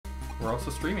We're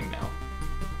also streaming now.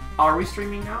 Are we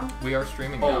streaming now? We are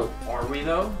streaming now. Oh, are we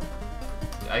though?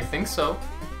 I think so.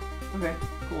 Okay,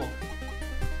 cool.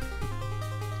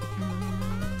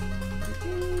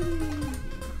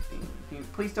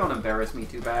 Please don't embarrass me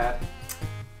too bad.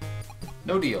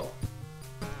 No deal.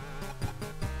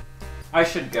 I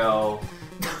should go.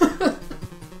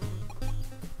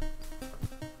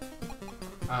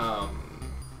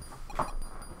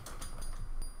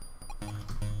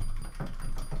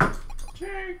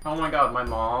 Oh my god, my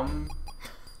mom.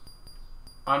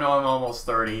 I know I'm almost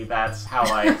 30. That's how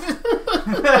I.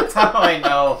 That's how I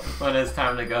know when it's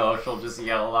time to go. She'll just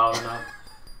yell loud enough.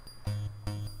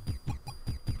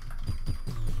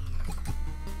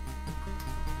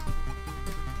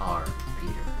 Our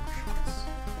Peter shots.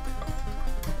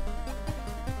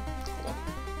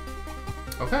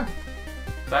 Okay.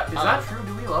 Is that true?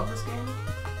 Do we love this game?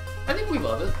 I think we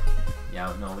love it.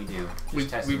 Yeah, no, we do. We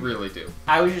really do.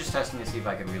 I was just testing to see if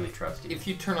I could really trust you. If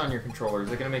you turn on your controller,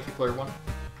 is it going to make you player 1?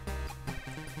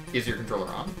 Is your controller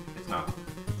on? It's not.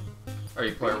 Are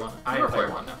you player 1? I You're am player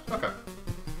player 1 now. Okay.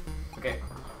 Okay.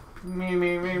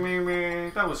 Me.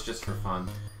 That was just for fun.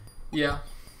 Yeah.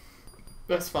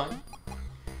 That's fine.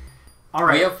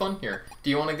 Alright. We have fun here. Do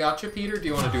you want to gotcha, Peter? Do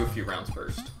you want to do a few rounds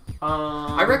first?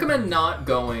 I I recommend not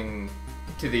going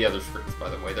to the other screens, by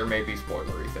the way. There may be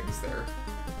spoilery things there.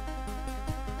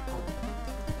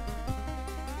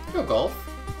 Go golf.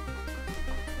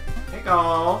 Hey,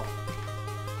 golf.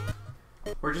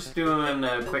 We're just doing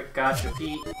a quick gotcha,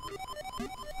 Pete.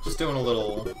 Just doing a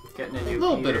little Getting a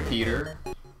new bit of Peter.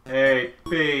 Hey,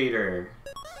 Peter.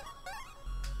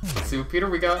 Let's see what Peter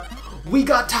we got. We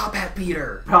got Top Hat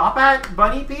Peter! Top Hat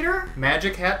Bunny Peter?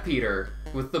 Magic Hat Peter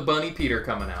with the Bunny Peter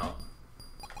coming out.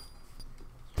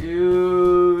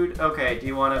 Dude. Okay, do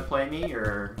you want to play me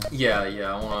or? Yeah,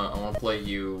 I wanna play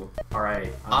you.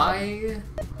 Alright. I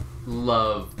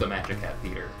love the Magic Hat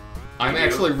Peter. I'm You?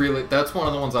 actually really. That's one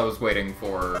of the ones I was waiting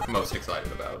for, most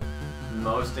excited about.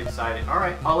 Most excited.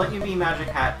 Alright, I'll let you be Magic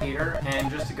Hat Peter,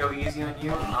 and just to go easy on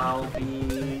you, I'll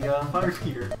be Fire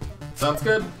Peter. Sounds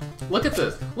good. Look at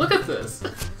this. Look at this.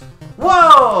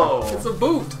 Whoa! It's a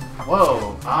boot.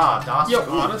 Whoa! Das Yo,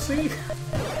 Boot. Odyssey.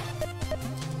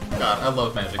 God, I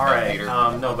love Magic Hat Alright, Peter.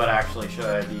 no, but actually, should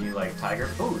I be like Tiger?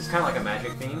 Oh, it's kind of like a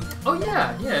magic theme. Oh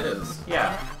yeah, it is.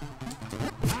 Yeah.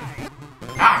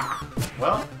 Ah!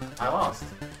 Well, I lost.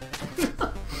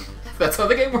 That's how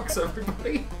the game works,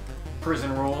 everybody.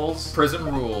 Prison rules. Prison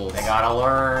rules. They gotta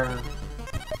learn.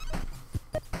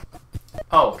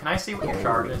 Oh, can I see what your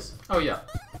charge is? Oh yeah.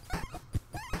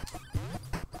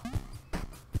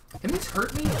 Can these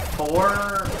hurt me?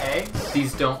 4 eggs?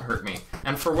 These don't hurt me.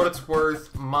 And for what it's worth,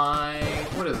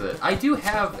 what is it? I do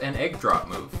have an egg drop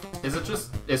move. Is it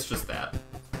just, it's just that.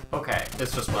 Okay.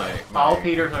 It's just my All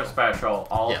Peters are special.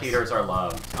 All Yes. Peters are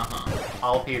loved. Uh-huh.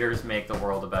 All Peters make the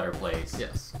world a better place.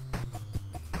 Yes.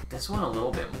 This one a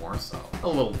little bit more so. A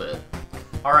little bit.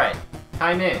 Alright,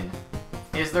 time in.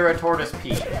 Is there a tortoise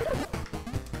Pete?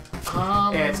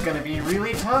 It's gonna be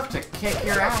really tough to kick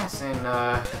your ass and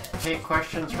take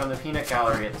questions from the peanut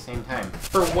gallery at the same time.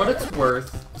 For what it's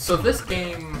worth, so this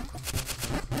game,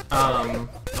 oh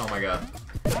my god.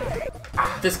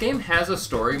 This game has a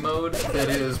story mode that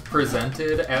is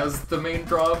presented as the main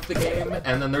draw of the game,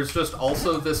 and then there's just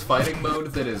also this fighting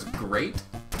mode that is great.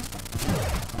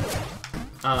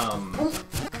 I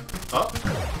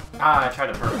tried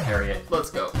to perfect parry it. Let's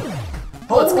go.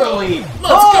 Holy! Let's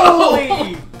go!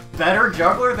 Holy! Better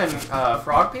juggler than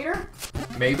Frog Peter?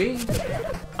 Maybe?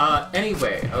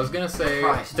 Anyway, I was gonna say,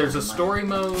 Christ there's a almighty. story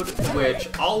mode which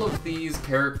all of these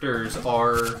characters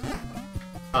are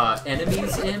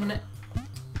enemies in,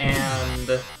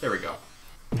 and there we go.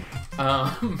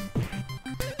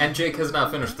 And Jake has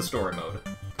not finished the story mode.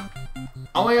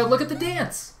 Oh my god, look at the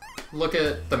dance! Look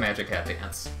at the Magic Hat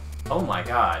dance. Oh my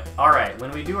god. Alright,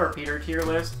 when we do our Peter tier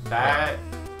list, that...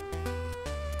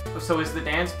 So is the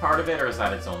dance part of it, or is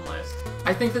that its own list?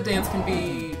 I think the dance can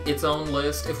be its own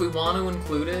list. If we want to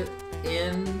include it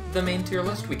in the main tier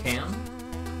list, we can.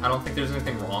 I don't think there's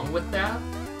anything wrong with that.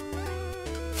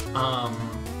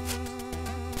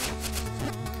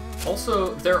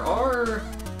 Also, there are...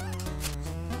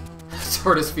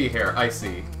 Tortoise V hair, I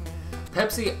see.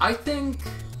 Pepsi, I think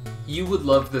you would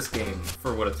love this game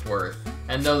for what it's worth.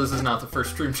 And no, this is not the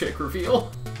first Stream Shake reveal.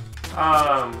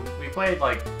 We played,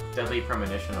 like, Deadly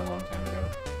Premonition a long time ago.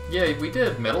 Yeah, we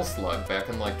did Metal Slug back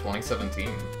in, like, 2017.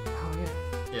 Oh,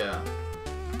 yeah.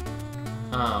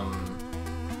 Yeah.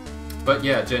 But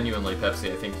yeah, genuinely,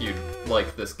 Pepsi, I think you'd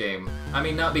like this game. I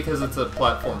mean, not because it's a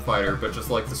platform fighter, but just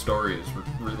like the story is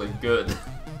really good.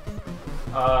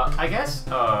 I guess,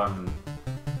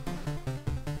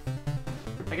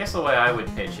 I guess the way I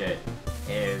would pitch it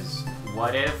is,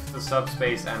 what if the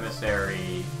Subspace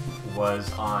Emissary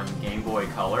was on Game Boy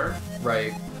Color,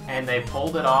 Right. and they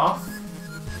pulled it off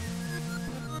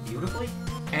beautifully?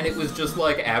 And it was just,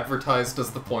 like, advertised as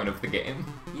the point of the game.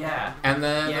 Yeah. And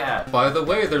then, Yeah. by the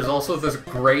way, there's also this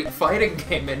great fighting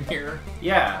game in here.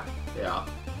 Yeah. Yeah.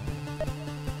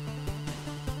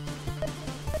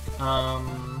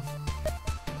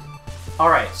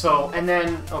 Alright, so, and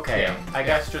then, okay, Yeah. I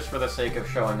guess just for the sake of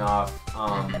showing off,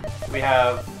 we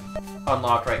have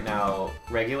unlocked right now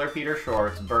regular Peter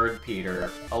Shorts, Bird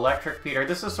Peter, Electric Peter.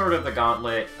 This is sort of the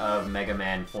gauntlet of Mega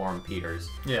Man form Peters.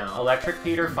 Yeah. Electric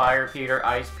Peter, Fire Peter,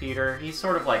 Ice Peter, he's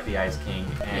sort of like the Ice King,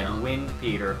 and Yeah. Wind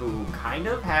Peter, who kind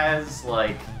of has,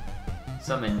 like,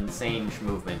 some insane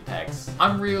movement text.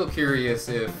 I'm real curious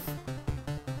if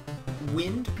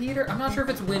Wind Peter? I'm not sure if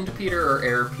it's Wind Peter or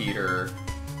Air Peter.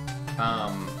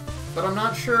 But I'm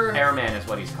not sure. Airman is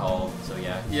what he's called, so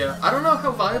yeah. Yeah, I don't know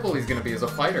how viable he's gonna be as a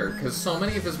fighter, because so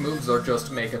many of his moves are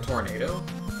just make a tornado,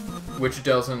 which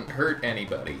doesn't hurt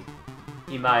anybody.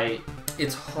 He might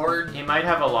It's hard.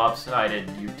 have a lopsided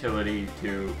utility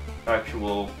to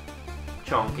actual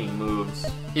chonking moves.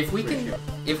 If we Pretty can, sure.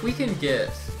 if we can get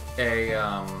a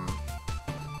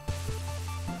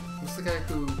what's the guy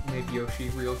who made Yoshi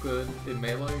real good in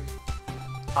Melee?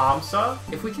 Amsa?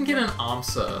 If we can get an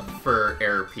AMSA for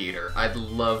Air Peter, I'd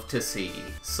love to see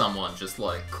someone just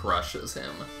like crushes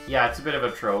him. Yeah, it's a bit of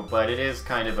a trope, but it is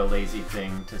kind of a lazy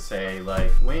thing to say,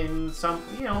 like, when some,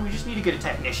 you know, we just need to get a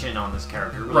technician on this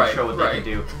character, really Right, show what they can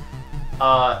do.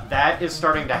 That is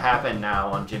starting to happen now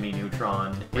on Jimmy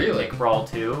Neutron in Really? Nick Brawl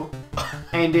 2,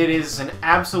 and it is an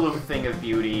absolute thing of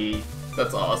beauty.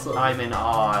 That's awesome. I'm in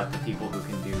awe at the people who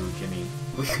can do Jimmy.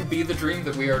 We could be the dream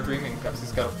that we are dreaming.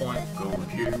 Pepsi's got a point. Go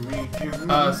Jimmy, Jimmy.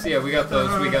 So yeah, we got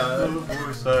those. We The got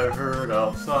voice I heard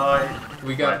outside.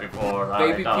 we got right before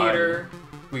Baby I died. Peter.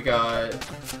 We got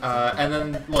and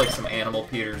then like some animal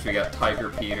Peters. We got Tiger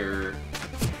Peter,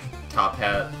 Top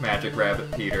Hat, Magic Rabbit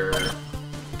Peter.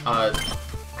 I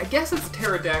guess it's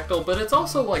Pterodactyl, but it's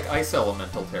also like Ice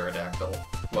Elemental Pterodactyl.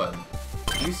 What?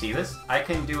 Do you see this? I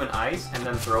can do an ice and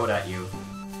then throw it at you.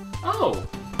 Oh,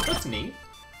 that's neat.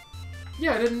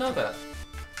 Yeah, I didn't know that.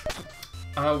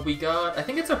 We got, I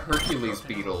think it's a Hercules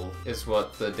beetle, is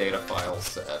what the data file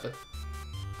said.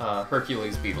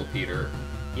 Hercules beetle Peter.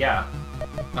 Yeah.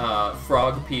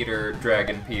 Frog Peter,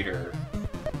 Dragon Peter.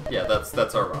 Yeah,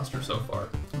 that's our roster so far.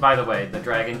 By the way, the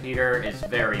Dragon Peter is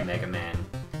very Mega Man.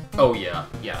 Oh yeah.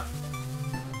 Yeah.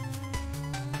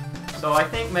 So I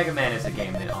think Mega Man is a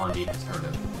game that Andy has heard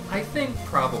of. I think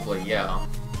probably, yeah.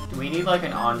 Do we need like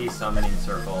an Andy summoning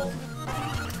circle?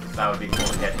 That would be cool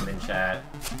to get him in chat.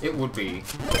 It would be.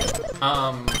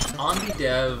 Andy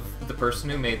Dev, the person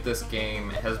who made this game,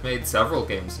 has made several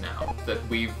games now that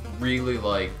we've really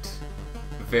liked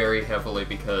very heavily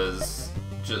because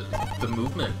just the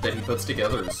movement that he puts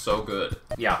together is so good.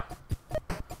 Yeah.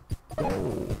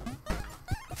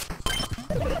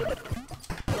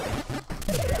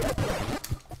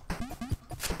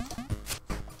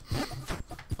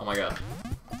 Oh my god.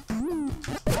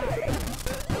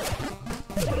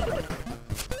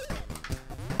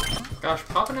 Gosh,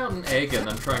 popping out an egg and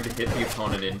then trying to hit the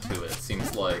opponent into it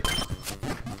seems like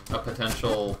a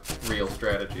potential real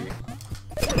strategy.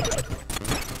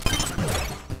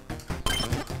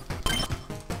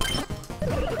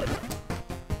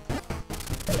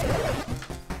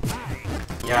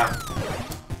 Yeah.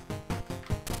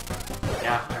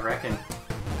 Yeah, I reckon.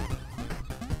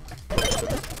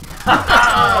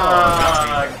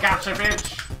 Gotcha,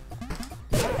 bitch!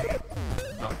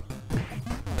 Oh.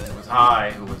 It was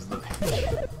I who was the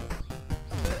bitch.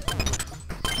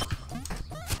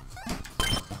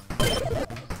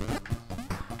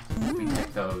 Let me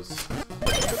take those.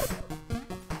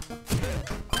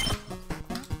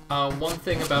 One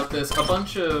thing about this, a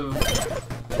bunch of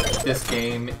this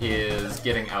game is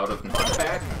getting out of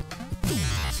knockback.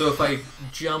 So if I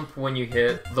jump when you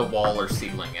hit the wall or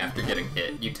ceiling after getting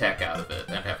hit, you tack out of it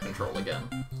and have control again.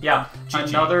 Yeah, GG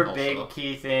another also. big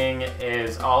key thing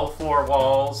is all four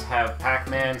walls have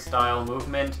Pac-Man style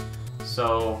movement.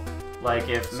 So, like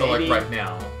if So maybe like right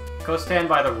now. go stand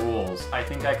by the rules, I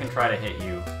think I can try to hit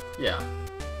you. Yeah.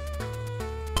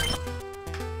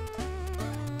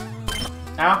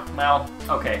 Ah, well,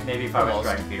 okay, maybe if I was Almost.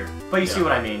 Dragon Peter. But you see Yeah.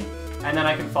 what I mean. And then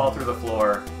I can fall through the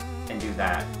floor and do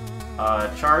that.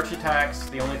 Charge attacks,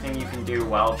 the only thing you can do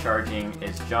while charging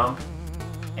is jump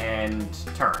and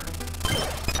turn.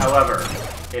 However,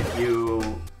 if you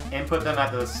input them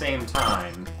at the same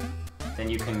time, then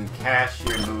you can cache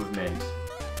your movement.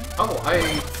 Oh, I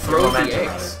throw the momentum,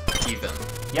 eggs, even.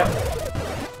 Yep.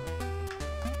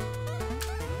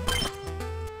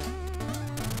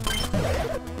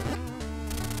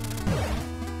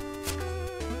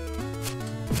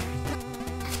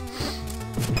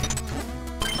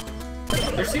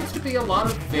 There seems to be a lot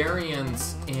of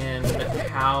variance in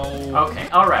how... Okay,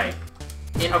 alright.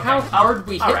 how hard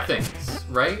we hit alright. things,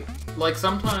 right? Like,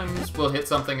 sometimes we'll hit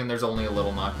something and there's only a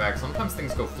little knockback. Sometimes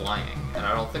things go flying, and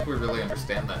I don't think we really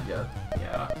understand that yet.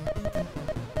 Yeah.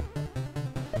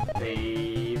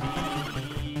 Baby...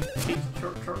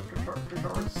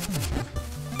 shorts.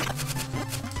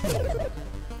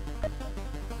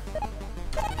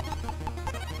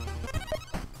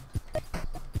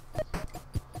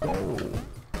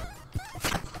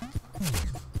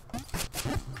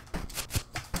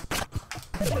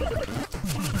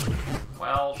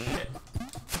 Well, shit.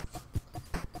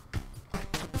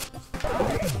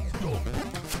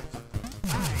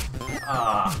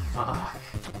 Fuck.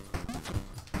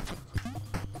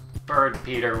 Bird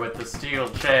Peter with the steel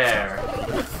chair.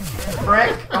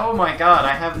 Frick! Oh my god,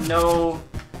 I have no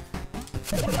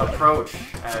approach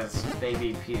as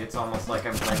Baby Pete. It's almost like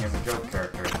I'm playing as a joke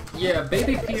character. Yeah,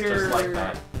 Baby Peter... just like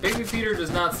that. Baby Peter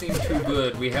does not seem too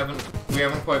good. We haven't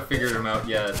quite figured him out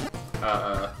yet.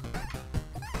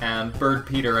 And Bird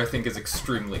Peter, I think, is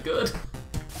extremely good.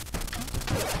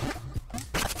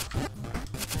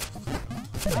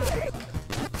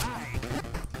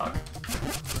 Fuck.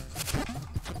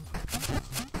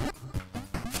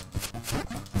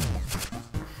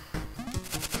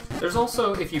 There's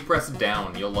also, if you press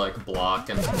down, you'll, like, block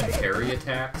and parry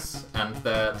attacks, and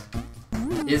that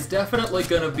is definitely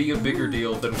gonna be a bigger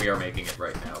deal than we are making it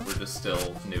right now. We're just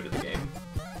still new to the game.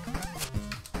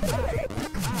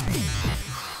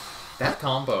 That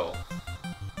combo.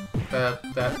 That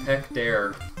peck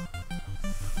dare.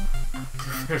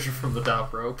 Treasure from the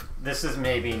top rope. This is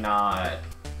maybe not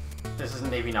the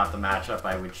matchup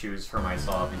I would choose for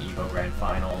myself in EVO Grand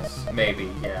Finals, Maybe,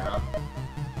 yeah.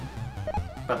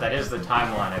 but that is the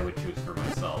timeline I would choose for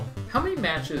myself. How many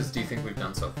matches do you think we've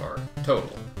done so far?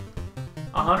 Total?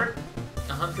 100?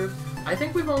 100? I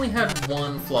think we've only had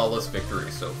one flawless victory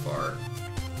so far.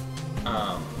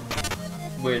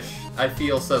 Which I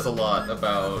feel says a lot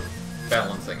about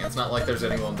balancing. It's not like there's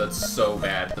anyone that's so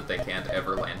bad that they can't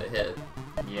ever land a hit.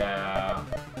 Yeah.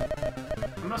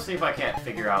 I'm gonna see if I can't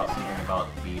figure out something about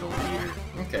Beetle Peter.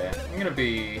 Okay, I'm gonna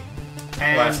be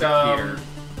And, classic Peter.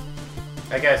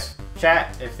 I guess,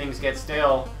 chat, if things get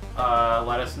stale,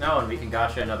 let us know and we can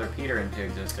gotcha another Peter into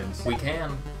existence. We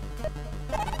can.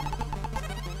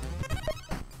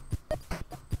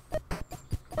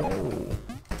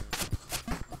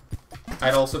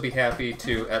 I'd also be happy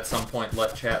to, at some point,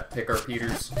 let chat pick our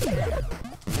Peters.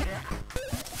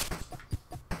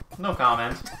 No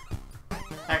comment.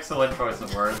 Excellent choice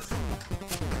of words.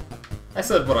 I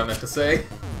said what I meant to say.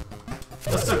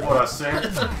 That's just what I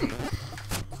said.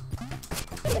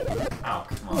 Ow,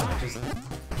 come on, I just...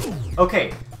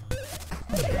 Okay.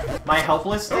 My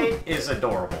helpless state is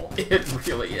adorable. It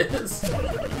really is.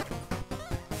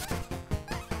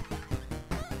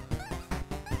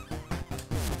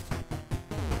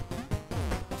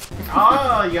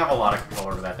 Ah, you have a lot of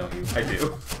control over that, don't you? I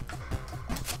do.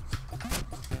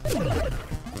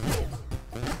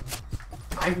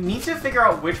 I need to figure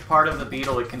out which part of the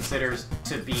beetle it considers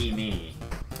to be me.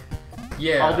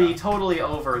 Yeah. I'll be totally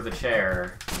over the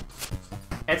chair.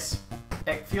 It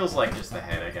feels like just the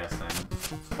head, I guess, then.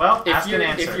 Well, ask and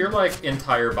answer. If your, like,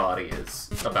 entire body is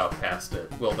about past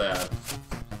it, will that...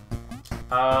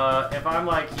 if I'm,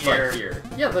 like, here... Like here.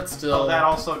 Yeah, that's still... Oh, that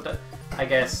also... I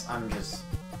guess I'm just...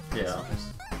 Yeah. I'm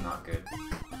just not good.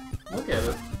 Look at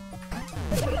it.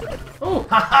 Oh!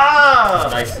 Haha!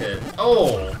 Nice hit.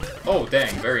 Oh! Oh,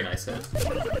 dang. Very nice hit.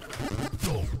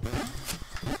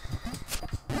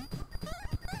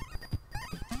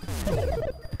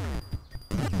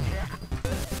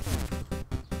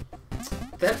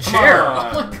 That chair! Come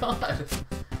on. Oh my god!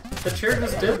 The chair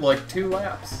just did, like, 2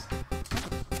 laps.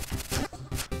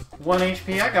 1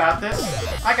 HP, I got this.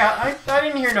 I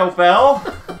didn't hear no bell.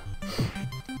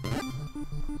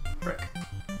 Frick.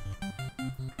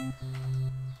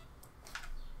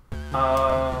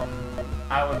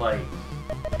 I would like...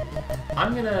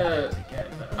 I'm gonna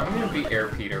be Air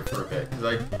Peter for a bit,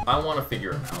 because I want to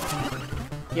figure him out.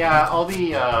 Yeah, I'll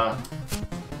be,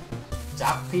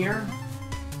 Zap Peter?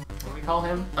 What do we call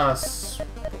him?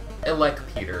 Elec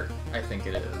Peter, I think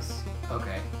it is.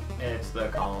 Okay. It's the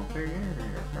column.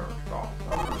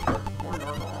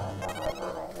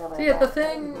 Yeah, the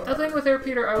thing with Air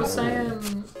Peter, I was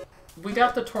saying, we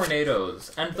got the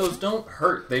tornadoes, and those don't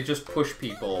hurt, they just push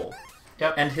people.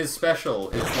 Yep. And his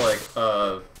special is like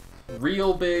a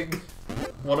real big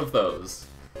one of those.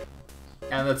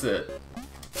 And that's it.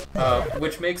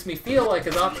 Which makes me feel like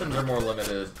his options are more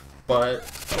limited, but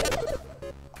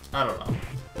I don't know.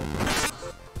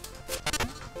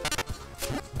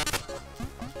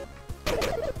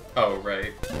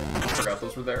 Forgot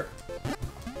those were there.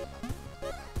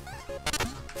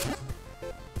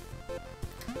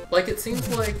 Like, it seems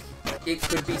like it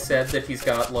could be said that he's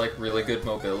got, like, really good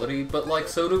mobility, but, like,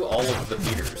 so do all of the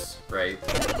Peters, right?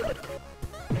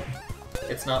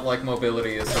 It's not like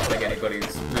mobility is something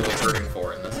anybody's really hurting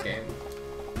for in this game.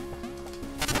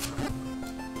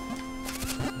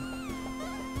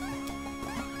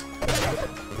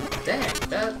 Dang,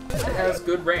 that has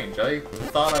good range. I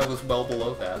thought I was well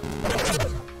below that.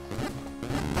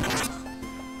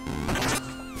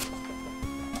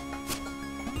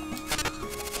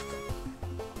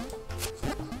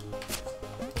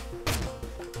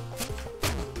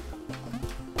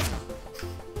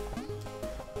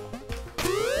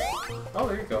 Oh,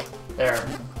 there you go. There.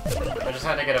 I just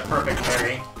had to get a perfect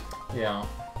parry. Yeah.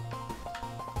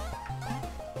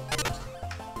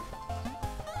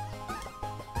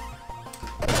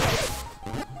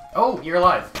 Oh, you're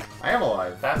alive. I am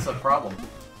alive. That's a problem.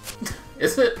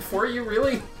 Is it for you,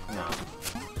 really? No.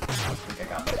 I think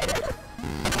I got this.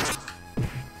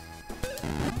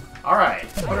 Alright,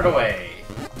 put it away.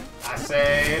 I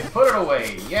say, put it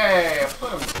away. Yay,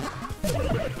 put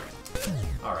him.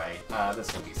 Alright,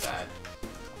 this will be sad.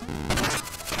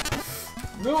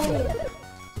 No!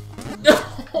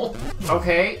 No!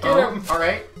 Okay, Get him.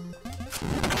 Alright.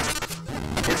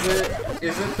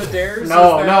 Is it the dares?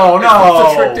 No, is that, no, is no!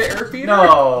 the trick to Air Peter?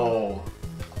 No!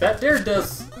 That dare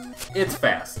does... It's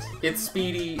fast. It's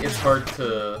speedy. It's hard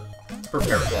to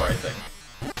prepare for, I think.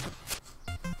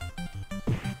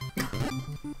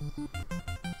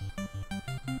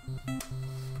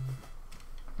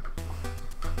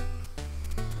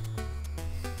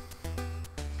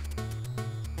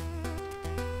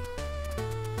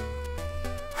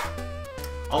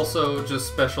 Also, just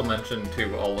special mention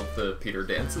to all of the Peter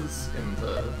dances in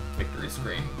the victory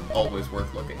screen. Always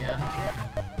worth looking at.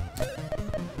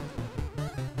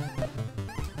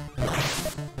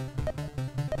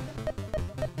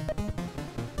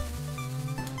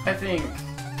 I think...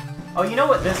 Oh, you know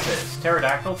what this is?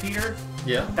 Pterodactyl Peter?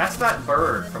 Yeah, That's that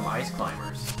bird from Ice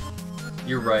Climbers.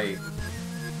 you're right.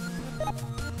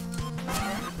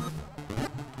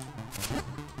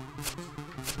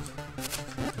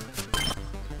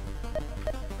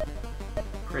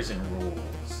 Prison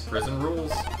rules. Prison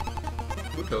rules.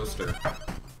 Ooh, toaster.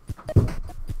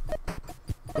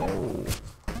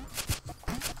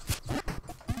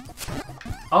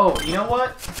 Oh, you know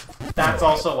what? That's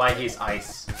also why he's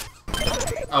ice.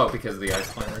 Oh, because of the ice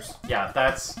climbers. Yeah,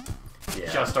 that's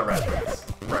Yeah. just a reference.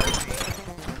 Right.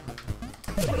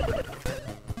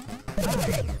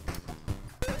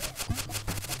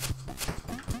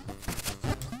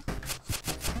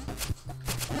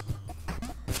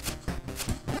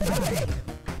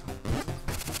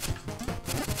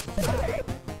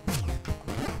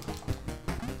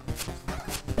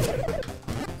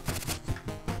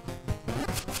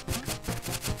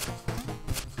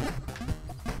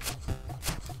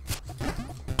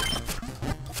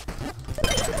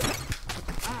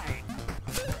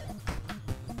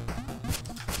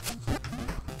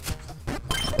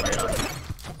 Right on.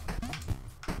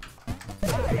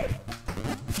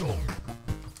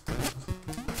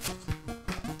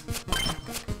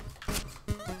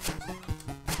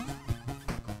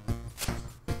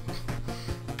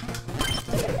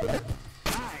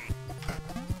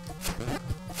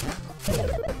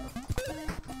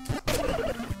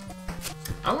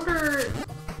 I wonder...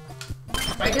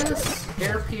 I guess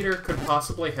Air Peter could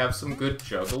possibly have some good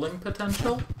juggling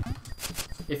potential.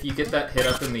 If you get that hit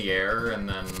up in the air and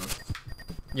then,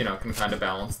 you know, can kind of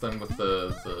balance them with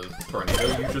the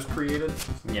tornado you just created.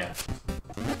 Yeah.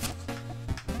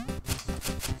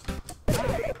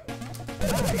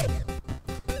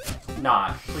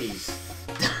 Not, please.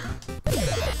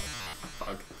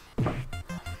 Fuck.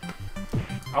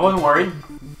 I wasn't worried.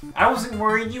 I wasn't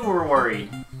worried, you were worried.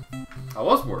 I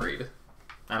was worried.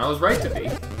 And I was right to be.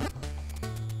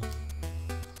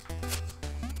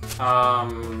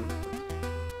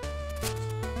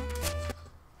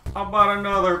 How about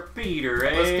another Peter,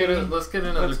 eh? Let's get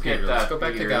another Let's Peter. get that Let's go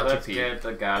back Peter. to Gacha Let's Pete. get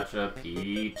the Gacha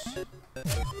Pete.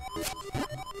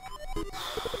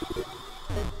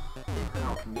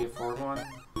 Oh, can we afford one?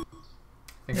 I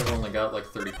think I've only got like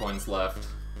 30 coins left.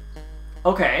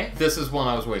 Okay. This is one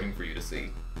I was waiting for you to see.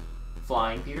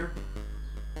 Flying Peter?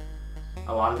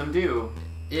 A lot of them do.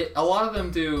 A lot of them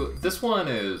do. This one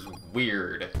is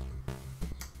weird.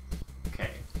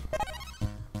 Okay.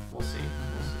 We'll see.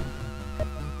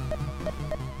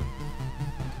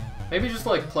 Maybe just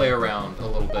like play around a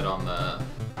little bit on the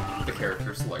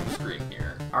character select screen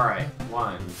here. Alright.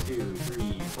 1, 2,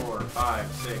 3, 4,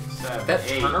 5, 6, 7, That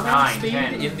 8, turnaround 9, speed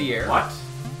 10. in the air? What?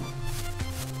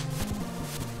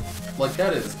 Like,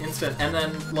 that is instant. And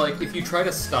then, like, if you try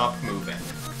to stop moving,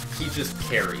 he just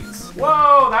carries.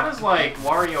 Whoa, that is like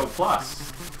Wario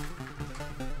Plus.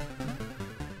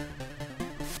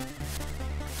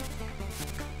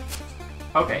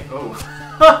 Okay, oh.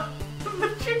 The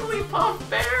Jigglypuff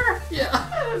bear!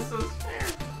 Yeah. This is fair.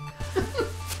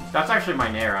 That's actually my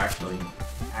Nair, actually.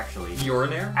 Your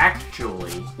Nair?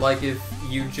 Actually. Like, if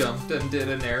you jumped and did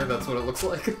a Nair, that's what it looks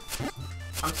like.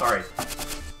 I'm sorry.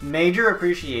 Major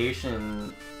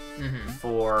appreciation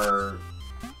for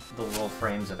the little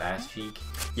frames of ass cheek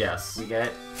Yes. we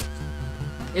get.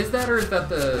 Is that, or is that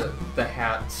the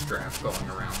hat strap going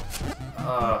around?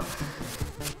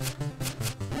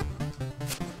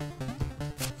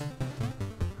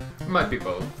 It might be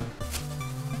both.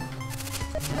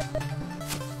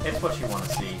 It's what you want to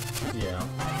see. Yeah.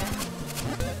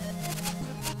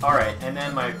 Alright, and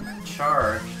then my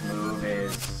charge move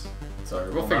is... Sorry,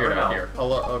 we'll figure it out here.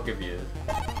 I'll give you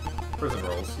prison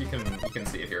rolls. You can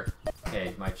see it here.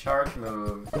 Okay, my charge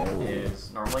move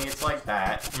is... Normally it's like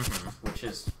that, which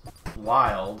is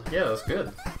wild. Yeah, that's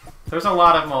good. There's a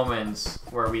lot of moments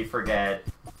where we forget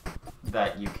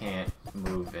that you can't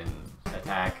move and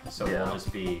attack, so we'll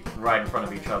just be right in front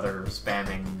of each other,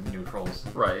 spamming neutrals.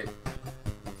 Right.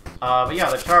 But yeah,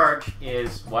 the charge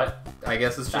is what? I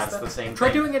guess it's just the same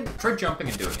Try thing. doing it. Try jumping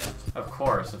and doing it. Of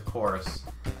course, of course.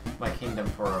 My kingdom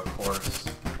for a course.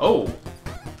 Oh.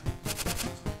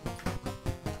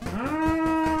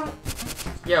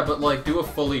 Yeah, but like do a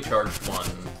fully charged one.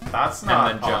 That's not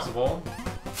then jump. possible.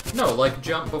 No, like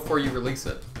jump before you release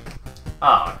it.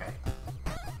 Oh, okay.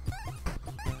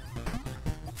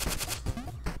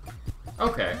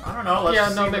 Okay. I don't know. Let's Yeah,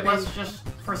 see, no, maybe- let's just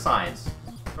for science.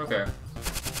 Okay.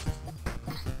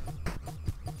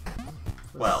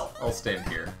 Well, I'll stand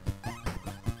here.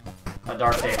 a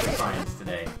dark day for science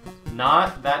today.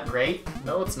 Not that great.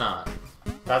 No, it's not.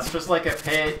 That's just like a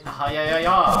pit. Ha ya ya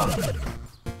ya.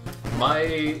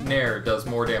 My Nair does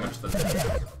more damage than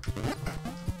that.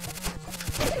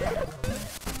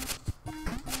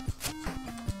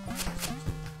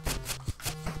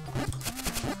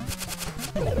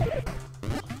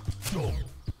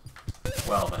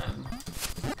 Well then.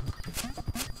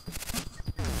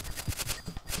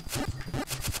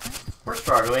 We're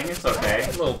struggling, it's okay.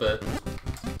 A little bit.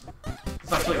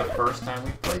 It's actually the first time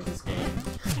we've played this game.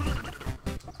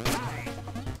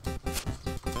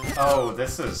 Oh,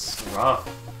 this is rough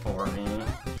for me.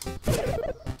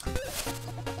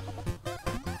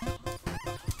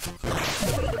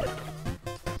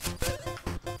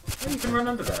 You can run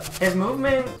under that. His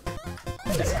movement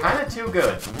is kind of too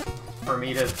good for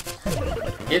me to...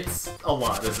 It's a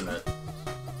lot, isn't it?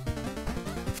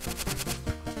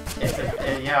 It's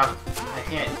yeah, I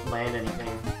can't land anything.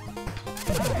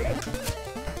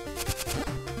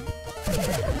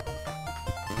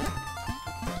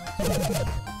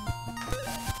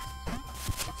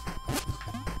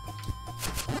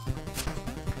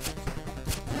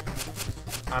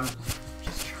 I'm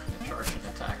just trying to charge an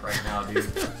attack right now, dude.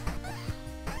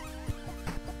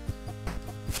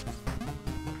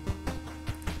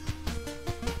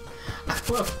 I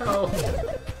love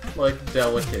how, like,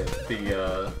 delicate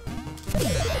the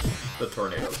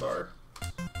tornadoes are.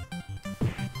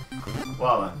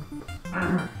 Well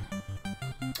then.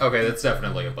 Okay, that's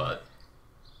definitely a butt.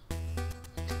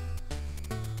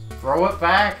 Throw it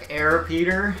back, Air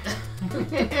Peter.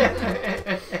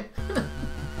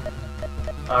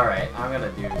 Alright, I'm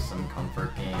gonna do some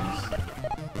comfort games.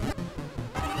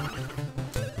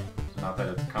 Not that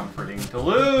it's comforting to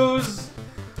lose!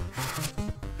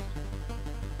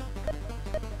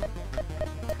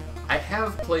 I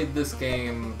have played this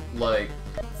game, like,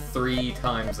 3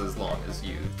 times as long as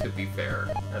you, to be fair,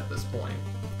 at this point.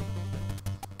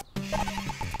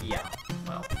 Yeah,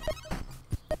 well.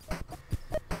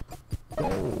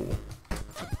 Oh.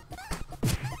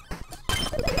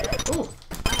 Ooh.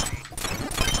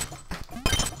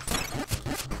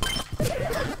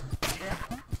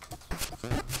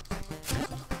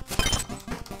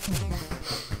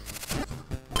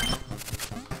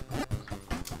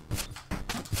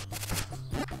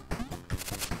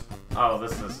 Oh,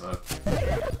 this is a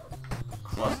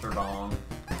cluster bomb.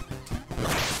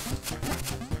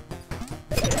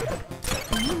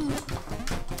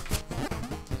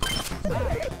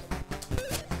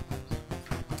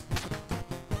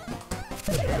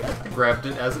 I grabbed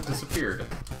it as it disappeared.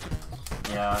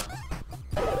 Yeah.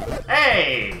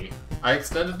 Hey! I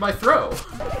extended my throw.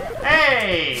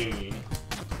 Hey!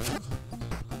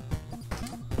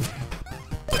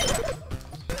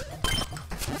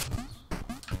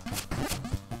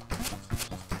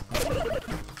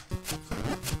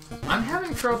 I'm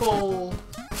having trouble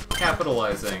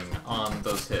capitalizing on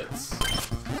those hits.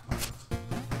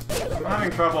 I'm having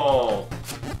trouble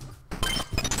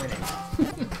winning.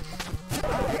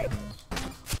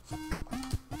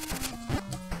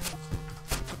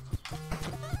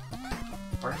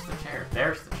 Where's the chair?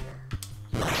 There's the chair.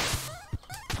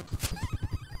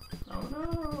 Oh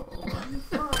no, I'm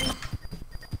fine.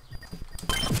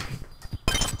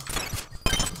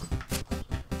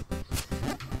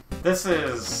 This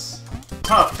is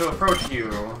tough to approach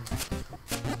you.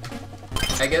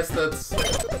 I guess that's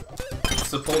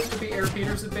supposed to be Air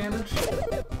Peter's advantage.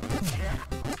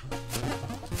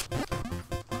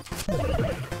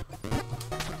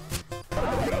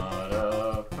 Not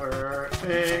a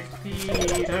perfect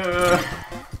Peter.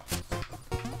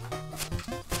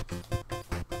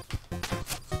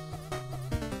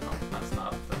 Oh, that's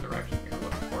not the direction we were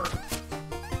looking for.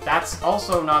 That's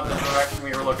also not the direction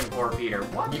we were looking for, Peter.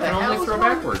 What You the can hell only is throw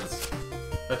wrong? backwards.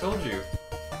 I told you.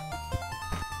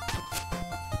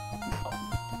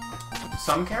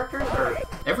 Some characters, or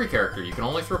Every character, you can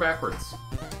only throw backwards.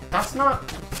 that's not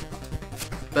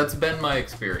That's been my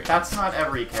experience.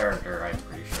 every character. I'm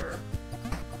pretty sure.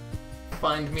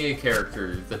 Find me a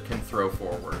character that can throw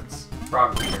forwards.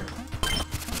 Frog Peter.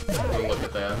 We'll look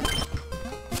at that.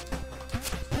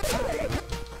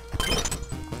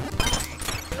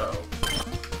 Uh-oh.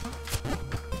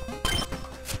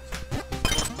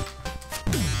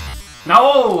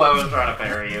 No, I was trying to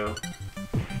parry you.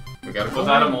 We gotta go. Was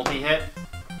that a on. multi-hit?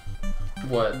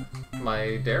 What?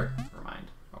 My dare? Never mind.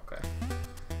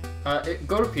 Okay.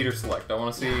 Go to Peter Select. I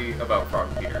want to see about Frog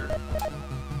Peter.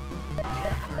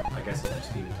 I guess it'll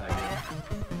just be the tiger.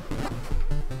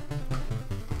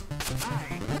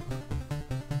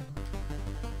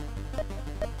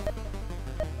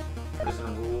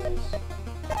 Prison rules.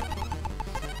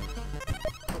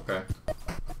 Okay.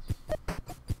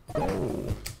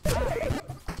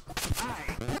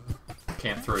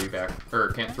 Can't throw you back,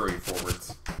 or can't throw you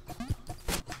forwards.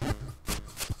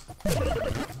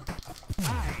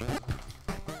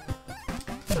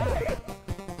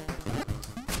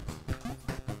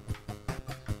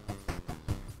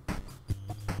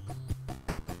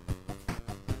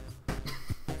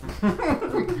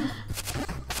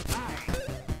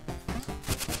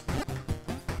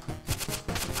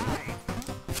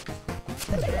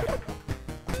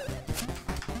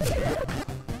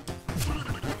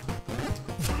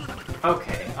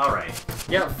 Okay, alright.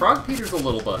 Yeah, Frog Peter's a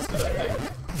little busted, I think.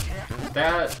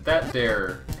 That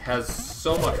dare has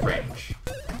so much range.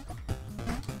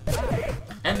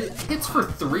 And it hits for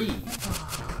 3.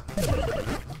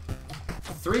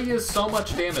 3 is so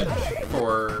much damage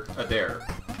for a dare.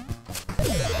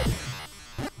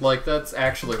 Like, that's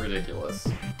actually ridiculous.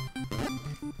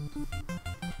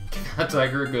 Give that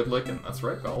tiger a good licking. That's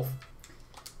right, Golf.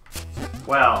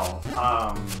 Well,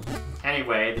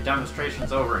 anyway, the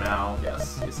demonstration's over now.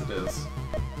 Yes, yes it is.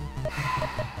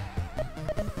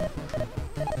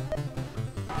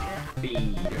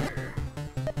 Peter.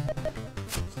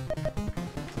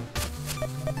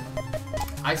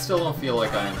 I still don't feel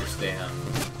like I understand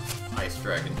Ice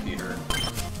Dragon Peter.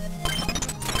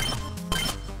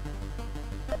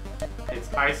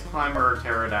 It's Ice Climber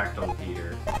Pterodactyl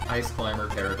Peter. Ice Climber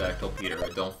Pterodactyl Peter. I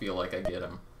don't feel like I get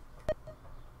him.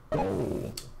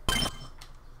 Oh!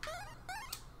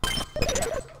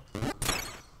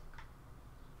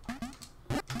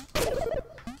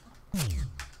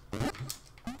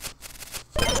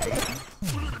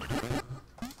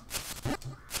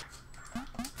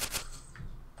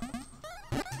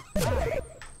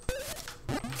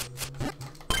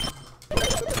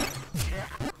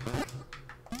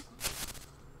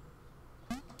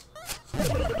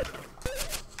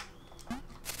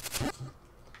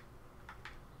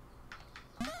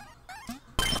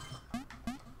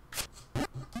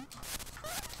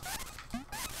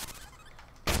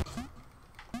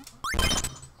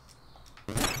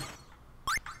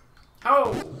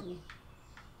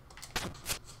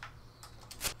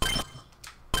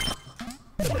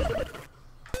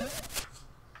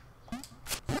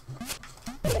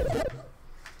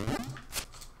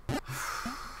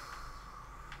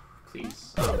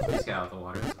 Please, please get out of the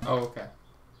water. Oh, okay.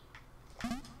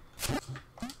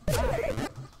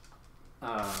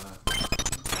 I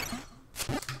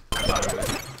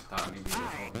thought maybe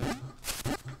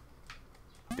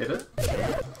it Did it?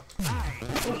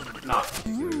 would. Not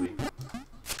particularly.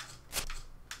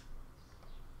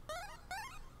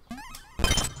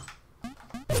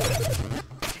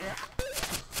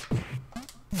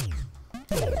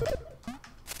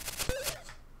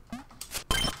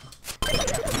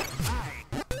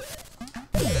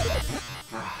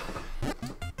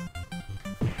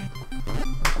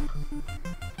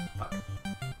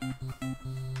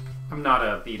 I'm not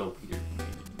a Beetle Peter.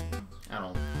 I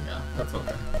don't... Yeah, that's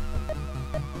okay.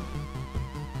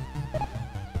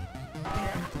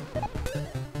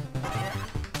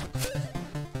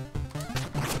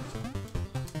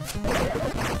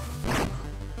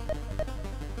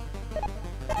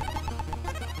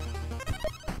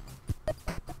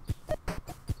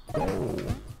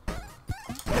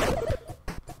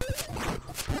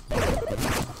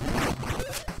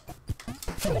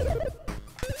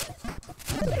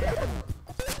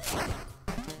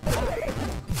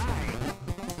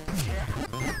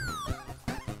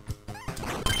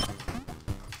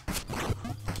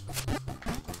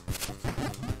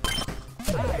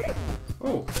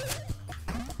 Oh.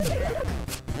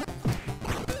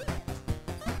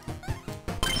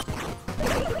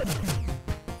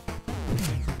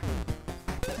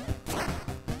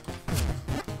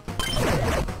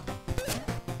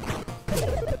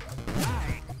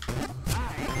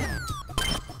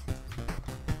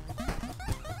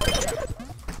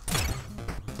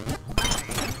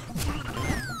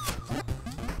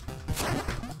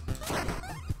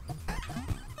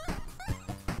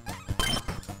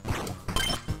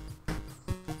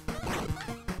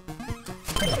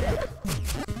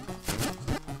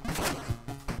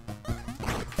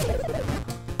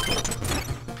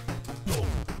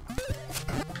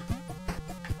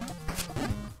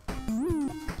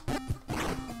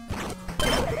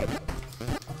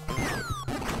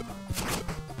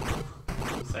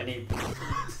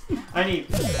 I need...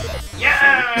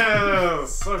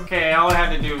 Yes! Okay, all I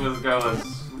had to do was go as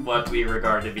what we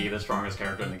regard to be the strongest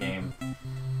character in the game.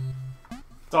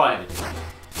 That's all I had to do.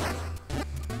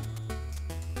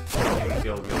 I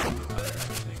feel really good about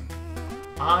everything.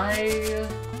 I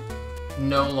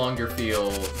no longer feel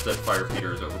that Fire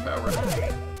Peter is overpowered.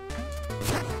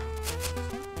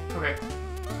 Okay.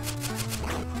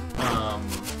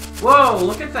 Whoa,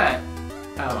 look at that!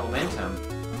 Momentum.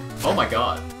 Oh my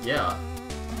god, yeah.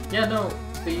 Yeah, no,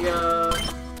 the,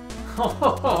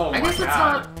 Oh, I guess my it's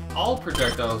God. not all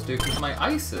projectiles do, because my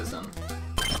ice isn't.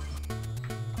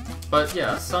 But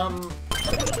yeah, some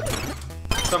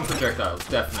projectiles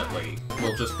definitely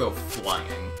will just go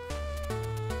flying.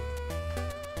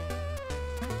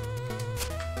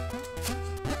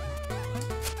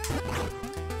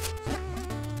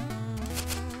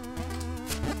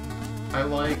 I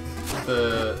like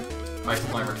the Ice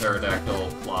Climber Pterodactyl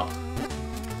flop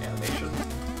animation.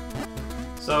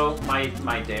 So, my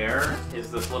dare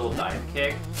is this little dive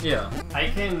kick. Yeah. I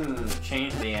can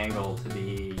change the angle to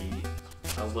be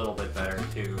a little bit better,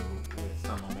 too, with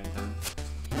some momentum.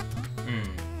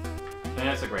 And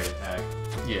that's a great attack.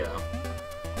 Yeah.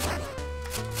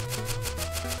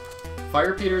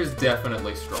 Fire Peter is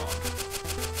definitely strong.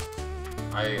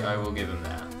 I will give him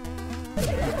that.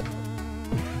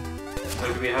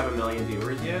 So do we have 1 million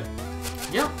viewers yet?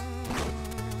 Yep.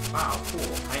 Wow,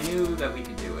 cool. I knew that we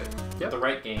could do it. Yep. The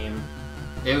right game.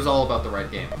 It was all about the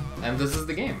right game. And this is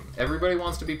the game. Everybody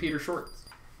wants to be Peter Shorts.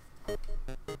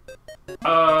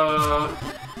 Yeah,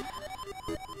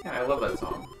 I love that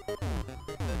song.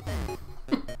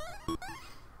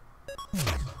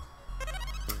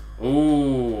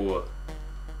 Ooh.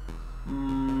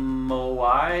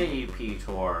 Moai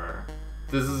Petor.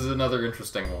 This is another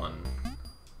interesting one.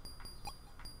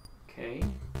 Okay.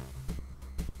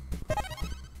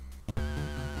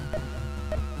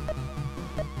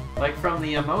 Like from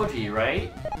the emoji,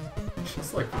 right?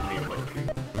 Just like from the emoji.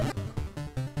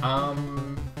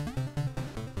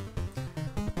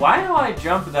 Why do I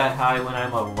jump that high when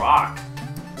I'm a rock?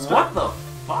 What the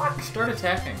fuck? Start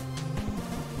attacking.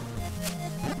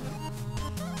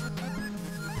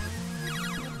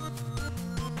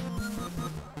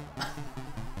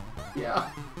 Yeah.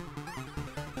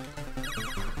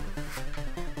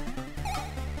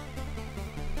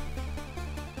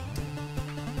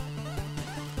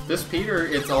 This Peter,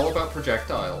 it's all about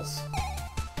projectiles.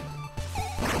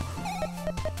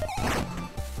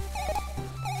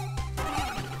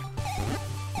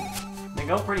 They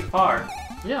go pretty far.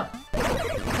 Yeah.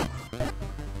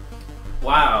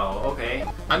 Wow, okay.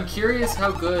 I'm curious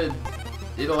how good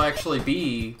it'll actually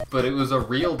be, but it was a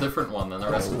real different one than the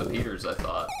rest of the Peters, I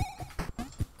thought.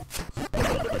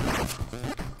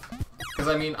 Because,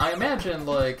 I mean, I imagine,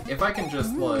 like, if I can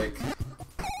just, like,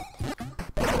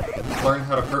 learn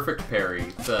how to perfect parry,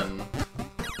 then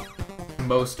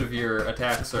most of your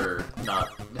attacks are not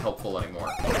helpful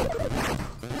anymore.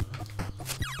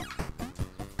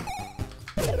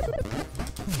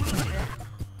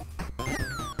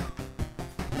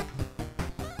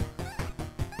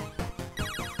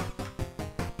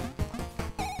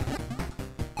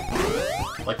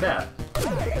 Like that.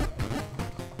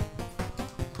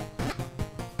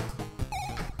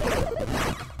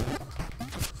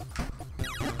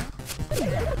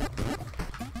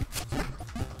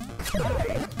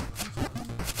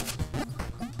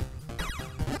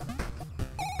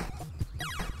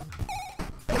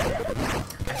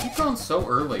 you've gone so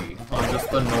early on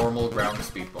just the normal ground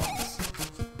speed ones.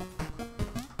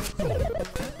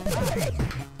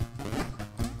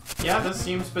 Yeah, this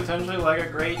seems potentially like a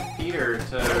great beater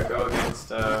to go against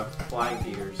flying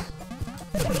beaters.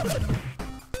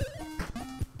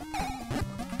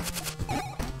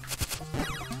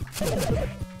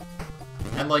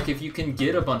 And like, if you can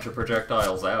get a bunch of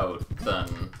projectiles out, then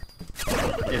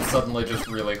it's suddenly just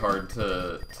really hard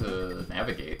to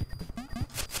navigate.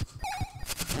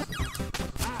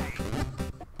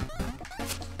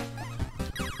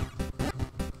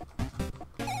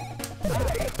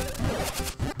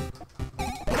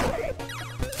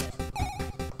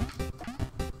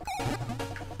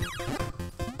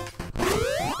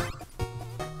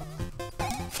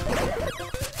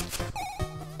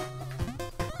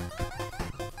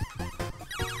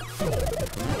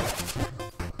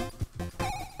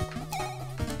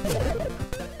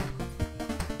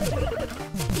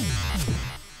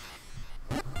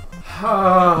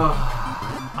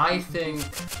 I think...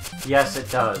 Yes,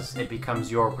 it does. It becomes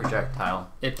your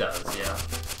projectile. It does, yeah.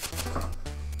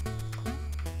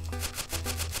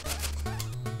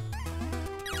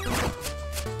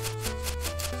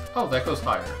 Oh, that goes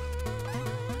higher.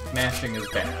 Mashing is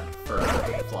bad for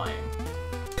flying.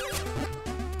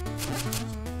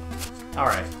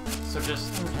 Alright, so I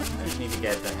just need to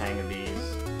get the hang of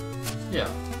these. Yeah.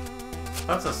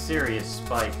 That's a serious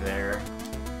spike there.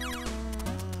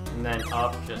 And then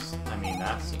up just, I mean,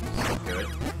 that seems good.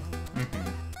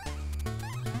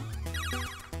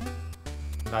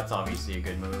 That's obviously a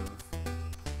good move.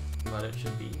 But it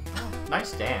should be.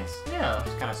 Nice dance. Yeah.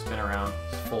 Just kind of spin around.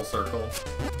 Full circle.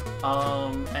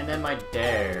 And then my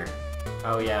dare.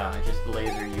 Oh yeah, I just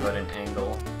laser you at an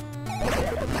angle.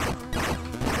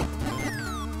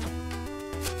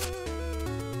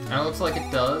 And it looks like it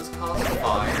does cause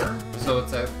fire, so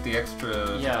it's at the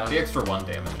extra, the extra 1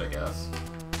 damage, I guess.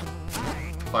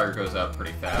 Fire goes out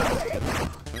pretty fast.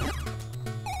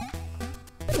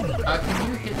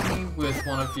 Can you hit me with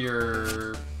one of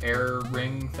your air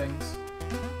ring things?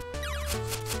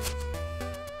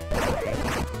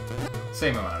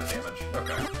 Same amount of damage,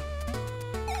 okay.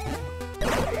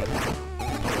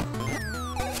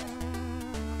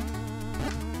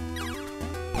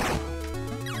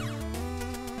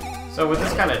 So with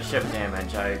this kind of chip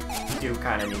damage, I do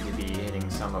kind of need to be hitting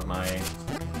some of my...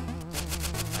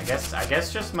 I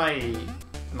guess just my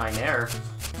Nair.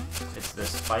 It's this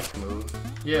spike move.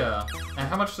 Yeah. And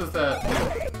how much does that do?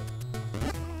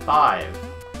 5.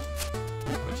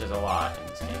 Which is a lot in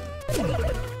this game.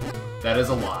 That is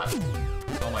a lot.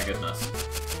 Oh my goodness.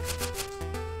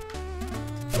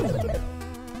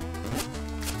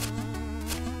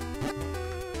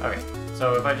 Okay,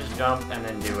 so if I just jump and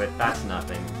then do it, that's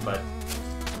nothing, but...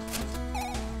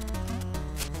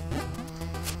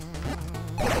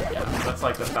 Yeah, that's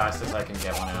like the fastest I can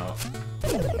get one out.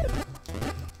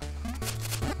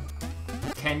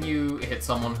 Can you hit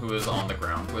someone who is on the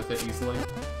ground with it easily?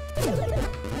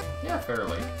 Yeah,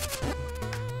 fairly.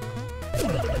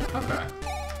 Okay.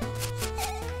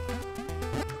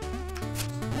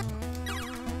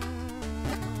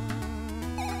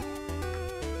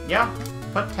 Yeah,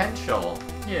 potential.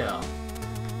 Yeah.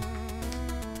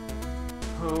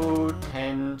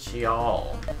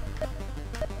 Potential.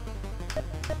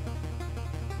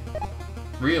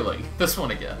 Really? This one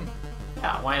again?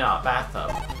 Yeah, why not?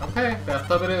 Bathtub. Okay,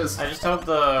 bathtub it is. I just hope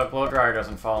the blow dryer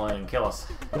doesn't fall in and kill us.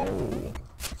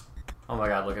 Oh my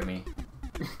god, look at me.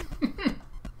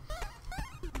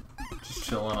 Just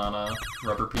chilling on a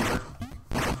rubber peter.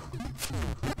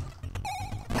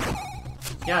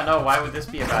 Yeah, no, why would this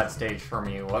be a bad stage for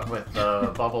me? What with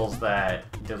the bubbles that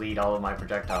delete all of my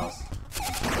projectiles?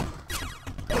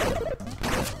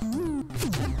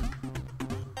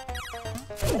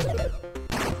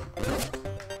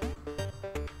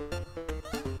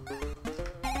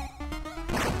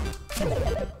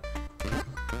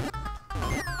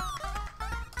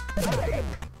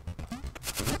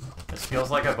 This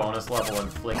feels like a bonus level in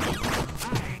Flicky.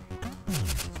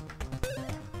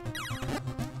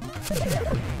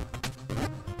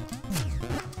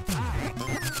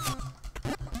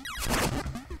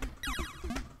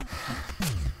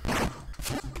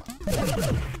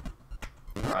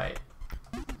 Right.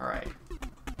 Alright.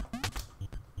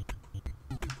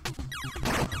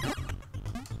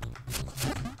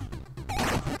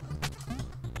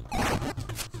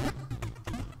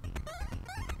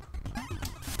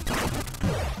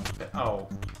 Oh.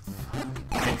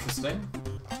 Interesting.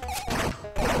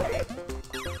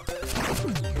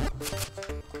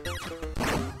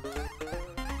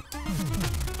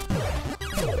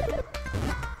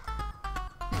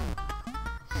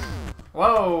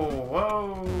 Whoa,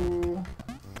 whoa.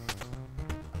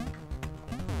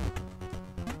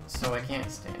 so I can't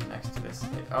stand next to this.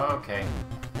 Oh, okay.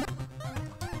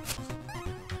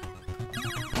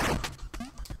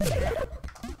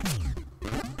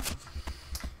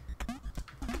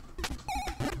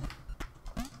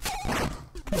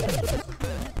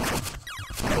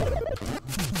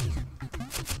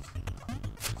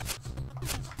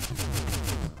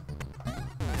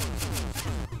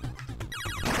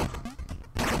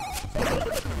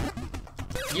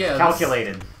 Yeah,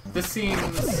 Calculated. This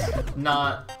seems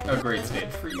not a great stage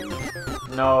for you.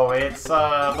 No, it's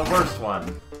the worst one.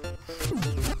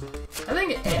 I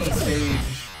think any stage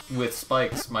with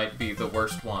spikes might be the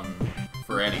worst one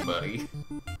for anybody.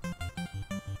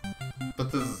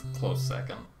 But this is a close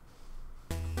second.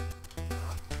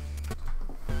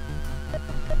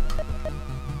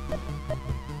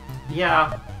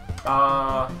 Yeah.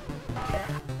 I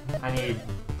need...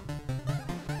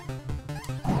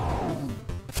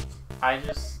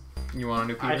 You want a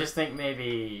new Peter? I just think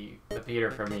maybe the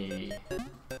Peter for me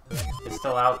is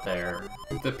still out there.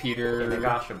 The Peter... In the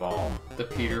Gacha Ball. The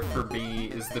Peter for me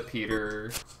is the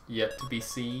Peter yet to be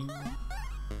seen.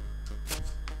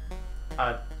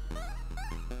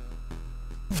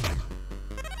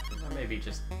 Maybe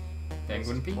just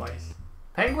Penguin Pete? twice.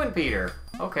 Penguin Peter!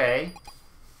 Okay.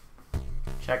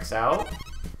 Checks out.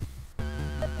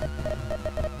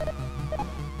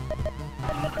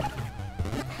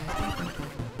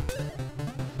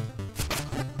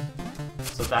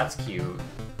 So that's cute.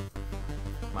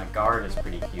 My guard is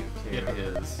pretty cute too. It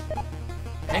is.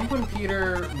 Penguin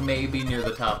Peter may be near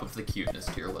the top of the cuteness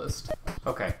tier list.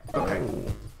 Okay, okay.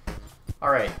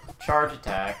 Alright, charge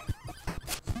attack.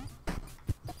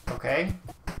 Okay.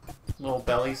 Little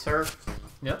belly surf.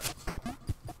 Yep.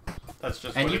 That's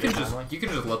just And what you it can is just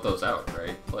normally. let those out,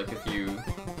 right? Like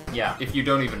Yeah. if you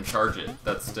don't even charge it,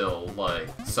 that's still like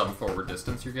some forward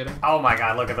distance you're getting. Oh my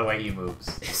god, look at the way he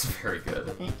moves. It's very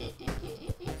good.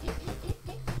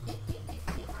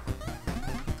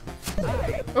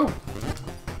 Oh!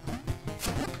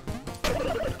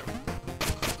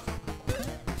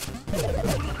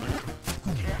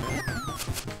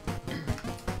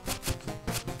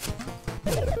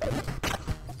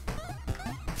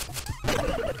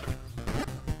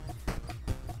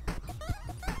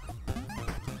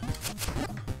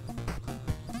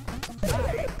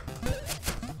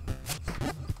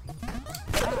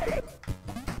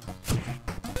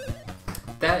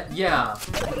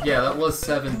 Yeah, that was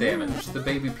 7 damage. The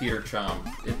baby Peter Chomp,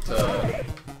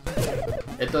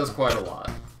 it does quite a lot.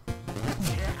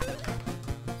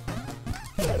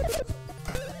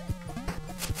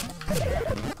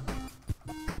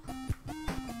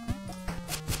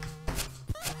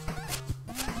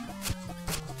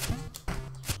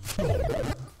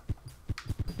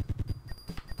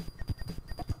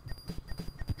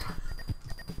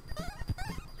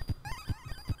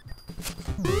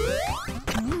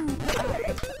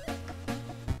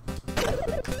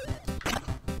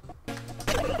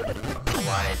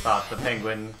 I thought the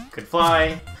penguin could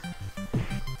fly.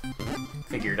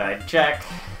 Figured I'd check.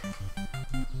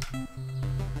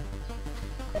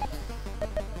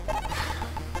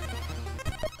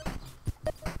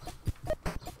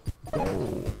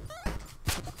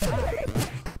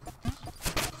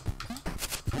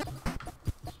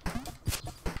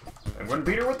 Penguin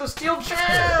Peter with the steel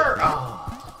chair! Oh.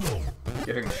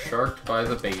 Getting sharked by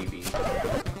the baby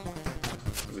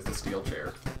with the steel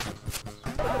chair.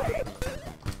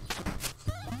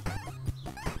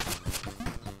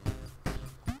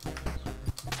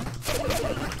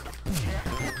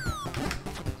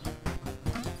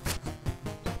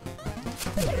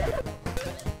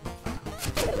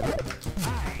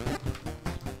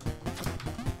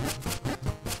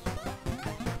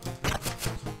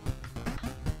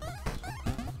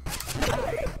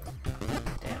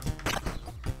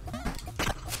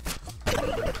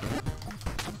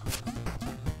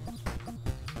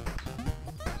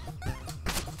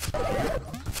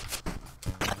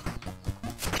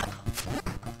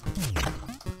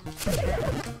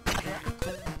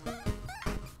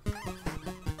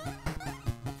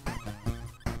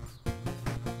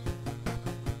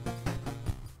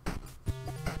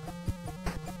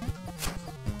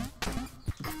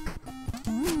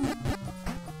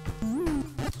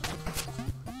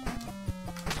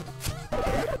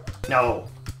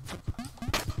 No.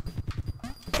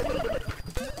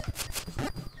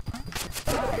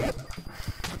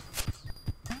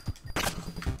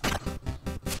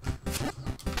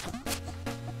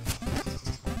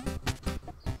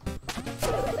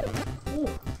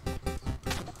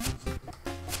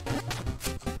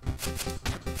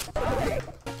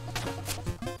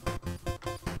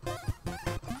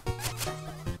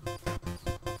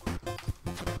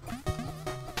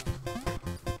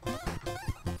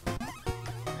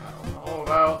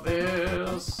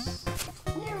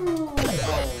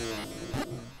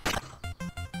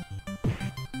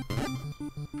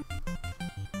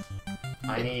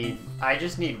 I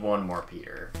just need one more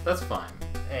Peter. That's fine.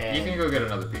 And You can go get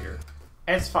another Peter.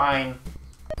 it's fine.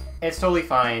 It's totally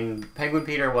fine. Penguin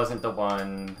Peter wasn't the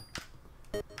one.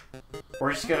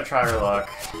 We're just gonna try our luck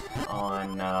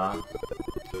on,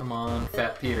 Come on,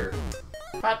 Fat Peter.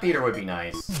 Fat Peter would be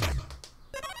nice.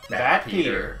 Fat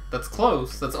Peter. That's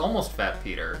close. That's almost Fat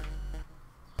Peter.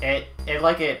 It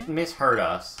misheard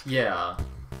us. Yeah.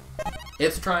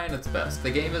 It's trying its best.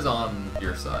 The game is on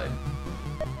your side.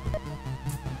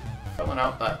 Filling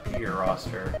out that Peter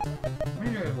roster. How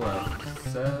many do we have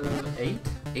left? 8?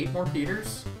 8 more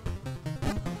Peters?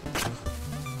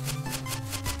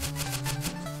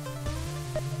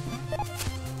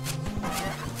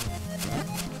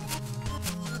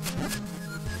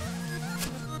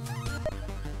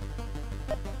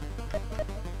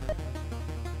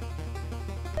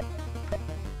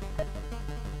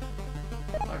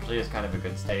 Actually, it's kind of a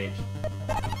good stage.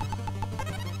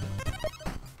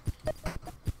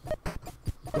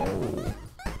 Oh.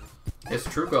 It's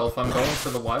True Golf. I'm going for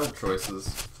the wild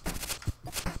choices.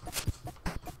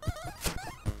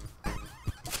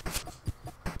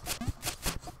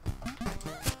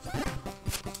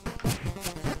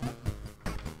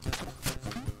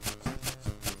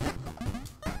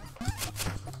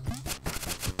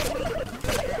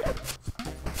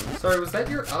 Sorry, was that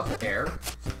your up air?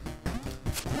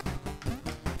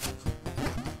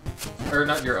 Or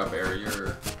not your up air,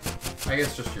 your... I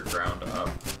guess just your ground up.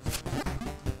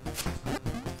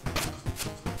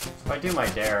 If I do my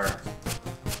dare,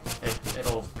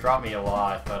 it'll drop me a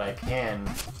lot, but I can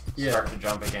start to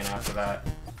jump again after that.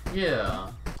 Yeah.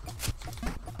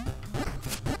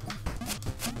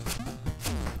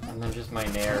 And then just my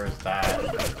nair is that.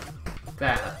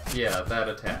 Yeah, that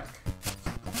attack.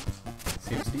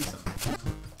 Seems decent.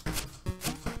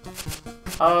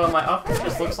 My up air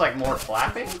just looks like more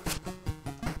flapping.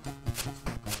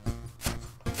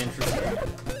 Interesting.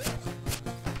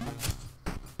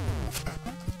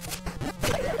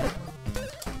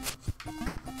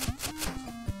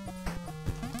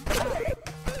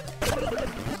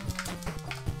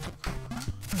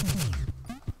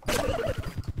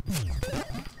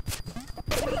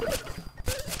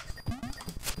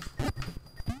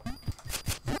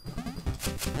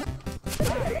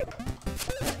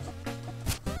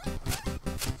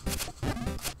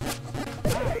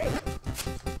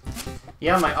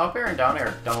 Yeah, my up air and down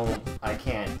air I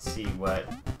can't see what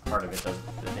part of it does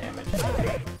the damage.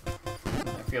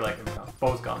 I feel like it's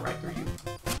both gone right through you.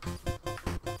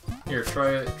 Here, try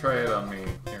it on me.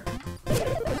 Here.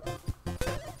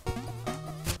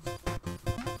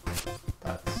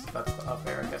 That's the up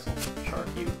air. I guess I'll chart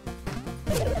you.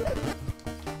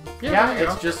 Yeah,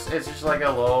 it's just like a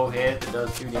low hit that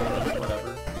does 2 damage,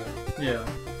 whatever. Yeah.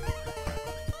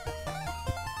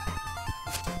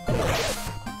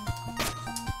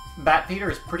 Bat Peter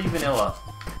is pretty vanilla.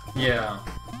 Yeah.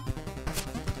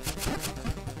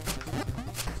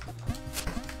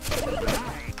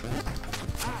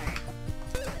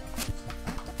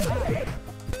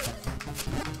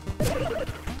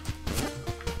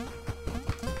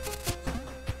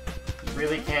 You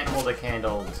really can't hold a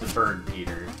candle to Bird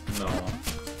Peter. No.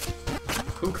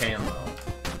 Who can, though?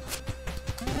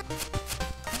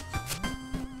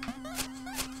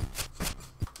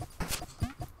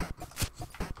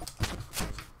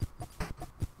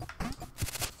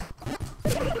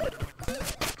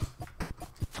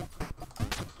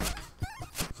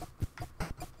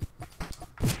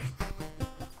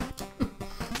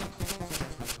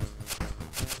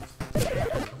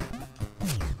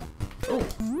 Oh.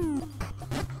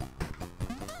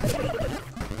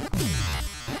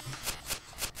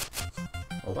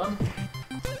 Hold on.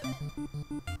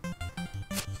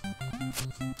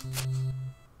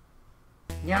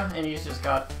 Yeah, and he's just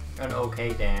got an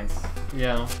okay dance.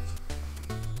 Yeah.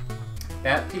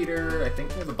 Fat Peter, I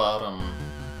think near the bottom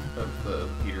of the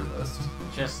Peter list.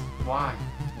 Just why?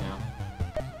 Yeah.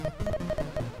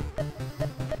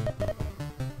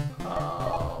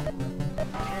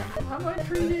 Have I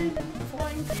treated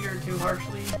Flying Peter too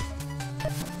harshly?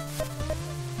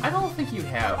 I don't think you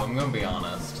have, I'm gonna be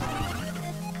honest.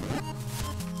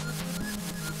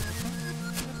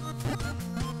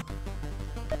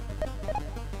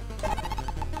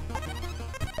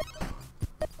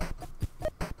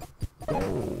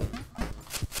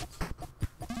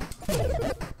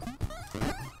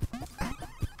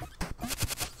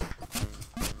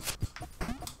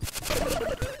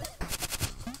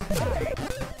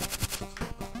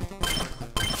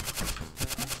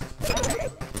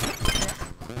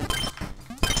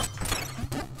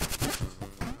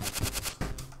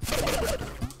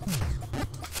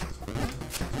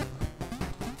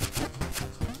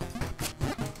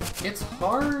 It's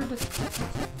hard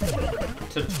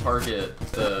to target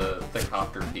the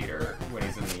Copter Peter when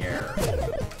he's in the air,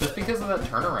 just because of that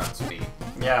turnaround speed.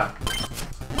 Yeah.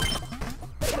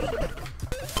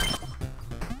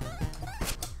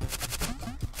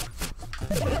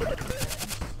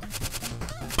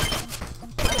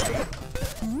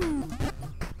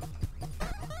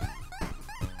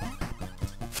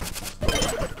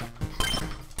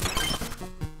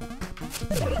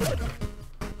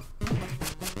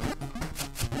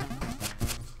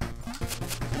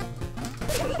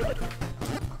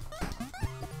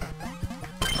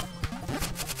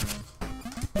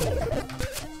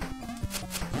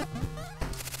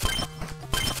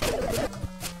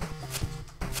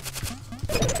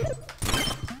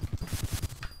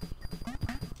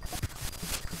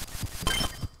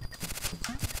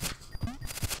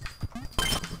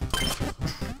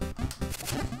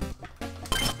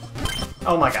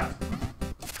 Oh my god.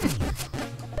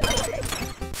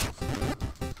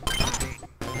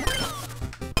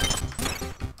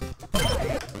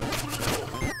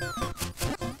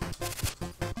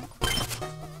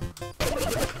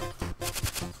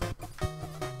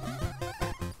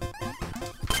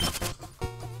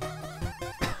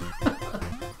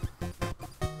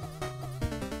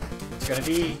 It's gonna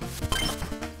be...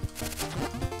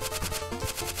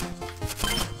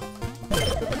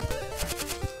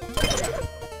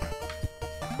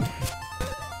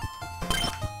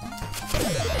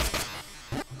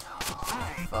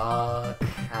 Fuck.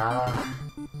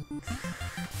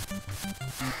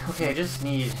 Okay, I just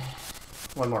need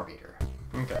one more beater.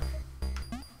 Okay.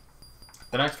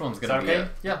 The next one's gonna Is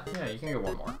that be okay? Yeah, you can get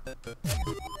one more.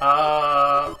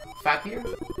 Fat Peter?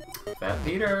 Fat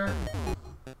Peter.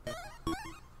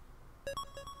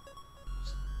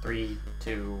 3,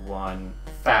 2, 1.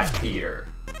 Fat Peter.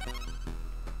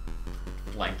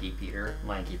 Lanky Peter.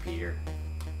 Lanky Peter.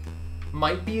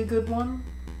 Might be a good one.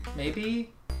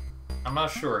 Maybe. I'm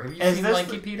not sure. Have you Is seen this,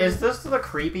 Lanky Peter? is this the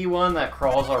creepy one that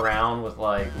crawls around with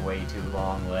like way too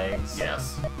long legs?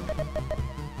 Yes.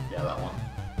 Yeah, that one.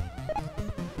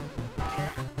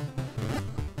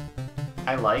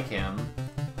 I like him.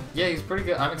 Yeah, he's pretty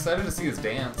good. I'm excited to see his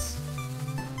dance.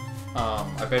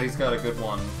 I bet he's got a good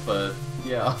one, but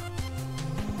yeah.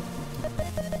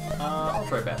 I'll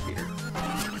try Fat Peter.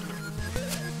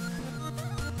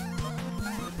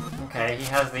 Okay, he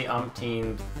has the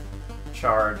umpteenth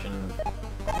charge and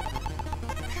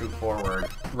shoot forward.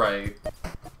 Right.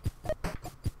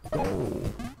 Oh.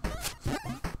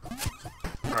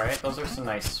 Alright, those are some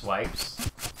nice swipes.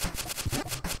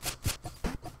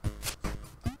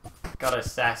 Got a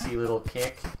sassy little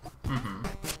kick. Mm-hmm.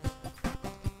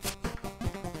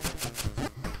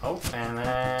 Oh, and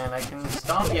then I can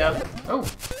stomp you. Oh.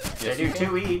 They Yes, do you can.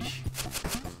 2 each.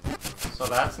 So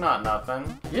that's not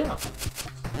nothing. Yeah.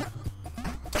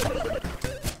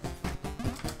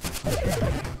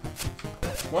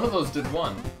 One of those did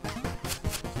one.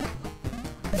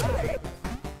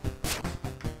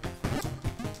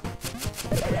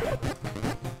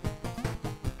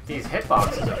 These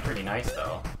hitboxes are pretty nice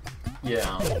though.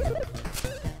 Yeah.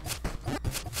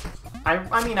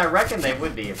 I mean, I reckon they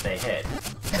would be if they hit.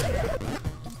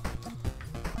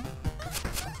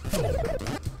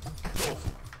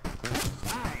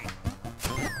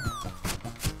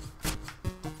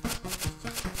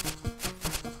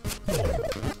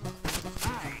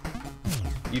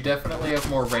 You definitely have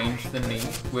more range than me,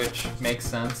 which makes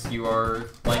sense. You are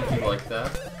lanky like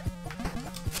that.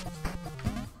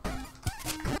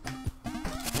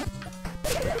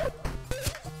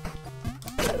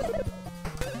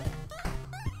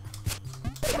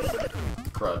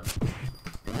 Crud.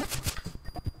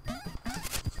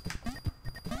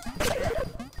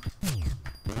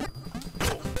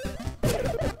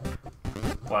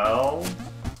 Well,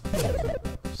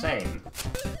 same.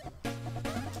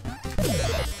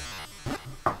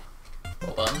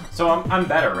 Well done. So I'm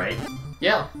better, right?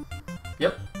 Yeah.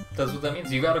 Yep. That's what that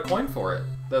means. You got a coin for it.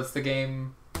 That's the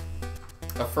game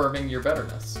affirming your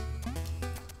betterness.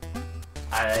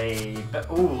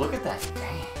 Ooh, look at that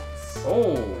dance.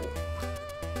 Oh.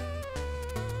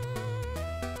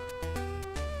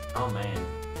 Oh man.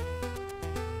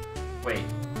 Wait.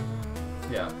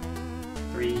 Yeah.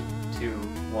 3, 2,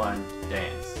 1,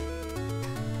 dance.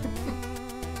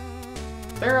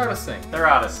 They're out of sync. They're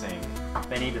out of sync.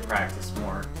 They need to practice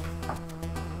more.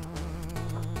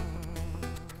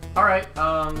 Alright,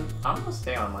 I'm gonna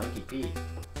stay on Lanky Pete.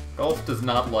 Golf does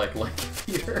not like Lanky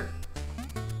Peter.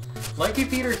 Lanky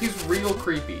Peter, he's real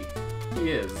creepy. He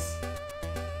is.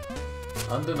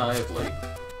 Undeniably.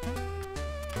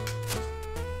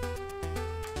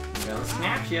 I'm gonna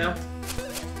snatch ya.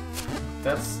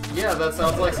 Yeah, that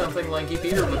sounds like something Lanky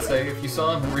Peter would say if you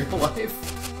saw him in real life.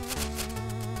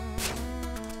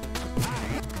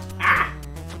 Ah!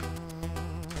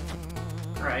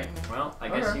 Alright, well, I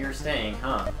guess Okay. you're staying,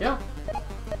 huh? Yeah.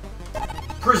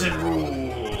 Prison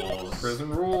rules! Prison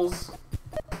rules.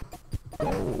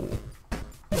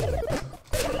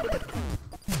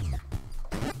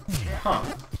 Huh.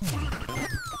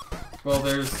 Well,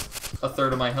 there's a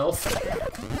third of my health.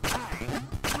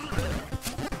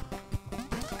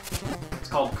 It's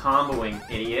called comboing,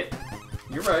 idiot.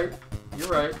 You're right. You're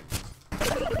right.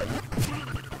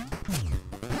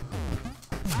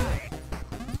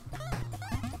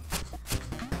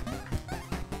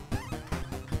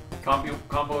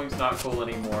 Comboing's not cool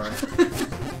anymore.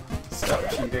 Stop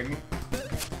cheating.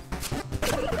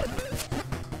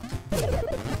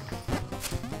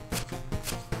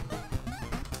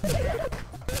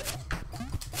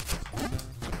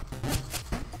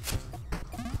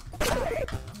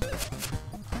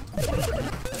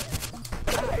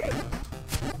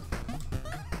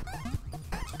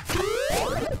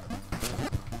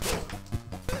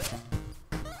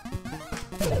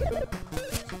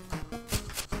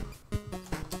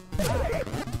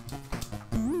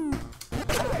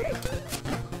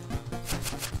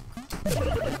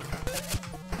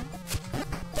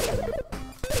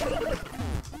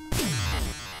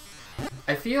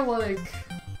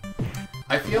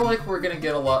 I feel like we're gonna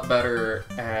get a lot better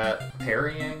at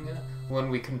parrying when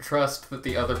we can trust that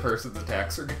the other person's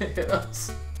attacks are gonna hit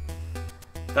us.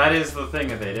 That is the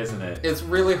thing of it, isn't it? It's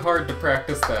really hard to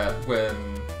practice that when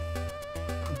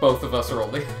both of us are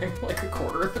only hitting like a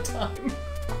quarter of the time.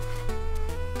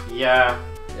 Yeah.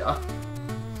 Yeah.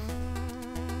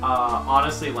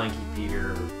 Honestly, Lanky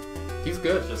Peter He's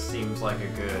good. just seems like a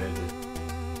good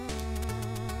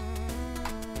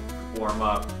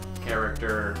warm-up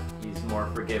character. He's more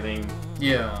forgiving.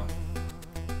 Yeah.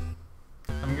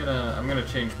 I'm gonna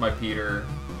change my Peter.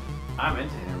 I'm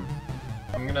into him.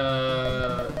 I'm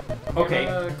gonna Okay,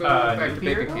 go back new to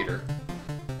Peter? Baby Peter.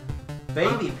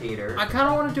 Baby Peter. I kind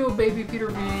of want to do a Baby Peter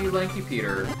v Lanky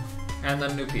Peter, and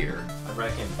then New Peter. I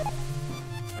reckon.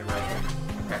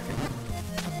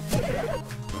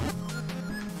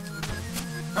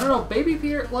 I don't know, Baby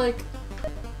Peter, like,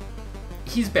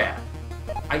 he's bad.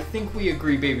 I think we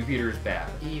agree Baby Peter is bad.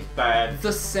 He's bad.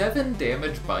 The 7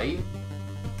 damage bite,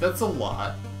 that's a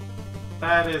lot.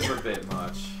 That is a bit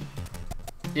much.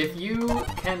 If you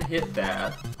can hit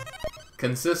that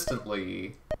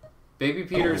consistently, Baby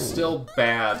Peter's still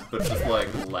bad, but just, like,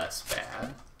 less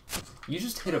bad. You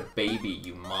just hit a baby,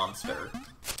 you monster.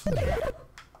 And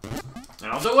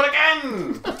I'll do it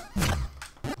again!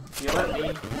 You let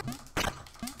me.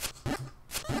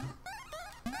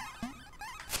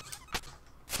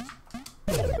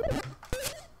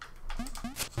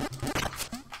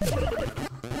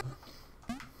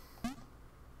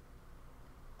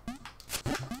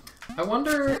 I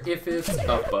wonder if it's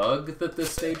a bug that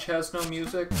this stage has no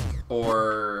music,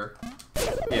 or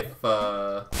if,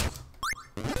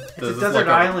 It's a desert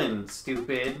island,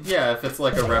 stupid. Yeah, if it's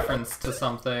like a reference to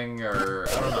something, or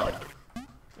I don't know.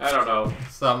 I don't know.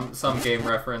 Some game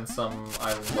reference, some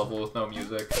island level with no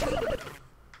music.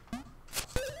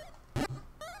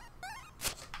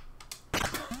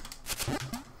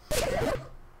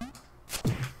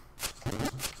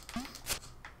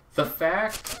 The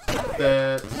fact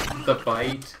that the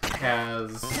bite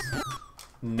has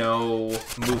no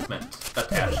movement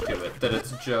attached to it, that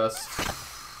it's just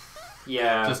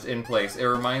in place. It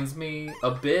reminds me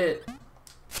a bit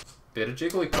of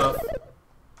Jigglypuff.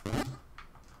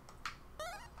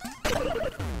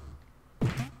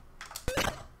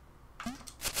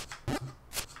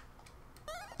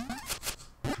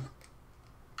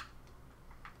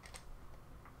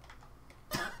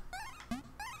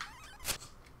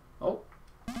 Oh.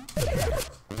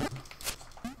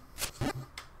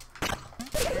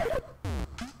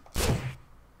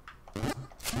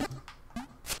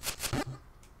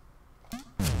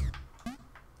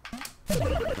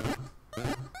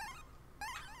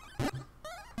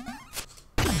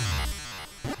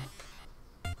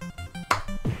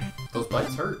 Those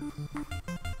bites hurt.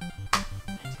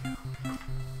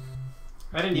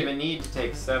 I didn't even need to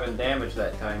take 7 damage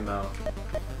that time, though.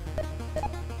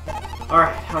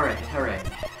 Alright.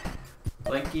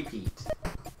 Lanky Pete.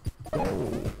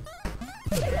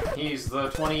 He's the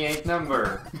 28th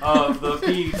member of the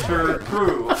Peter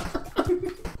crew.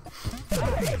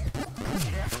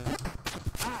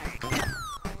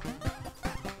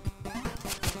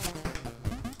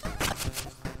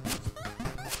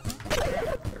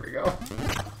 There we go.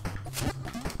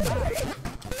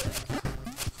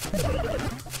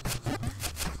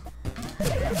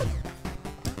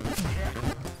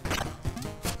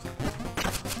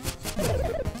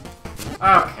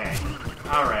 Okay.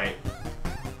 Alright.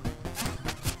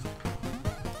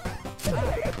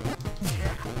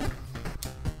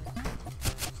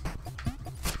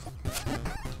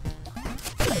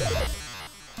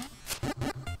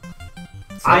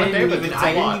 I didn't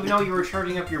even know you were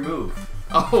charging up your move.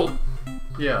 Oh,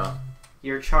 yeah.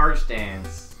 Your charge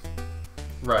dance.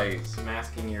 Right. It's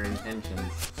masking your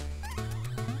intentions.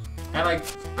 And I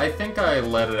think I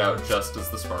let it out just as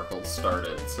the sparkles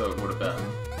started, so it would have been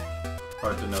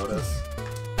hard to notice.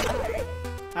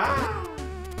 Ah!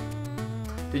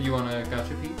 Did you want to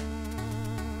gotcha, Pete?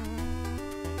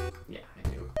 Yeah, I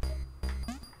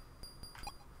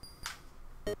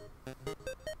do.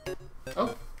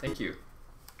 Oh, thank you.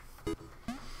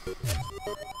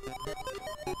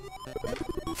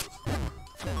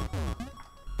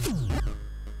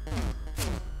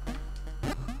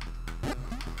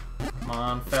 Come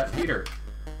on, Fat Peter.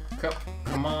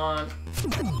 Come on,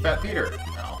 Fat Peter.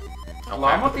 No.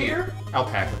 Llama Peter?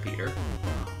 Alpaca Peter.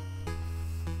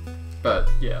 But,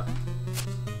 yeah.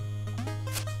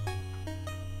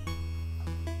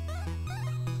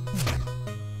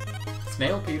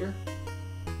 Snail Peter.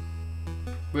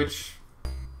 Which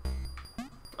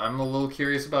I'm a little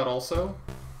curious about also.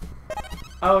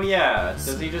 Oh yeah,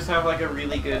 does he just have like a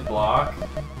really good block?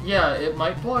 Yeah, it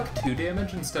might block 2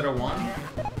 damage instead of 1.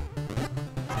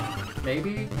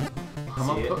 Maybe?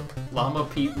 Llama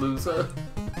Pete Lusa.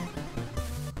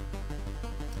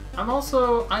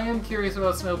 I am curious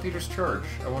about Snail Peter's charge.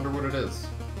 I wonder what it is.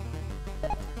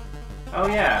 Oh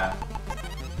yeah.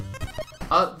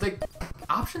 The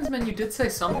options menu did say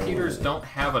some Peters don't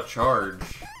have a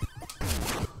charge.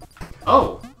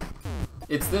 Oh!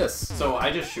 It's this. So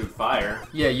I just shoot fire.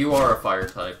 Yeah, you are a fire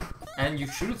type. And you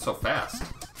shoot it so fast.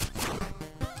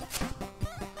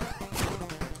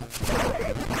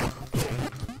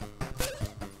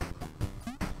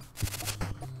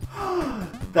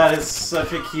 That is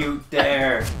such a cute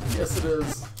dare. Yes, it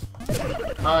is.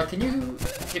 Can you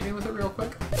hit me with it real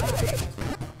quick?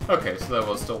 Okay, so that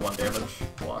was still 1 damage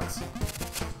blocks.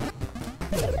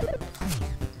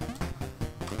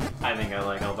 I think I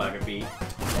like Alpaca Pete.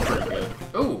 Pretty good.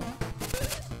 Ooh!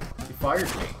 You fired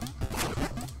me.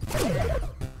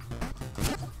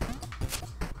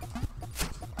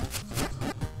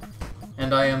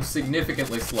 And I am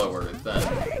significantly slower than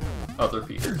other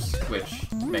Peters,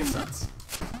 which makes sense.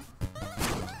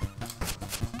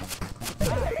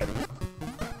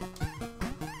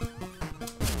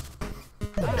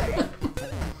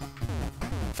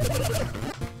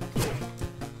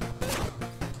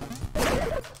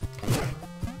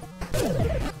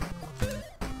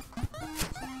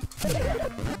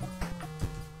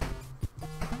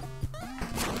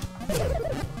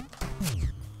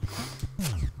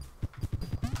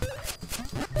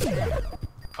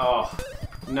 Oh,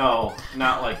 no,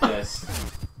 not like this.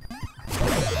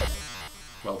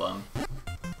 Well done.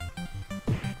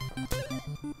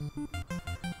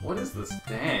 What is this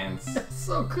dance? It's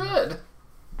so good!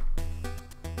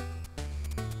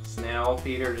 Snail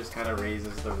Peter just kind of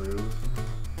raises the roof.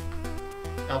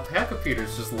 Alpaca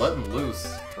Peter's just letting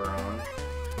loose. Drone.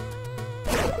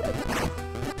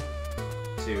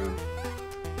 2.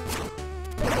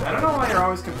 I don't know why you're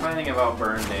always complaining about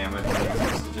burn damage when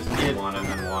it used to just be 1 and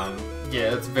then 1.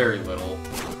 Yeah, it's very little.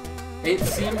 It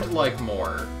seemed like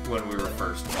more when we were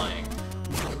first playing.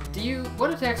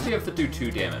 What attacks do you have to do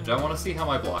 2 damage? I want to see how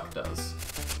my block does.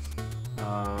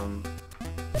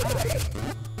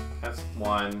 That's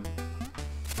 1.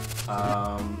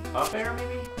 Up air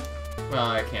maybe? Well,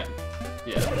 I can't.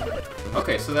 Yeah.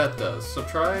 Okay, so that does. So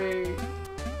try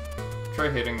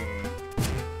hitting.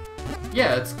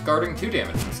 Yeah, it's guarding 2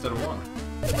 damage instead of 1.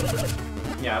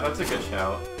 Yeah, that's a good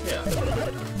shout. Yeah.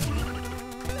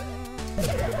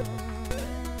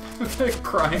 The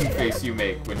crying face you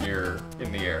make when you're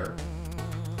in the air.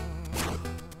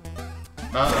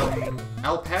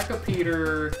 Alpaca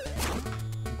Peter,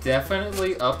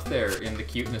 definitely up there in the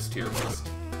cuteness tier list.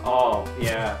 Oh,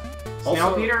 yeah. Also,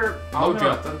 Snail Peter, low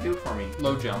jump. Doesn't do it for me.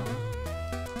 Low jump.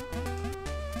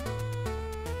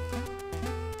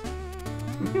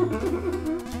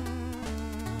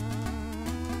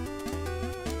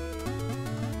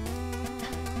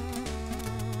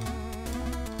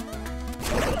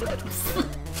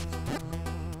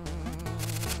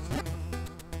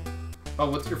 Oh,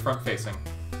 what's your front facing?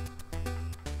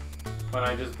 When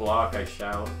I just block, I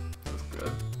shout. That's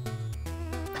good.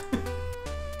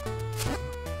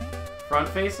 Front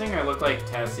facing, I look like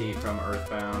Tessie from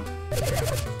Earthbound.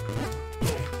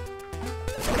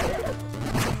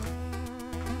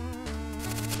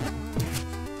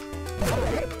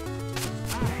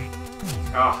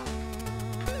 Ah.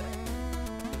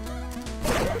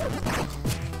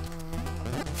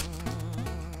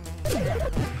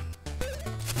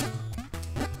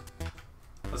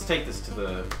 take this to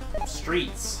the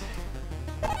streets.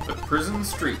 The prison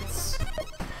streets.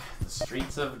 The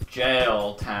streets of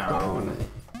Jail Town.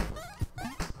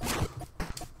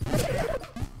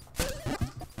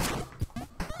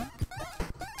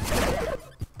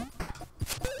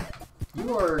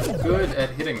 You are good at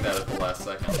hitting that at the last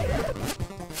second.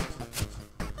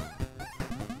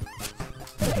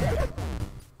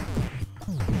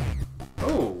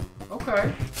 Oh,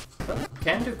 okay. That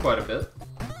can do quite a bit.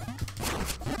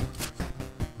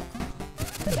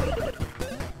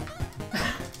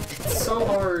 It's so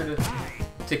hard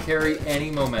to carry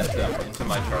any momentum into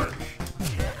my charge.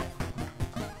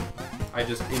 I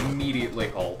just immediately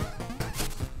halt.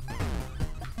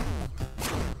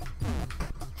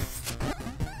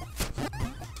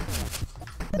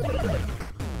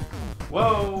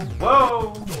 Whoa!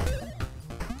 Whoa!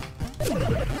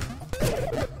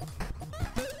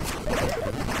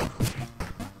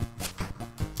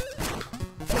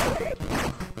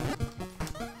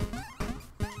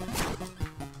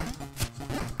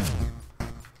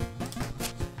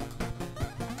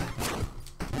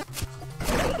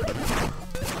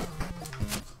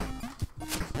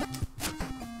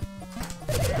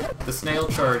 The snail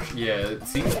charge, yeah, it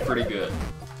seems pretty good.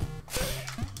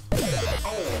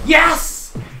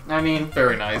 Yes! I mean,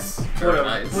 Very nice. Very whatever,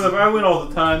 nice. whatever. I win all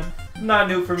the time. Not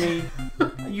new for me.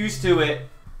 I'm used to it.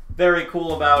 Very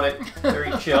cool about it.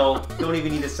 Very chill. Don't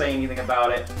even need to say anything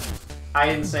about it. I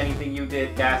didn't say anything. You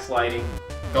did. Gaslighting.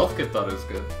 Golf Kid thought it was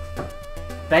good.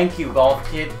 Thank you, Golf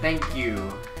Kid. Thank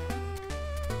you.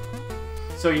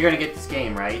 So you're gonna get this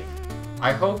game, right?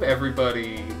 I hope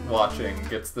everybody watching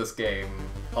gets this game.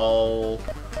 All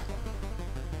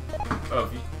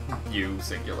of you,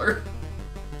 singular.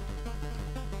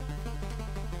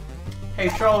 Hey,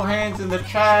 show hands in the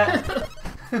chat.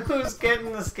 Who's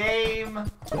getting this game?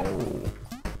 Oh.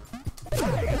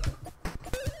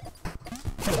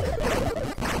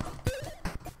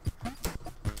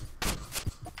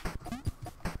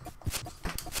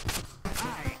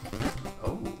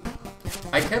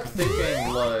 I kept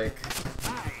thinking, like,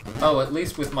 oh, at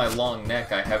least with my long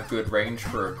neck I have good range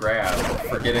for a grab,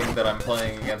 forgetting that I'm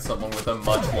playing against someone with a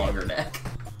much longer neck.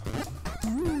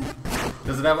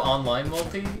 Does it have online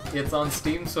multi? It's on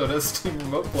Steam, so does Steam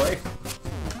Remote Play.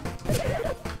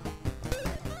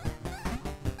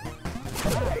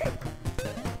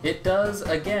 It does,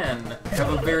 again,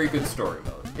 have a very good story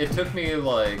mode. It took me,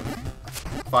 like,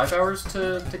 5 hours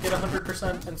to get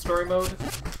 100% in story mode.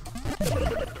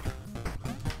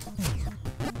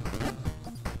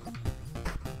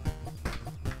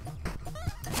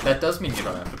 That does mean you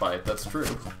don't have to buy it, that's true.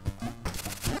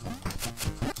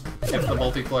 If the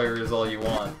multiplayer is all you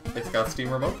want, it's got Steam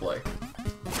Remote Play.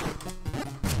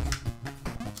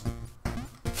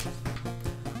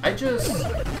 I just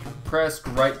pressed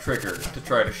right trigger to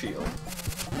try to shield.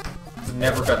 I've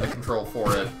never been the control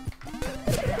for it.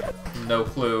 No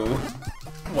clue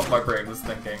what my brain was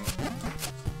thinking.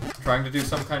 Trying to do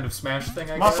some kind of smash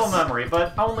thing, I guess? Muscle memory,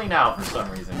 but only now for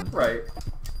some reason. Right.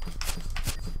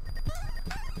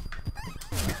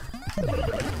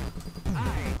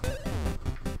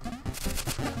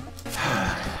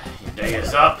 Your day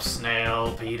is up,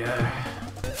 Snail Peter.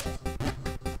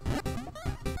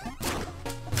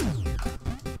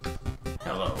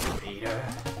 Hello, Peter.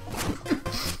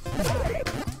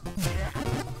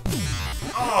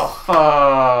 Oh,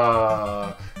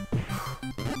 fuck.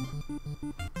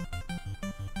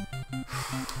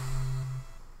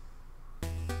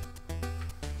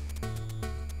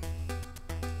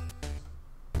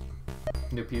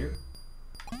 New Peter?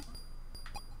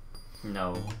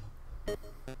 No.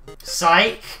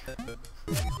 Psych!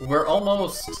 We're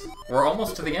almost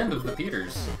to the end of the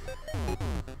Peters.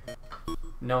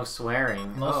 No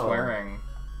swearing. No swearing.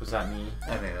 Was that me?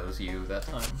 I think that was you that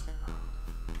time.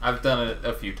 I've done it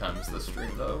a few times this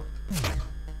stream, though.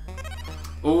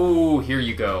 Ooh, here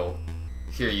you go.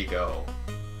 Here you go.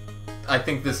 I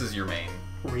think this is your main.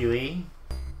 Really?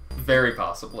 Very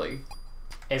possibly.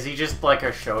 Is he just like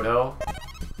a Shoto?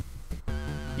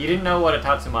 You didn't know what a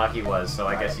Tatsumaki was, so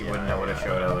I guess you wouldn't know what a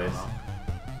Shoto is.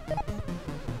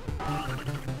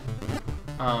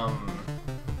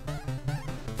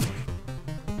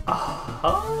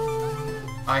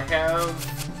 I have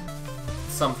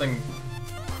something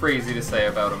crazy to say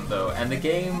about him, though. And the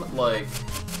game, like,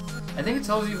 I think it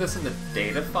tells you this in the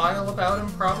data file about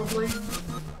him, probably.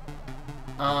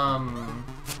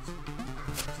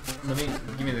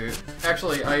 Give me the...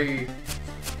 Actually, I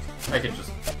can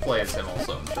just play as him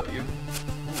also and show you.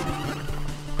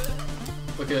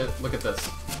 Look at this.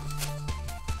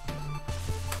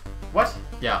 What?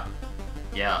 Yeah.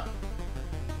 Yeah.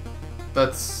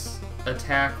 That's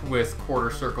attack with quarter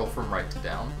circle from right to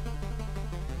down.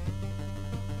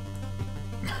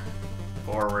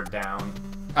 Forward, down.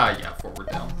 Yeah, forward,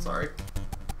 down, sorry.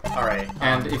 Alright.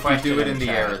 And if you do it in the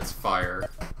chat. air, it's fire.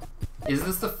 Is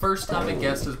this the first time a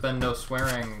guest has been no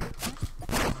swearing?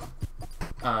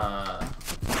 Oh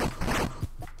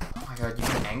my god, you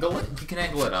can angle it? You can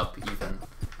angle it up, even.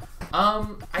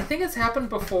 I think it's happened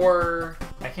before.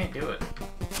 I can't do it.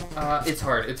 It's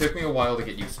hard. It took me a while to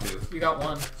get used to. You got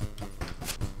one.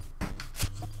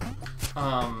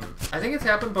 I think it's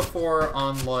happened before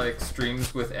on, like,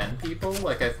 streams with N people.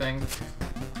 Like, I think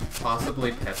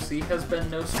possibly Pepsi has been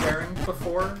no swearing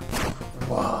before.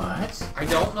 What? I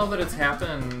don't know that it's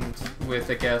happened with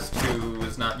a guest who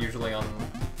is not usually on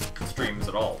streams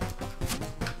at all.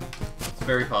 It's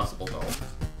very possible, though.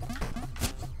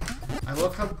 I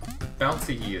love how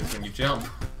bouncy he is when you jump.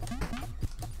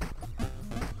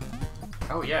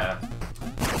 Oh, yeah.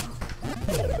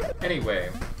 Anyway,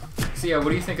 so yeah, what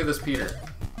do you think of this Peter?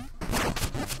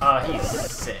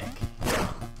 He's sick.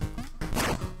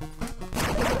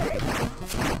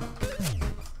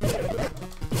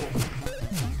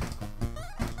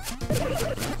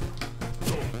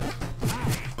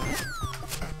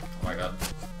 Oh my god.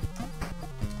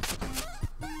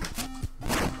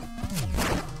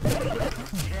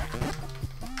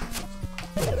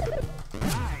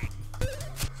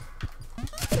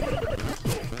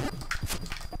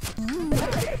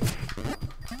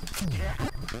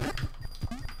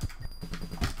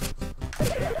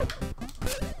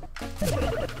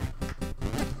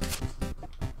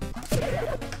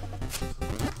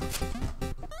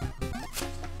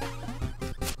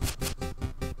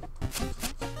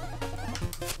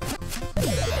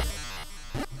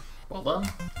 Well done.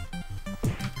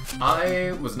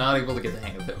 I was not able to get the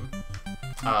hang of him,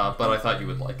 but I thought you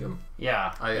would like him.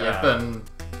 Yeah. I've been...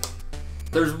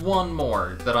 There's one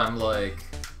more that I'm, like,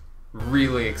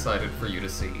 really excited for you to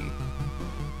see.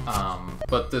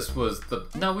 But this was the...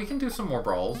 No, we can do some more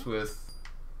brawls with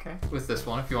this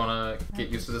one if you want to get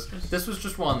used to this. This was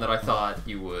just one that I thought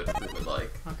you would really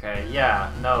like. Okay, yeah.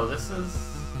 No, this is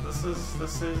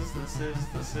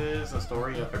a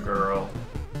story of a girl.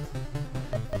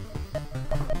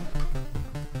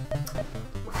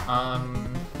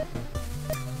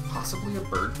 Possibly a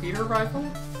bird feeder rival?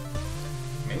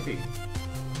 Maybe.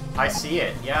 I see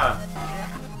it, yeah.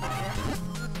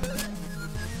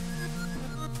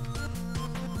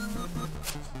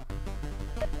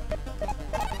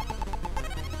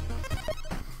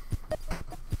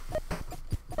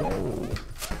 Ooh.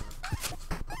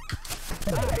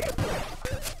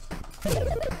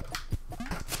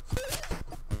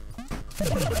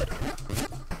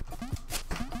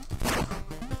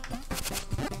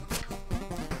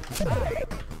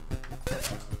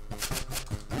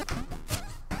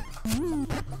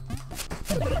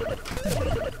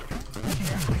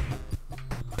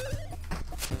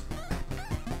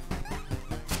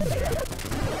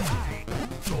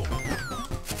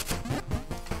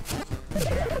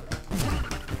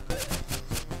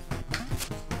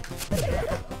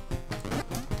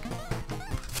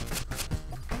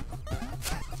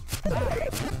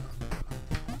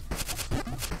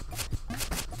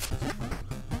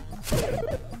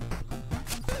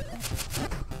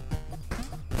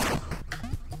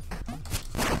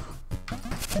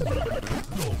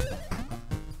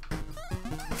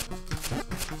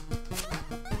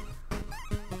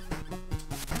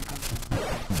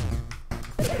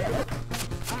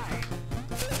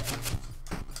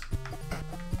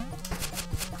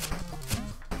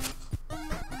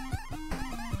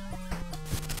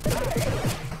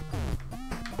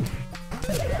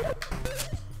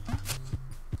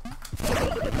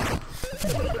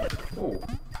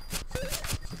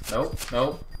 Nope,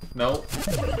 nope, nope.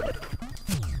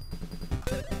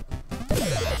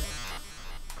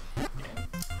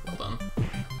 Well done.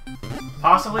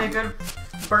 Possibly a good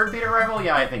bird beater rival?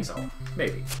 Yeah, I think so.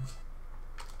 Maybe.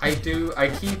 I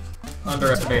keep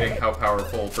underestimating how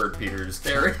powerful Bird Peter's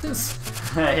there is.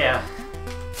 Yeah.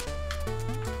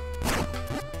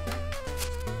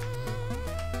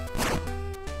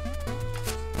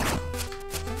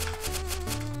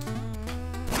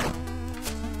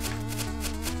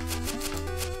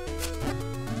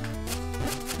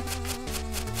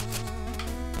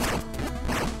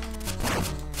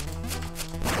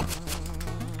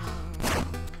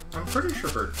 I'm pretty sure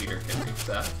Bird Peter can reach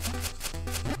that.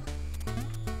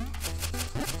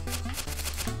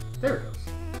 There it goes.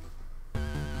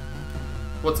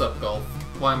 What's up, Golf?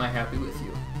 Why am I happy with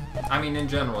you? I mean, in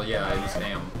general, yeah, I just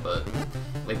am, but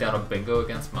laid down a bingo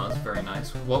against Muzz, very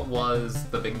nice. What was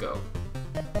the bingo?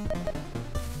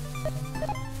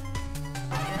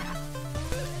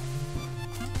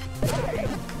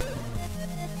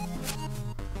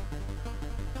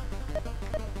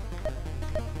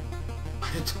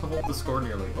 doubled the score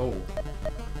nearly. Oh.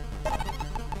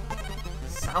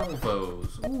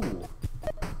 Salvos. Ooh.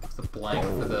 The blank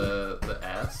for the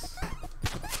S.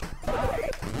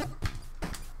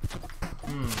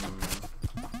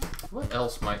 What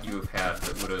else might you have had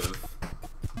that would have...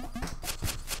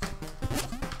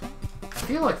 I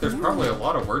feel like there's probably a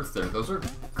lot of words there. Those are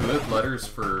good letters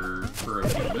for a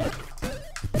human.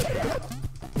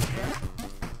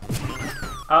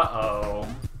 Uh-oh.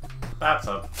 That's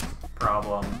a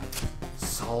problem.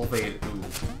 Solvated. Ooh.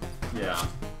 Yeah.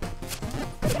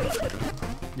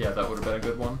 Yeah, that would have been a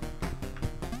good one.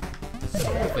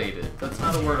 Solvated. That's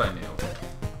not a word I knew.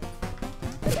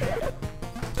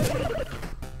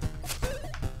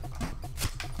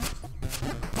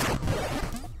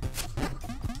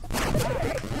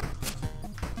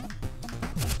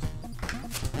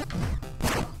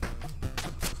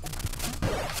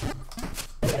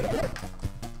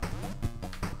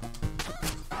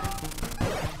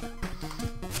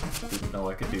 Didn't know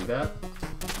I could do that.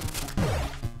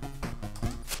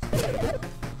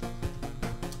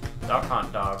 Duck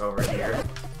Hunt Dog over here.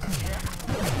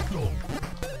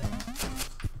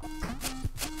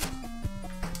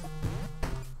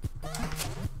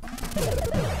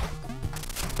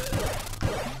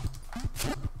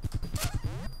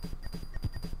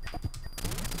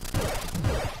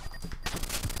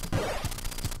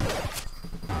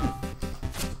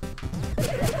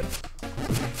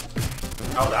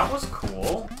 Oh, that was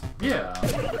cool. Yeah.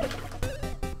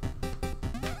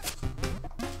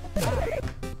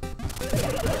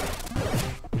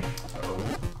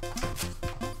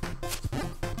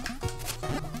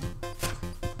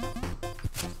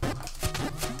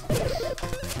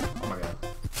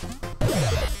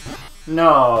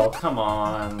 No, come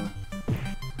on.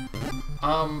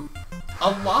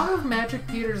 A lot of Magic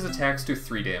Peter's attacks do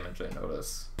 3 damage, I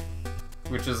notice.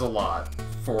 Which is a lot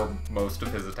for most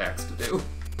of his attacks to do.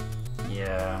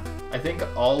 Yeah. I think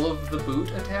all of the boot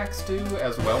attacks do,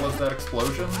 as well as that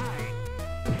explosion.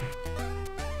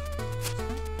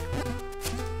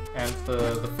 And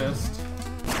the fist.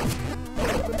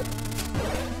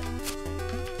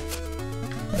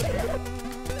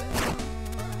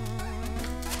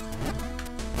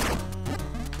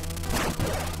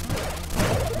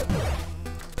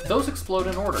 Those explode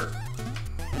in order.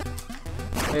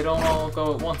 They don't all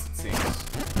go at once, it seems.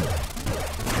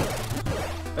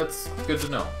 That's good to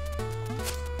know.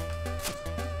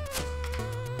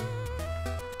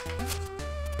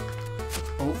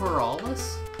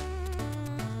 Overallis?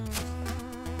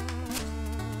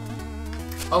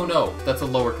 Oh no, that's a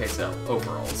lowercase L.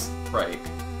 Overalls. Right.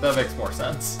 That makes more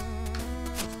sense.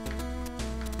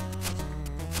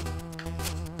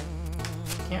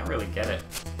 Can't really get it.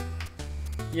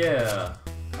 Yeah.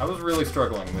 I was really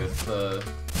struggling with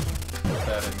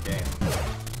that in game.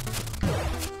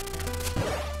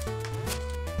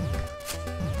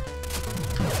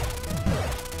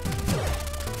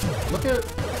 Look at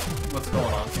what's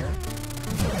going on here.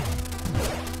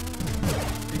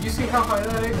 Did you see how high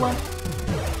that egg went?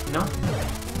 No?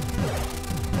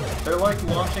 They're like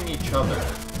launching each other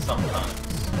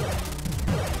sometimes.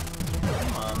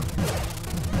 Come on.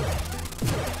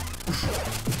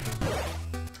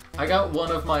 I got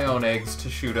one of my own eggs to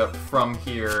shoot up from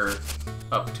here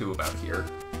up to about here.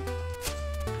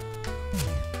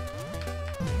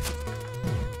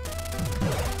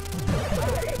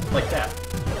 Like that.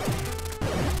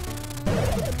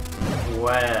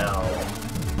 Well,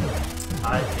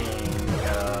 I think,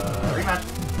 rematch.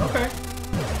 Okay.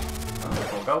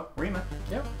 We'll go, rematch.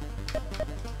 Yep.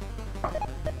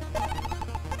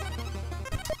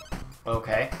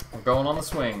 Okay. We're going on the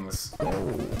swings.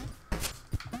 Oh!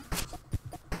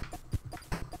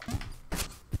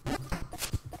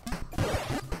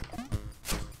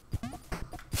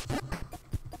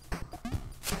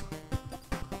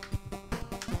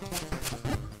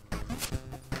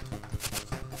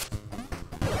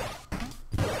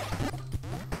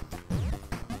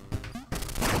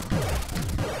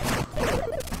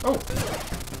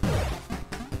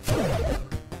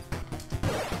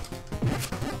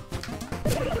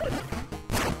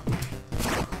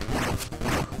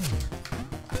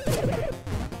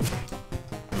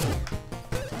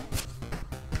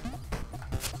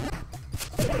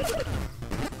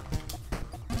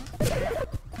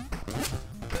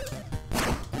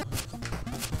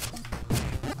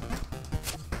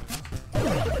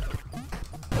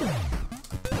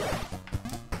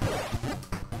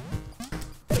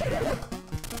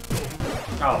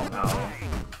 Oh no.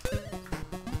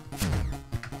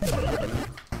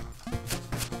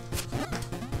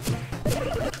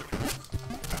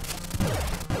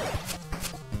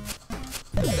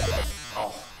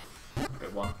 Oh,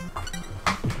 good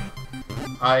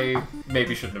I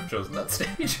maybe shouldn't have chosen that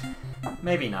stage.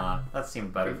 Maybe not. That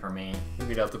seemed better for me.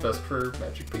 Maybe not the best for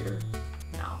Magic Peter.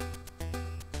 No.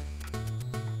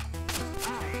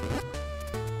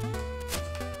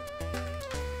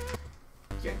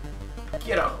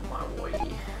 Get out of my way.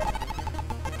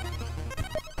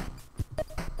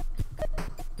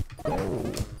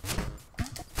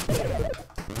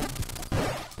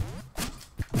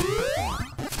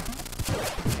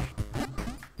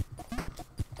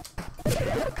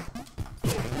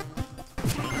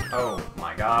 Oh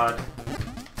my god.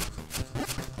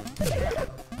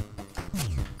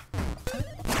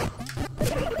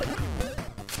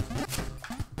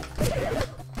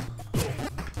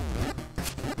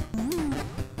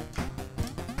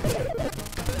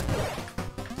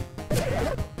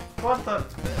 What the?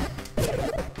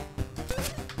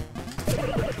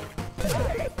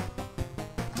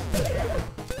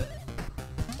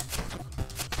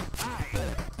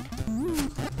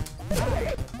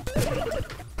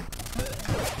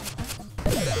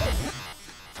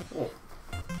 Oh.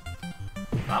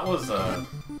 That was a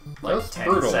like was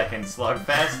 10-second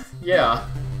slugfest. Yeah.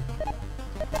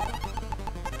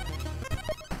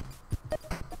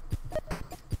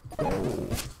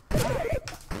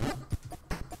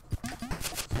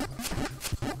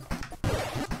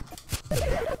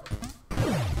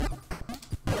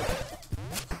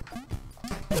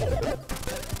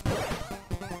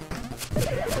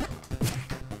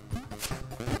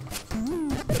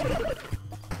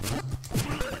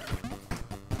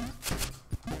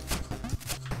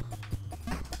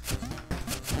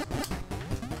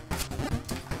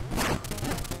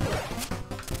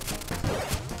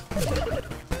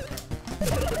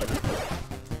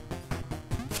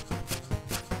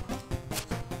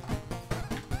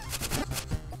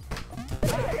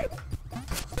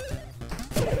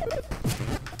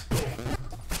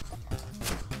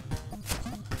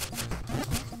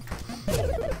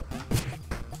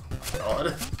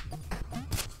 God.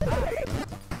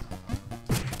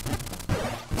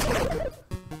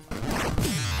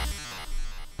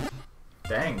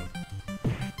 Dang.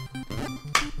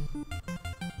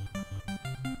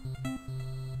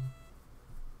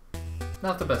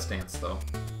 Not the best dance, though.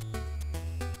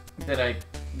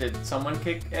 Did someone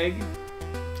kick egg?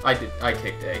 I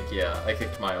kicked egg, yeah. I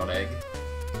kicked my own egg.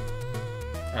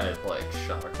 And it, like,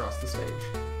 shot across the stage.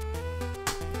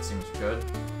 Seems good.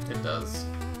 It does.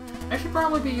 I should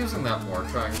probably be using that more,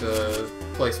 trying to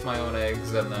place my own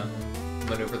eggs and then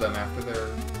maneuver them after they're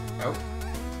out.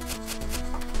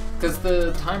 Because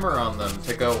the timer on them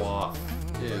to go off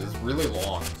is really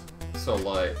long. So,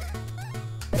 like,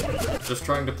 just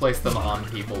trying to place them on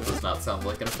people does not sound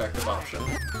like an effective option.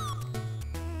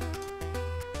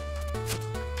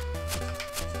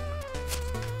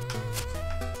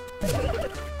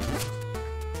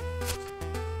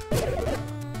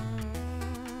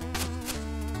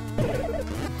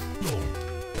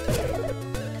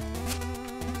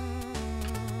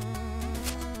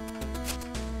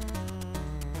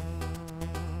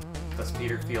 This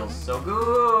Peter feels so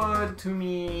good to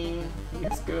me.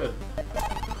 It's good.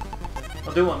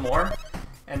 I'll do one more,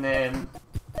 and then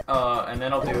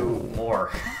I'll do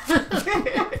more.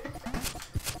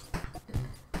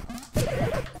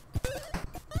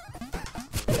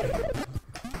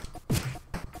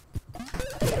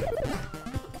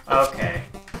 Okay.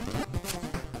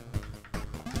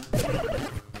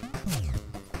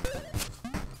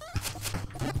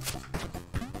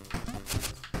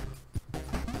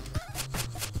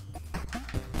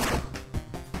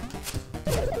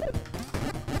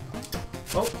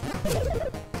 Oh.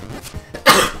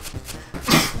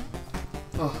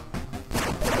 Oh.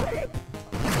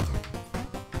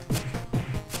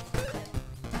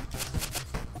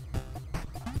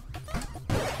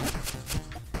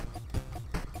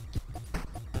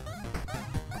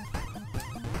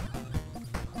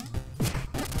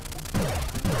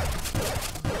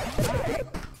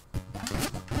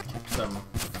 Kept them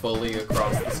fully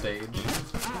across the stage.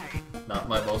 Not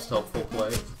my most helpful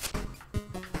play.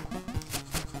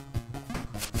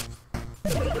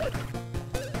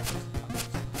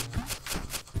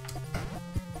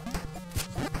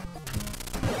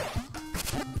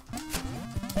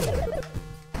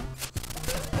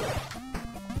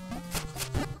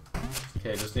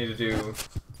 Okay, just need to do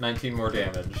 19 more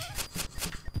damage.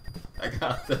 I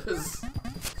got this.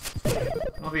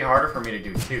 It'll be harder for me to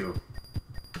do 2.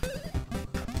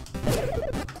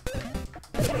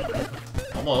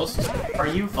 Almost. Are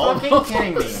you fucking Almost.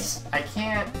 kidding me? I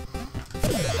can't.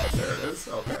 There it is.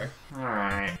 Okay.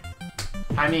 Alright.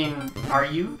 I mean, are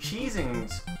you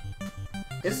cheesing?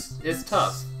 It's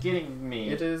tough. Getting me.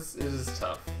 It is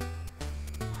tough.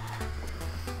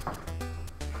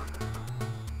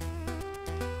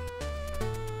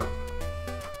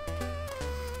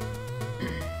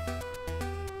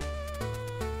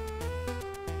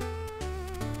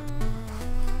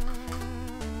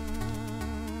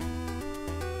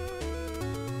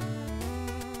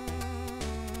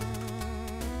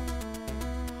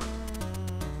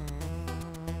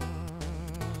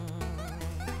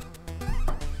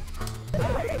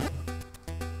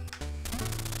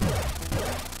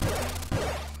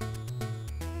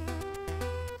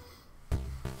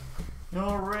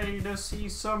 ready to see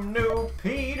some new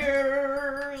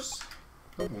Peters.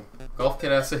 Ooh. Golf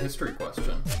Kid asks a history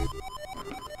question.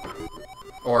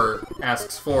 Or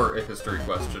asks for a history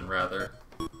question, rather.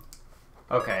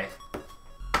 Okay.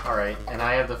 Alright, and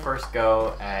I have the first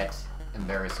go at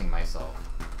embarrassing myself.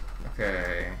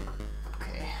 Okay.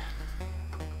 Okay.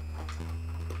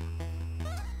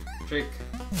 Jake.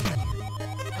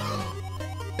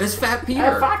 It's Fat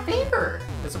Peter! Fat Peter!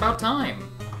 It's about time.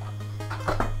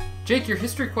 Jake, your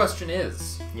history question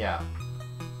is... Yeah.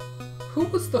 Who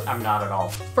was the I'm not at all.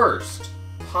 first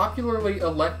popularly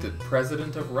elected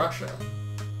president of Russia?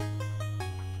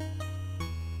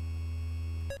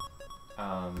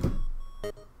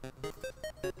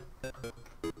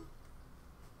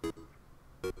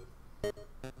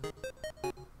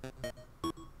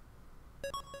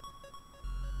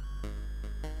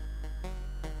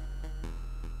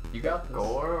 You got this.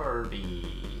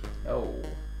 Gorby. No.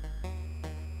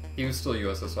 He was still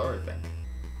USSR, I think.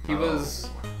 He was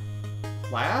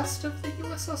last of the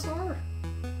USSR?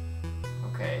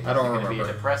 Okay. I don't It's gonna be a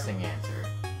remember. depressing answer.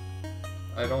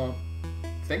 I don't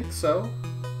think so.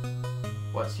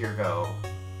 What's your go?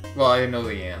 Well, I know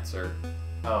the answer,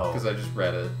 Oh. because I just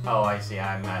read it. Oh, I see.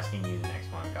 I'm asking you the next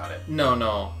one. Got it.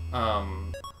 No.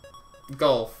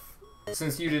 Golf.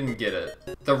 Since you didn't get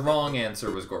it, the wrong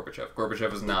answer was Gorbachev.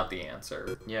 Gorbachev is not the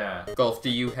answer. Yeah. Golf, do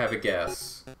you have a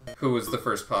guess? Who was the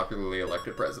first popularly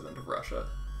elected president of Russia?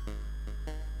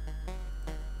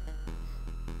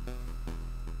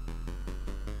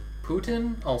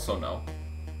 Putin? Also no.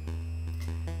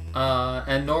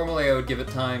 And normally I would give it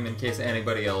time in case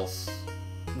anybody else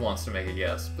wants to make a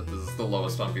guess, but this is the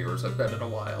lowest on viewers I've been in a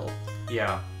while.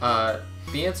 Yeah.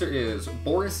 The answer is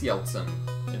Boris Yeltsin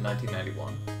in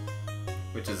 1991,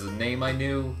 which is a name I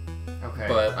knew, Okay.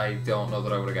 but I don't know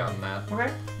that I would have gotten that.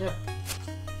 Okay. Yeah.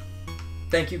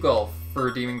 Thank you, Golf, for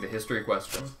redeeming the history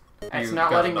question. It's You not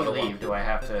got letting me another leave. one. Do I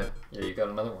have to? Yeah, you got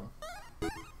another one.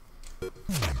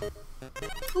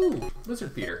 Ooh,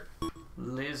 Lizard Peter.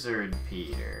 Lizard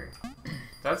Peter.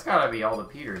 That's gotta be all the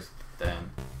Peters then.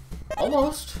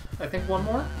 Almost. I think one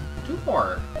more? Two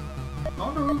more. I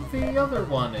wonder who the other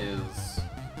one is.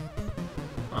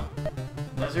 Huh.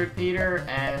 Lizard Peter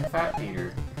and Fat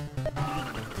Peter.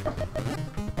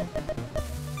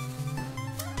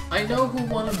 I know who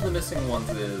one of the missing ones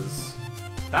is.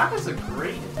 That is a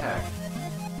great attack.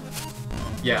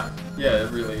 Yeah,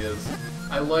 it really is.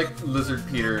 I like Lizard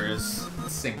Peter's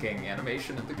sinking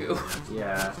animation in the goo.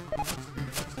 Yeah.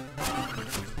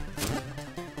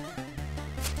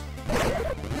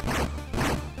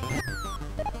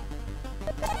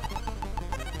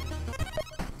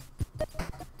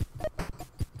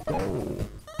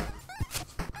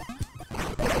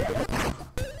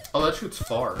 Oh, that shoots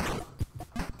far.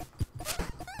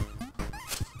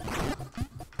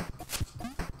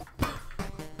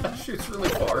 That shoots really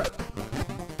far.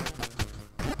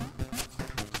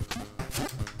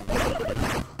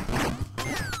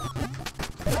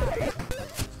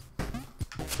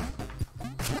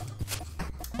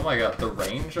 Oh my god, the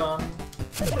range on...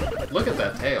 Look at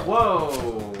that tail.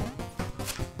 Whoa!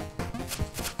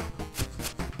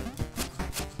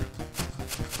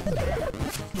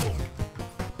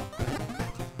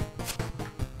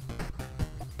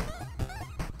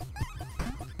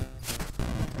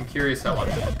 I'm curious how much...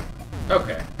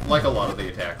 Okay, like a lot of the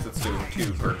attacks, it's doing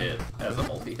 2 per hit as a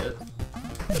multi-hit.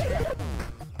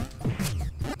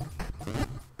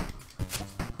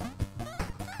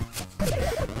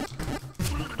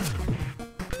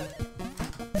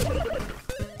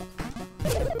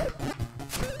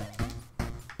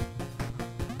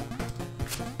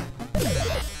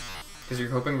 Because you're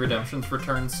hoping Redemptions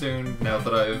return soon, now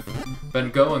that I've been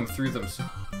going through them so...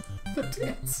 The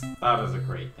dance. That is a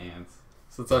great dance.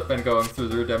 Since I've been going through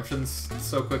the Redemptions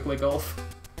so quickly, Golf,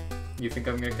 you think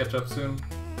I'm gonna catch up soon?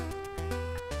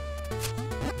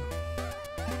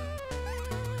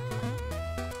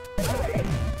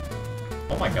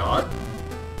 Oh my god.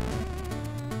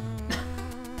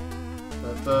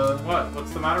 That, What?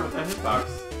 What's the matter with that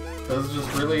hitbox? that was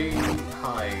just really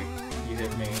high. You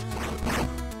hit me.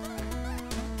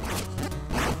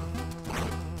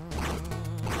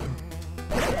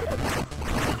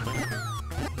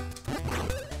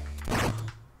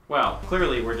 Well,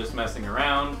 clearly we're just messing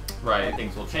around. Right.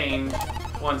 Things will change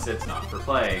once it's not for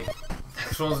play.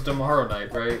 Next one's tomorrow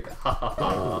night, right? Ha ha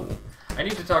ha. I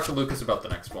need to talk to Lucas about the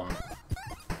next one.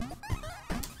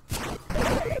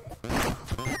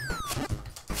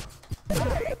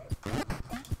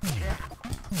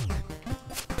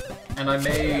 And I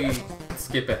may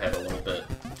skip ahead a little bit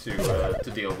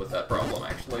to deal with that problem,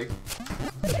 actually.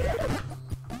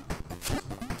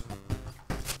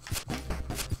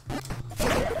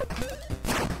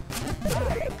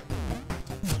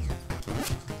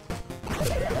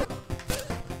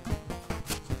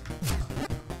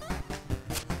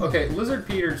 Okay, Lizard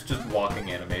Peter's just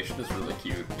walking animation is really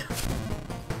cute.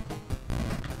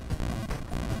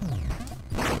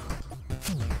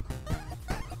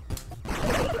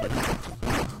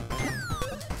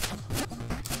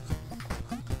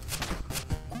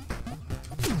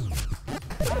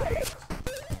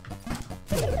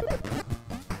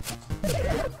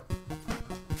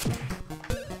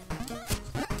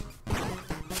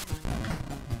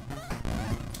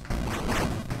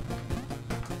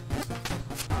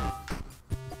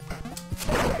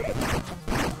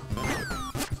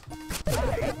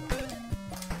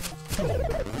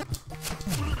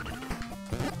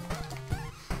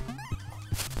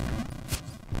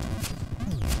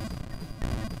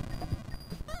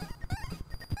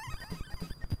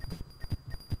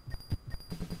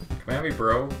 Come at me,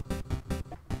 bro.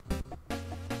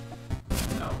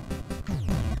 No.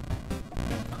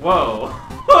 Whoa!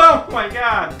 Oh my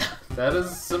god! That is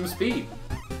some speed.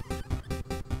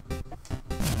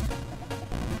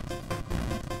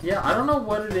 Yeah, I don't know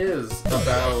what it is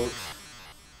about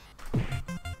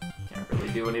Can't really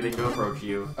do anything to approach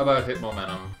you. hit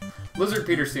momentum. Lizard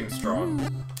Peter seems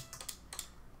strong.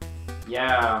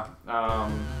 Yeah,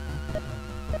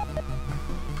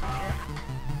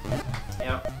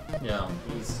 Yep, Yeah,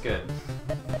 he's good.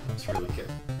 it's really good.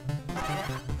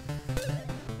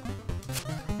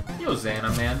 Yo,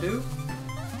 Xanamandu.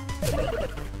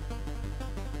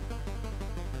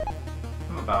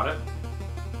 I'm about it.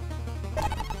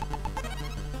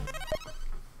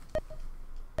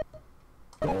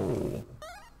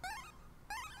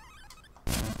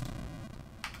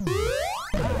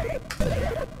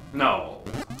 No.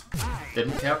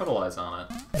 Didn't capitalize on it.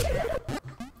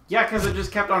 Yeah, because it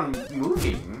just kept on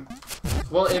moving.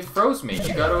 Well, it froze me.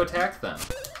 You gotta attack them.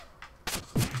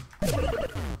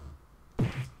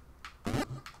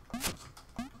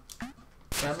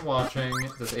 Been watching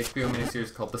this HBO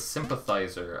miniseries called The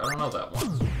Sympathizer. I don't know that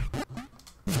one.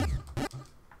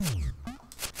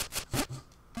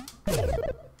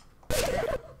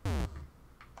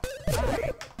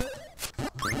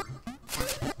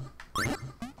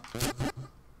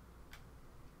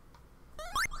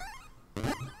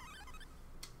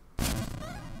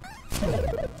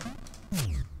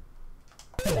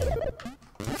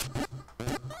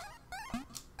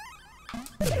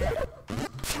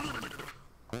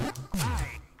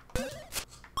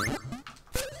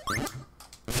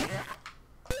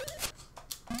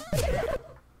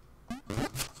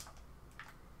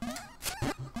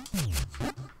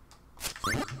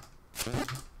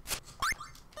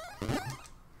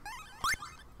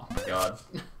 Oh my god.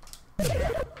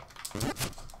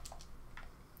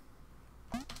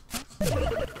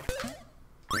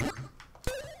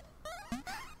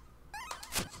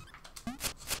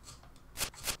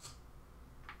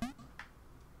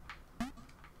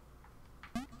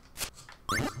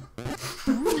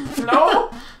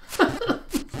 No!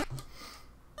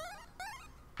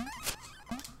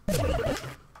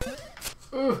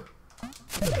 Ooh.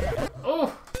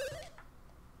 Oh.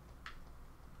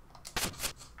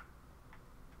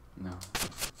 No.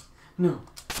 No.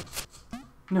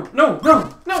 No, no,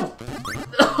 no, no!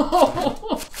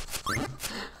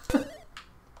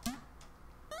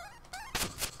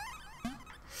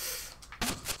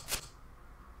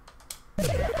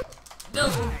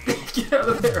 No! Get out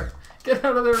of there! Get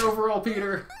out of there, overall,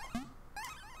 Peter!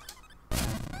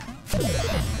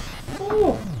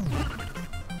 Ooh.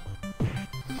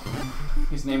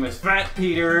 His name is Fat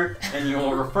Peter, and you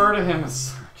will refer to him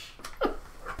as such.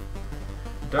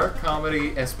 Dark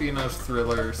comedy, espionage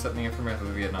thriller set in the aftermath of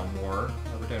the Vietnam War.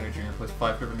 Robert Downey Jr. plays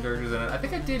 5 different characters in it. I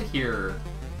think I did hear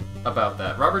about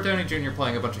that. Robert Downey Jr.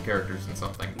 playing a bunch of characters in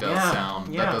something does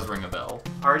that does ring a bell.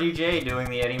 RDJ doing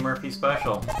the Eddie Murphy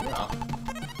special. Yeah.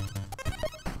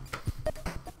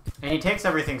 And he takes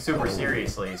everything super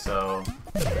seriously, so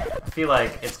I feel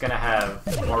like it's gonna have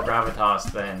more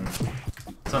gravitas than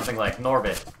something like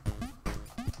Norbit.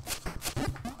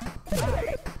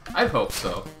 I hope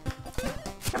so.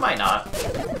 It might not.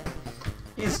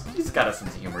 He's got a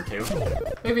sense of humor too.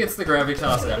 Maybe it's the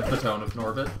gravitas and the tone of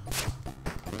Norbit.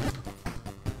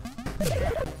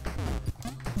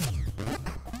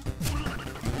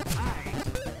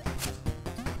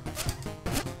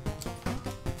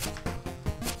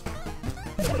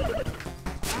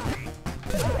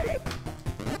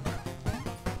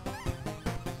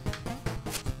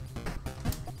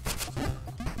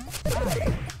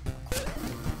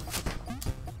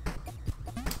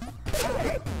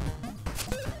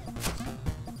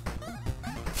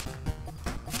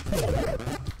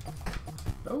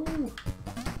 Oh.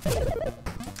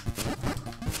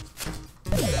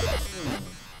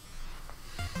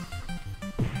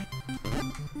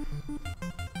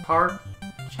 Park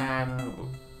Chan-wook.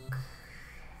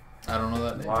 I don't know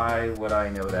that name. Why would I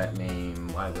know that name?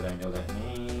 Why would I know that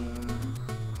name?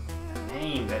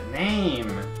 That name!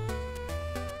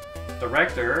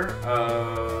 Director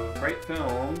of great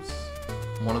films.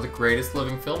 One of the greatest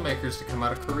living filmmakers to come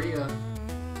out of Korea.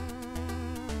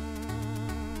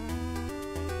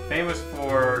 Famous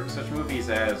for such movies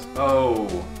as, oh,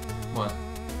 What?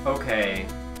 okay,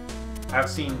 I've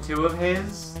seen 2 of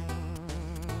his.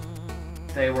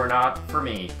 They were not for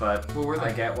me, but What were they?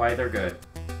 I get why they're good.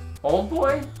 Old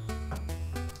Boy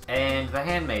and The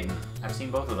Handmaiden. I've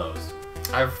seen both of those.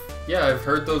 I've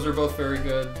heard those are both very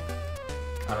good.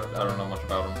 I don't know much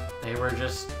about them. They were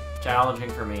just challenging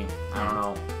for me. I don't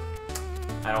know.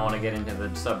 I don't want to get into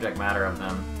the subject matter of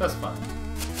them. That's fine.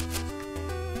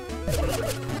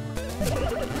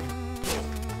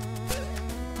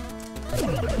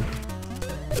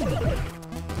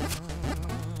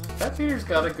 That Peter's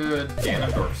got a good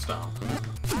Ganondorf stomp.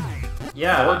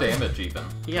 Yeah. 4 damage even.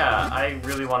 Yeah, I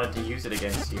really wanted to use it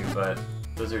against you, but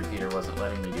Lizard Peter wasn't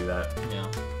letting me do that. Yeah.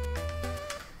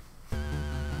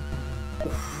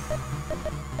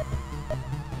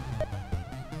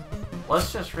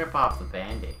 Let's just rip off the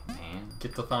Band-Aid, man.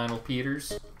 Get the final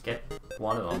Peters. Get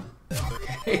one of them.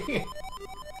 Okay.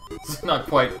 It's not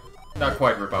quite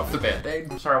rip off the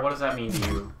Band-Aid. I'm sorry, what does that mean to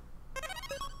you?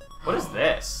 What is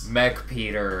this? Mech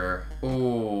Peter.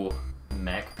 Ooh.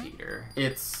 Mech Peter.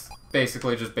 It's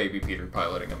basically just baby Peter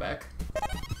piloting a mech.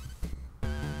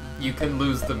 You can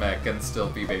lose the mech and still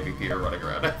be baby Peter running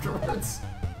around afterwards.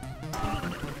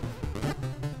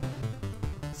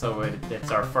 So it's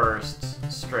our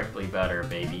first Strictly Better,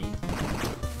 baby.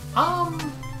 I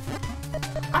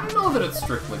don't know that it's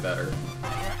strictly better.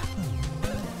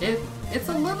 It's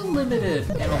a little limited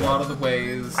in a lot of the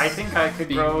ways. I think I could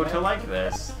grow to like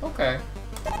this. Okay.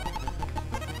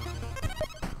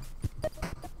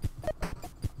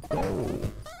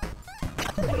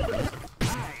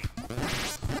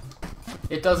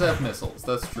 It does have missiles,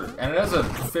 that's true. And it has a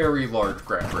very large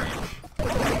grab range.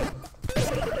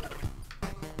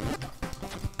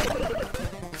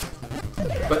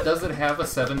 But does it have a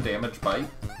 7 damage bite?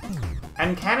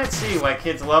 And can it see why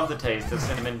kids love the taste of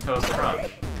Cinnamon Toast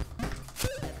Crunch?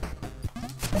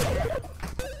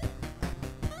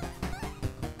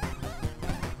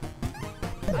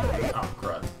 Oh,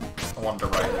 crud. I wanted to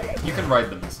ride it. You can ride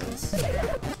the missiles.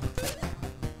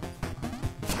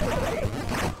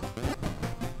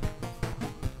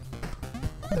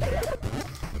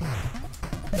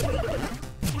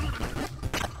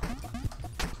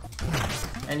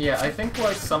 And yeah, I think,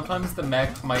 like, sometimes the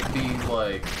mech might be,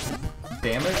 like,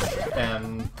 damaged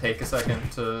and take a second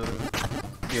to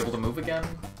be able to move again.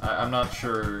 I'm not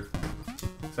sure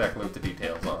exactly what the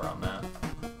details are on that.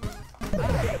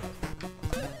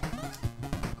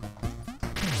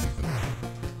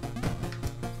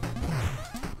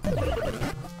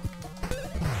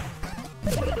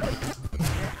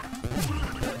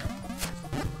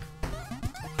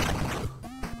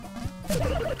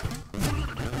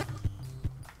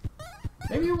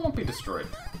 Maybe it won't be destroyed.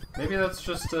 Maybe that's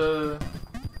just a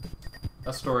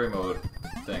story mode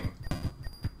thing.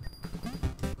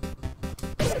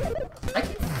 I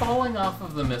keep falling off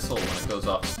of the missile when it goes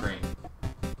off screen.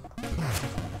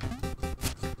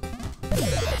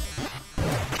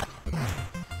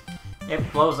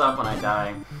 It blows up when I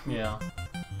die. Yeah.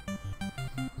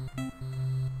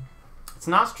 It's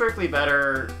not Strictly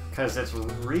Better because it's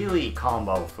really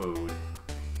combo food.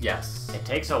 Yes. It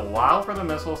takes a while for the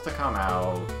missiles to come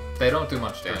out. They don't do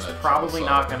much damage. There's probably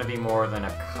also. not going to be more than a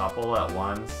couple at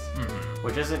once, Mhm.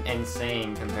 which isn't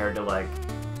insane compared to, like,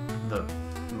 the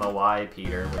Moai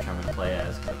Peter, which I'm going to play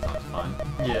as because it sounds fun.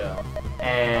 Yeah.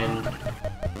 And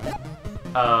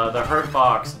the hurt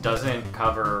box doesn't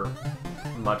cover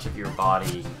much of your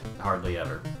body, hardly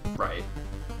ever. Right.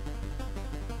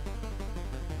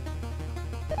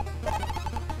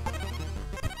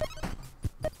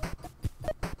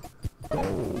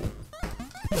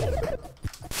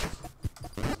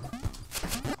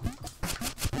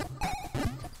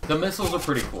 The missiles are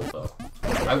pretty cool, though.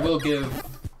 I will give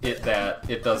it that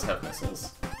it does have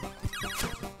missiles.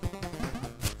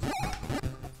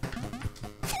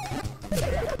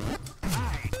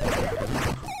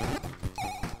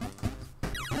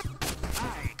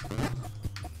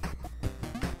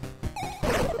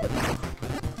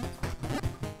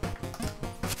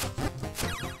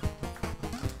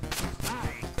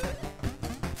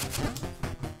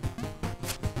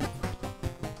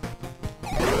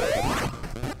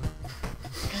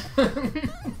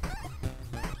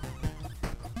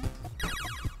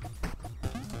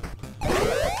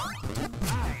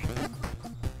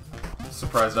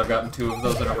 surprised I've gotten 2 of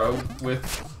those in a row with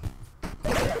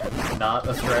not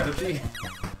a strategy.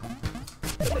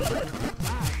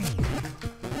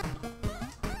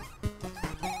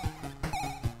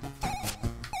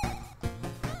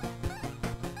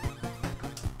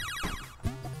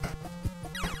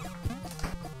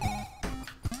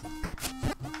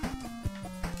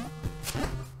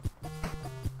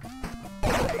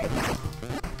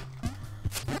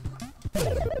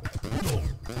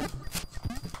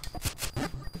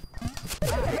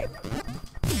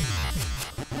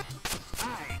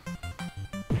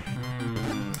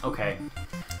 Okay.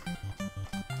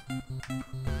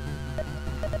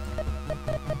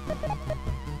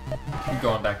 I'm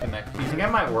going back to Mech I Peter. think I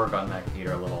might work on Mech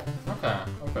Peter a little. Okay.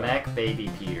 Mech Baby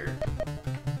Peter.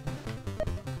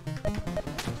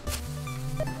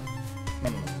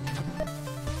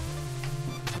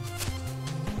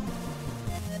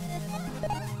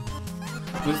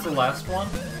 Who's the last one?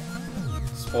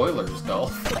 Spoilers,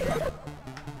 Dolph.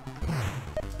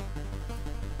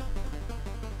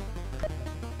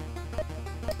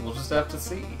 We'll just have to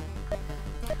see.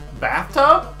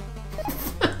 Bathtub?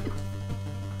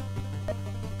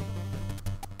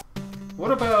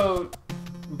 What about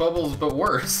Bubbles but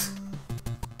worse?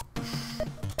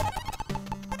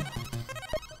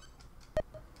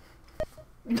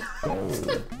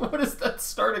 What is that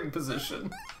starting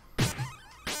position?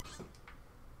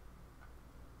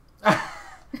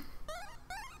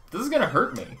 This is gonna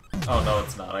hurt me. Oh no,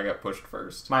 it's not. I got pushed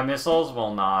first. My missiles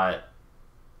will not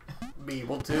be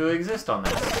able to exist on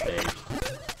that stage.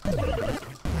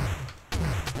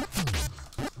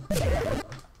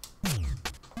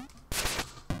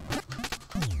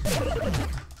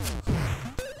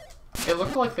 It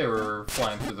looked like they were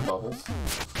flying through the bubbles.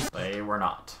 They were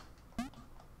not.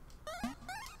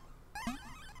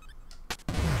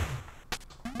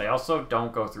 They also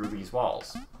don't go through these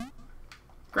walls.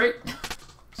 Great.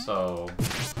 So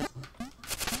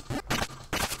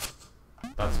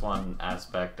that's one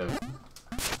aspect of...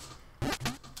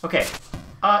 Okay.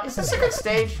 Is this a good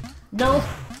stage? No.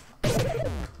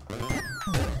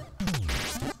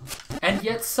 And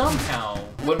yet somehow,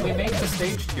 when we make the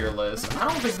stage tier list, I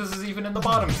don't think this is even in the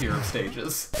bottom tier of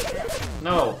stages.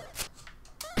 No.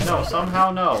 No,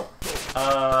 somehow no.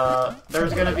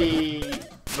 There's gonna be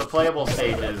the playable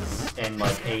stages in,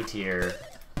 like, A tier,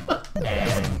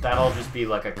 and that'll just be,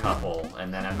 like, a couple,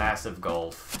 and then a massive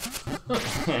gulf,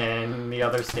 and the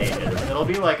other stages. It'll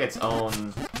be, like, its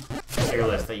own tier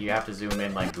list that you have to zoom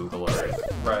in like Google Earth.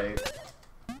 Right.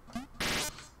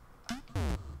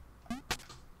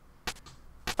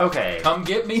 Okay. Come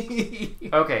get me!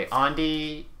 Okay,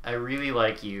 Andy, I really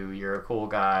like you. You're a cool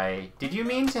guy. Did you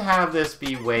mean to have this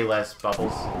be way less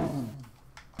bubbles?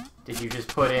 Did you just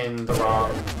put in the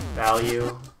wrong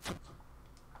value?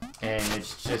 And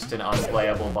it's just an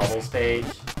unplayable bubble stage?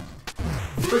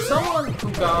 For someone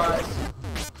who got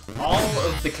all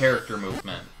of the character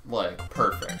movement, like,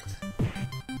 perfect.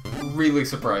 Really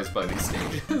surprised by these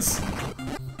stages.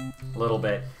 A little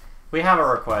bit. We have a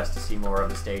request to see more of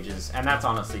the stages, and that's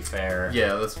honestly fair.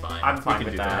 Yeah, that's fine. I'm We fine can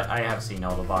with do that. I have seen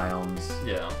all the biomes.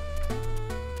 Yeah.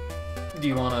 Do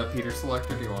you want a Peter select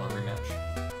or do you want a rematch?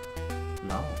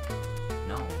 No.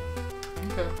 No.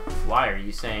 Okay. Why are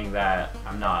you saying that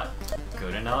I'm not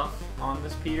good enough on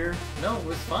this, Peter? No,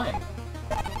 it's fine.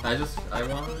 I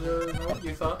wanted to know what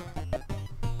you thought.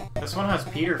 This one has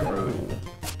Peter fruit.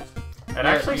 It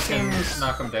Yeah, actually you can seems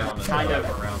knock them down and kind of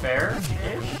move around.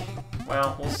 fair-ish.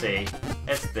 Well, we'll see.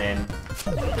 It's thin.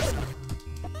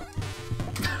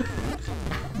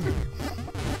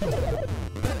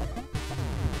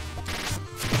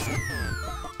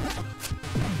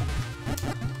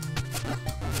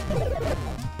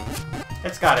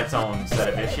 It's got its own set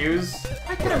of issues.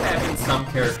 I can imagine some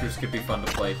characters could be fun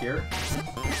to play here. I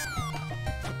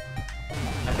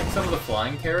think some of the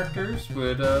flying characters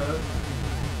would,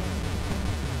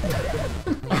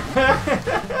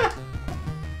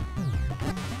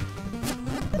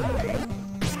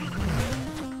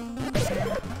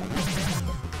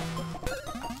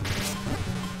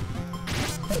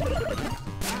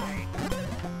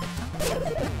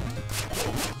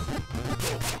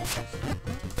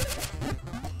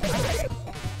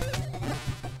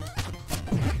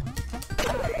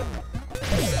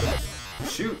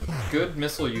 shoot, good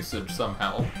missile usage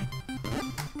somehow.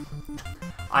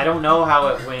 I don't know how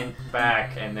it went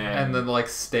back and then... And then, like,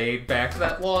 stayed back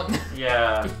that long.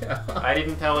 Yeah. Yeah. I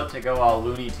didn't tell it to go all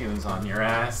Looney Tunes on your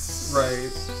ass.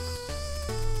 Right.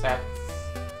 That's...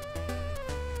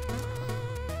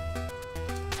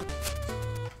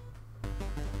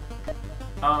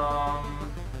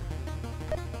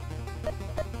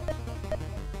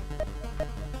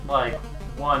 Like,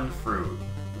 1 fruit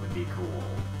would be cool.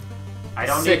 I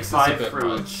don't 6 need is a 5 bit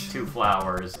fruits, much. 2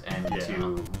 flowers, and Yeah.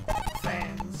 2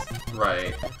 fans.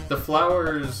 Right. The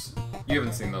flowers... You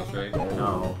haven't seen those, right?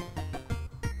 No.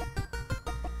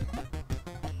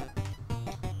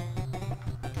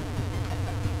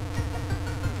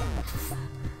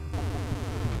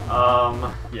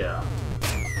 Yeah.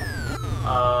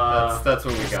 Uh, That's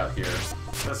what we got here.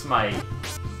 this might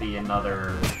be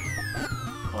another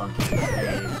clunky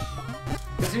stage.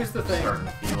 Because here's the thing. Starting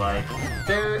to feel like.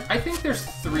 I think there's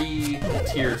 3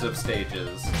 tiers of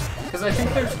stages. Because I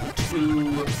think there's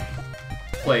 2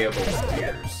 playable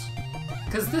tiers.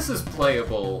 Because this is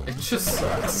playable, it just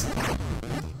sucks.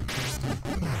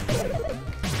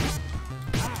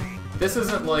 This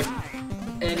isn't like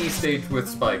any stage with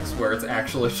spikes where it's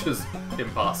actually just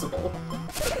impossible.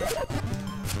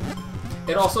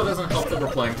 It also doesn't help that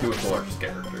we're playing 2 of the largest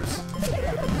characters.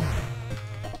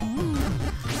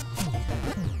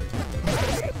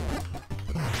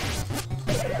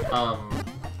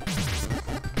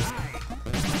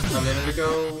 A minute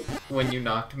ago, when you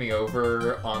knocked me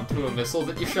over onto a missile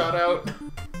that you shot out,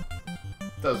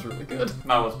 that was really good.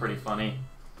 That was pretty funny.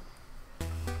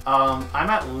 I'm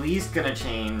at least gonna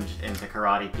change into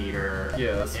Karate Peter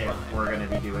Yeah, that's if fine. we're gonna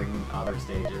be doing other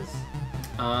stages.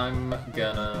 I'm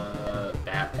gonna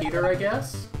Bat Peter, I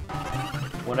guess?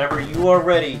 Whenever you are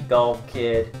ready, Golf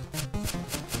Kid,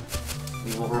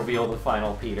 we will reveal the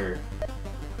final Peter.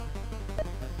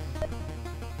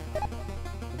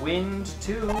 Wind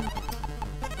 2.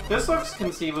 This looks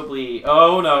conceivably...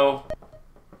 Oh no.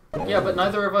 Yeah, but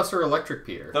neither of us are Electric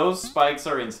Peter. Those spikes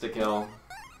are insta-kill.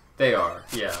 They are,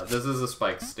 yeah. This is a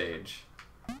spike stage.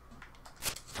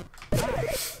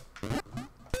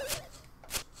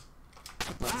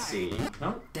 Let's see.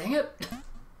 No, dang it!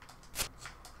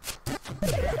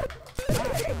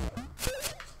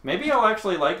 Maybe I'll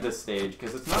actually like this stage,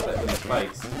 because it's not that many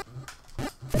spikes.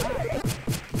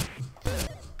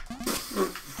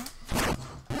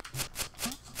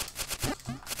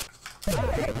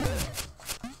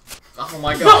 Oh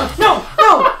my god! No!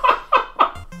 No!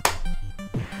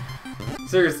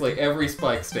 Seriously, every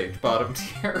spike stage, bottom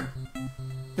tier.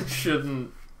 This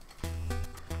shouldn't...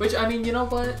 Which, I mean, you know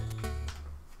what?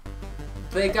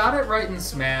 They got it right in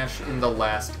Smash in the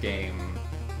last game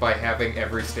by having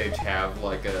every stage have,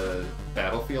 like, a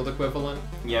Battlefield equivalent.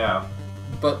 Yeah.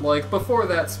 But, like, before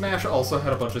that, Smash also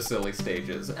had a bunch of silly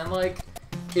stages. And, like,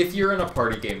 if you're in a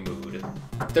party game mood,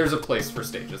 there's a place for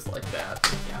stages like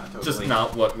that. Yeah, totally. Just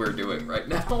not what we're doing right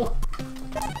now.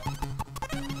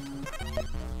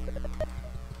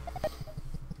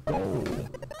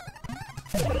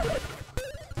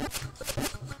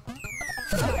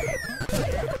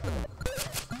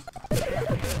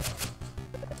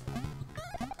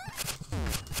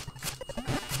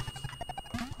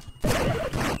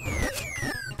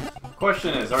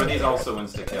 Question is, are these also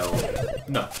insta-kill?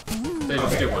 No. They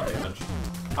just do 1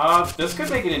 damage. This could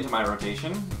make it into my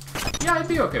rotation. Yeah, I'd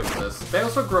be okay with this. They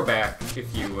also grow back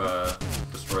if you,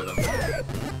 destroy them.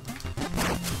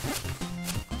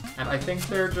 And I think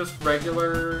they're just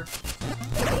regular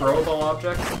throwable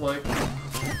objects, like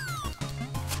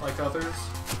others.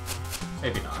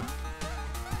 Maybe not.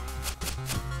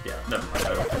 Yeah, never mind,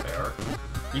 I don't think they are.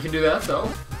 You can do that,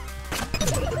 though.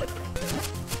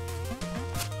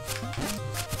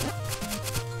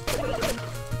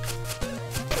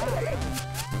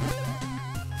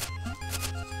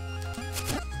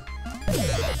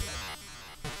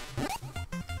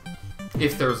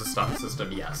 If there was a stock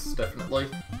system, yes, definitely.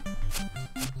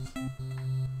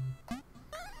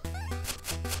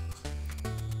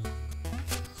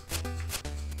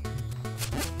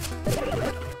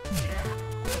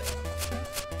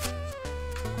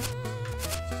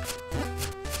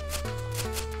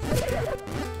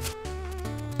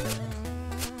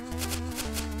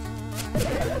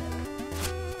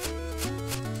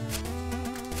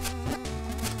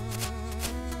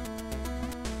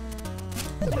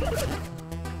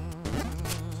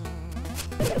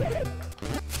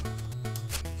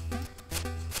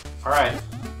 Alright.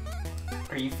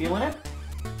 Are you feeling it?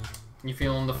 You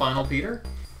feeling the final Peter?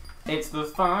 It's the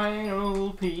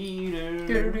final Peter.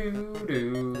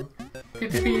 Do-do-do-do.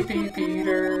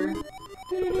 Peter.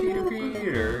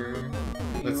 Peter.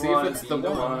 Let's see if it's the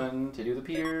one. to do the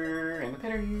Peter and the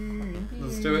Peter.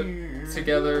 Let's do it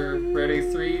together.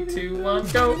 Ready? 3, 2, 1,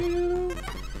 go!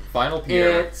 Final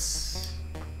Peter. It's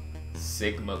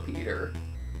Sigma Peter.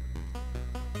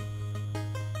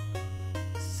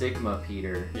 Sigma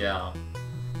Peter. Yeah.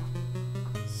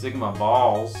 Sigma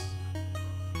balls.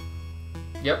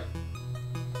 Yep.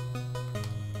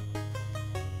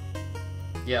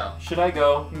 Yeah. Should I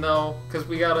go? No, because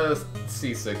we gotta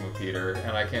see Sigma Peter,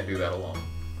 and I can't do that alone.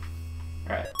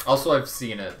 Alright. Also, I've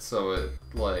seen it, so it,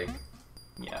 like,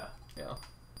 Yeah. yeah.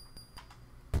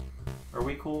 Are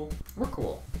we cool? We're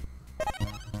cool.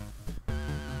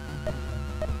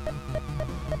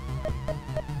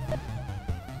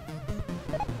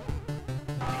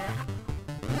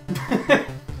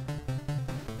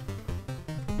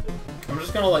 I'm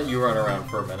just gonna let you run around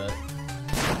for a minute.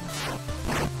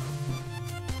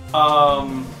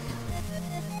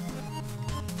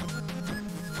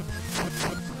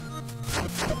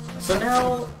 So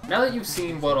now that you've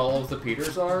seen what all of the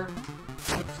Peters are,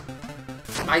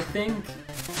 I think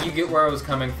you get where I was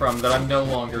coming from, that I'm no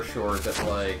longer sure that,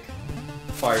 like,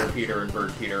 Fire Peter and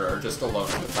Bird Peter are just alone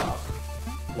at the top.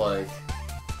 Like,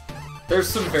 there's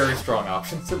some very strong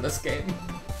options in this game.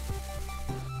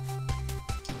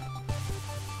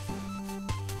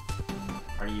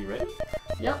 Are you ready?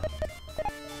 Yep.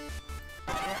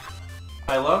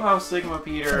 I love how Sigma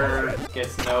Peter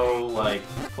gets no, like,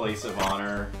 place of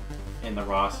honor in the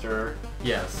roster.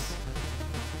 Yes.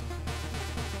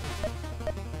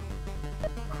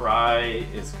 Cry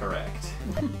is correct.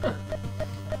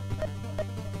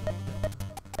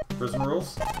 Prison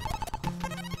rules?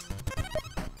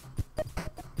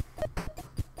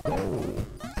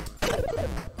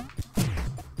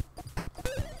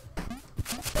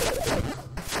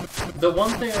 The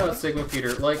one thing about Sigma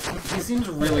Peter, like, he seems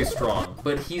really strong,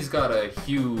 but he's got a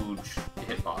huge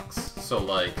hitbox, so,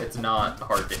 like, it's not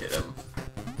hard to hit him.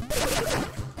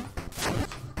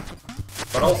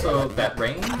 But also, that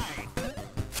range?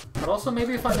 But also,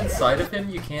 maybe if I'm inside of him,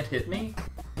 you can't hit me?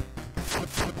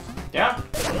 Yeah.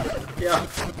 Yeah.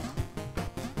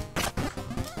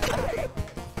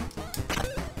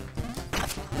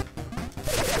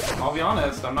 I'll be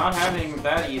honest, I'm not having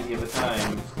that easy of a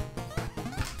time.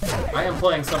 I am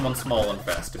playing someone small and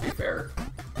fast, to be fair.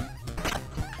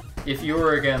 If you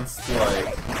were against,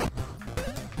 like...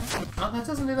 Oh, that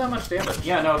doesn't do that much damage.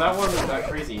 Yeah, no, that wasn't that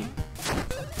crazy.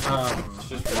 It's It's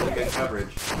just really good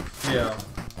coverage. Yeah.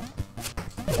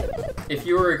 If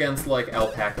you were against, like,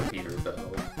 Alpaca Peter,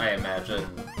 though, I imagine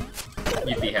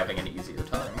you'd be having an easier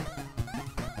time.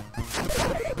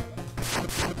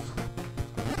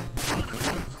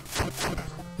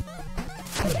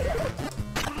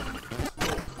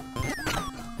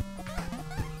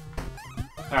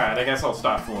 Alright, I guess I'll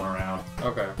stop fooling around.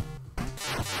 Okay.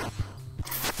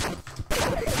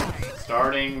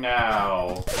 Starting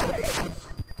now.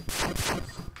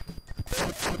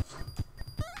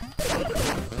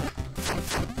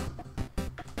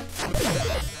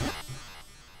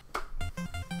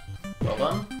 Well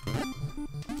done.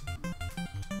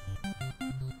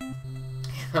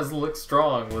 He does look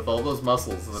strong with all those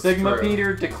muscles. That's Sigma true.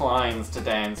 Peter declines to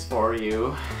dance for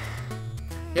you.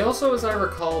 He also, as I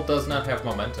recall, does not have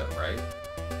momentum, right?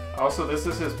 Also, this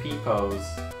is his P-pose.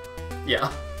 Yeah.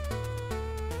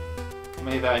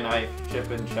 May thy knife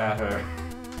chip and shatter.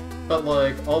 But,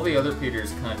 like, all the other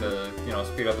Peters kind of, you know,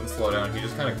 speed up and slow down. He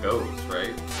just kind of goes,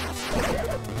 right?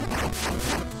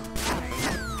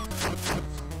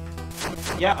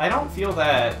 Yeah, I don't feel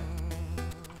that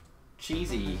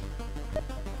cheesy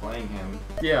playing him.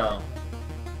 Yeah.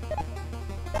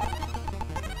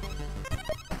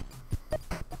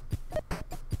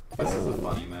 This is a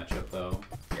funny matchup, though.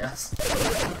 Yes.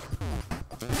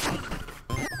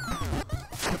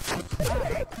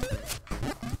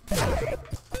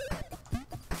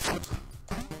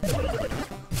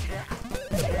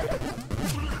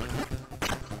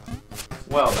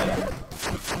 Well then.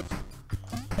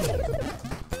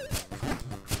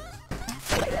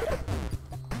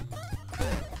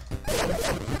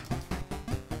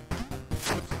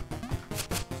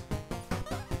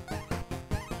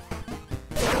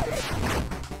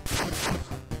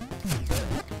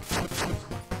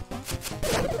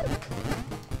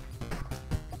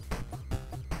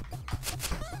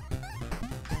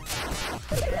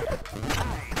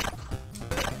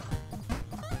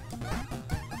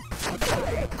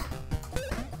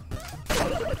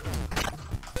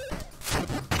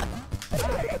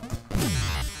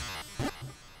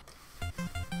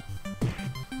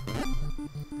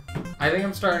 I think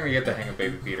I'm starting to get the hang of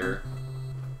Baby Peter.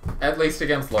 At least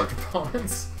against large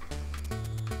opponents.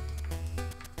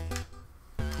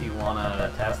 Do you want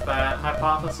to test that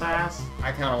hypothesis?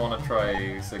 I kind of want to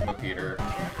try Sigma Peter.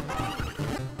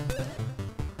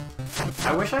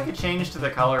 I wish I could change to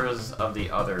the colors of the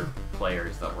other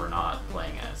players that we're not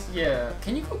playing as. Yeah.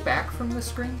 Can you go back from the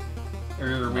screen?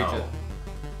 Or reach No. it?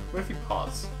 What if you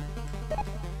pause?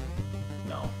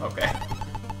 No. Okay.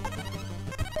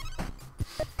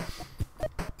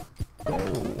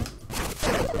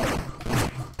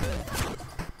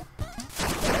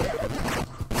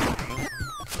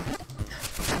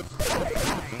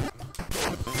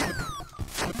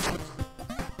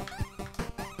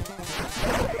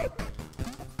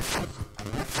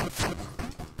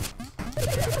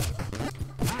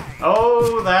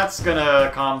 Oh, that's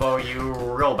gonna combo you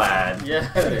real bad.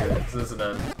 Yeah, it is, isn't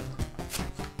it?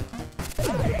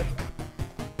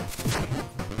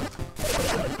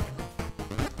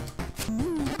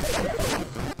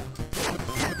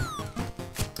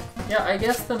 Yeah, I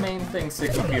guess the main thing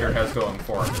Sigma Peter has going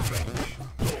for him is range.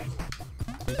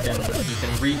 He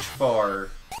can reach far,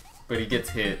 but he gets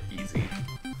hit easy.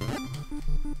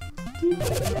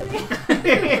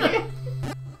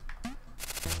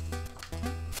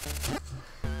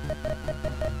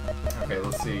 Okay,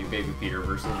 let's see Baby Peter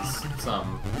versus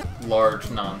some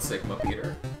large non-Sigma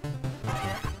Peter.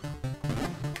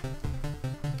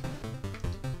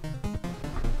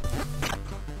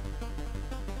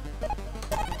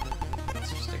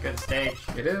 It's just a good stage.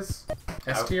 It is.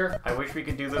 S tier. I wish we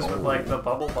could do this with like the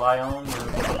bubble biome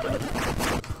or something.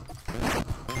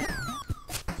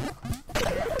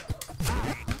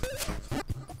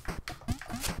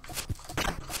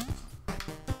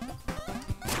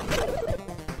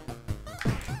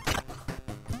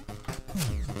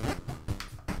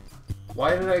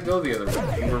 Why did I go the other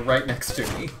way? You were right next to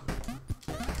me.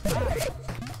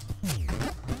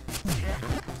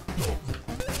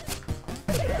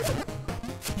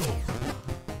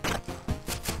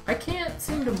 I can't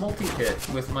seem to multi-hit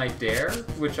with my dare,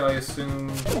 which I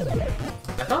assumed...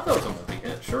 I thought that was a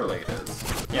multi-hit. Surely it is.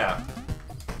 Yeah.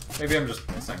 Maybe I'm just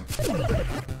missing.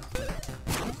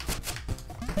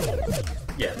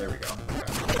 Yeah, there we go.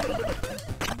 Okay.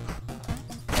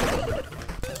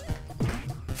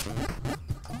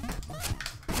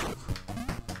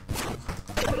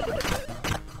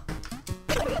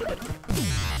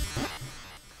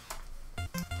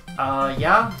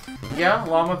 Yeah,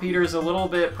 Llama Peter's a little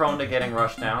bit prone to getting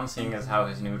rushed down, seeing as how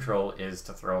his neutral is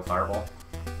to throw Fireball.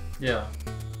 Yeah.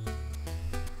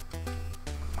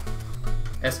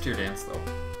 S tier dance, though.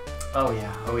 Oh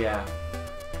yeah.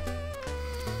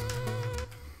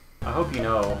 I hope you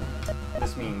know,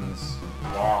 this means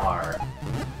war.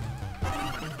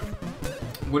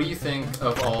 What do you think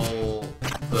of all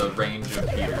the range of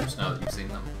Peters now that you've seen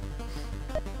them?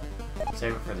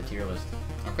 Save it for the tier list.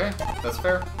 Okay, that's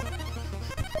fair.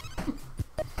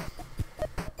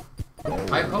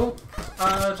 I hope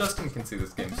Justin can see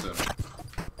this game soon.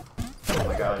 Oh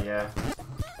my god, yeah.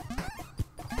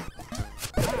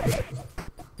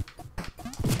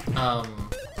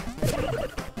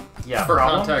 Yeah, for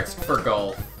problem? context, for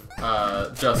golf,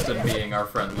 Justin being our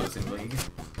friend losing league.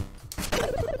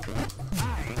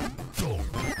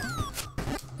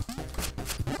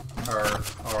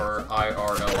 Our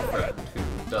IRL friend who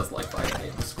does like fighting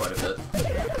games quite a bit.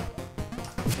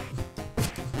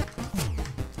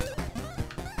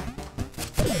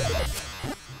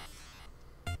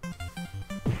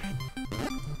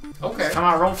 Okay. Come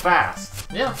on, roll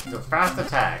fast. Yeah. Do fast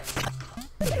attacks.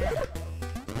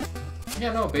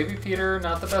 Yeah, no, Baby Peter,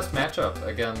 not the best matchup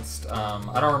against,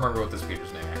 I don't remember what this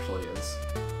Peter's name actually is.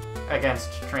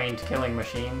 Against trained killing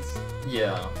machines.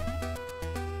 Yeah.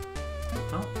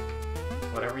 Oh.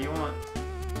 Whatever you want.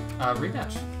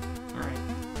 Rematch. Alright.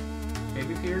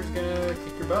 Baby Peter's gonna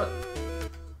kick your butt.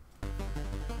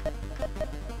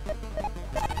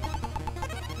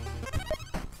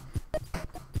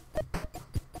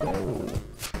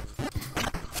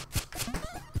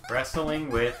 Wrestling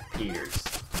with Peters.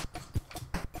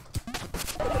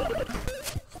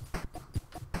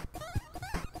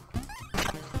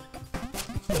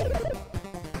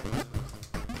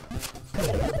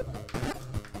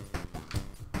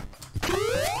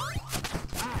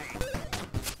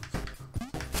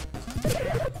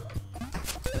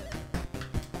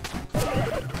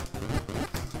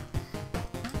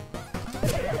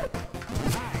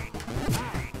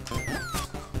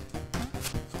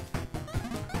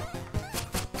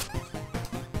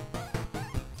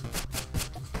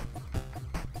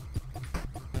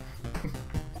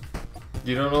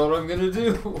 You don't know what I'm gonna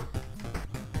do.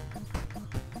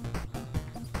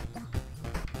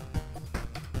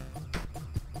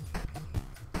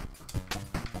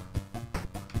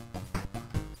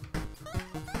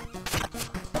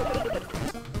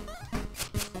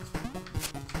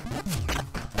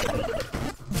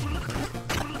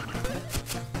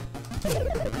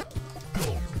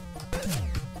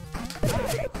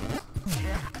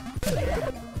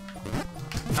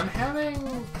 I'm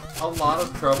having a lot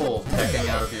of trouble teching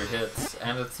out of your hits,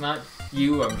 and it's not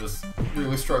you, I'm just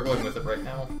really struggling with it right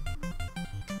now.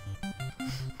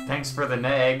 Thanks for the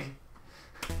neg.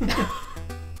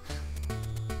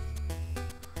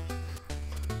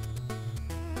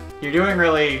 You're doing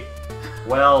really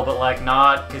well, but like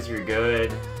not because you're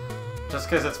good. Just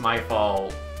because it's my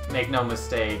fault. Make no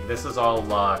mistake, this is all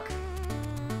luck.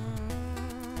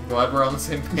 Glad we're on the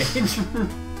same page.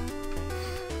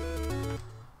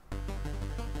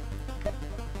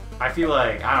 I feel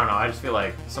like, I don't know, I just feel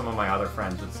like some of my other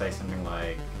friends would say something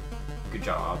like, good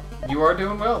job. You are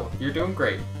doing well. You're doing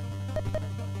great.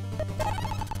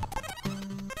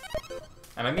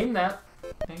 And I mean that.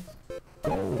 Thanks.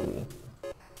 Oh.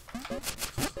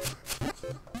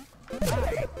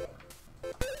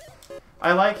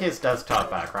 I like his desktop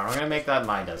background. I'm gonna make that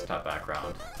my desktop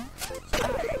background.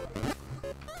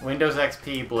 Windows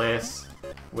XP Bliss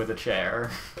with a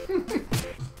chair.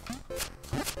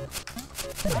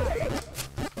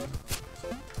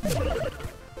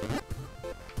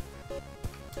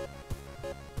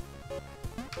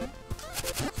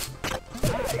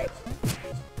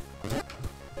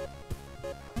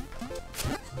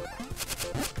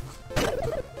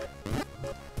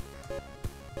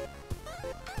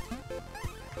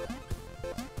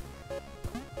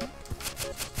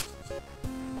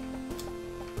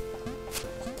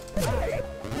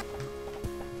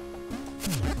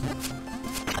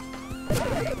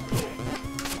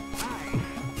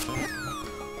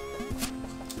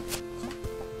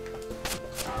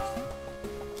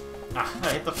 Ah, I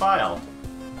hit the file.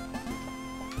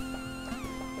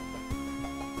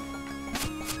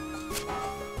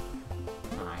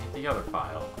 Ah, I hit the other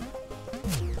file.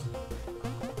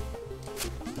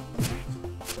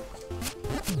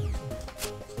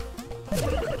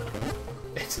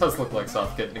 It does look like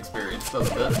soft kitten experience,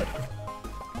 doesn't it?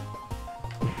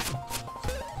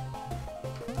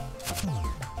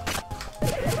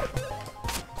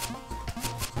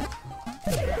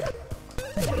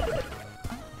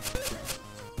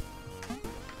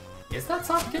 Is that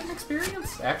soft kitten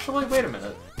experience? Actually, wait a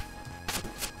minute.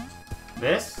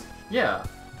 This? Yeah.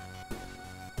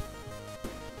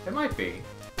 It might be.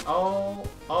 I'll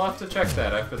have to check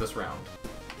that after this round.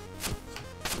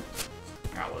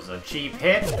 That was a cheap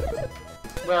hit.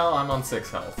 Well, I'm on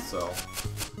 6 health, so...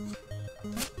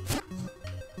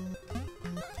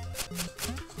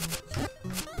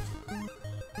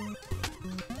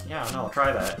 Yeah, no,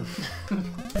 try that.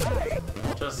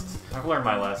 I've learned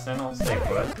my lesson, I'll stay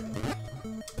put.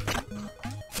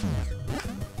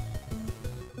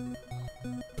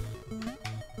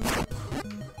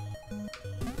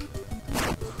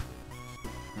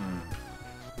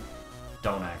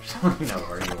 Don't actually know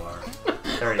where you are.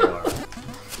 There you are.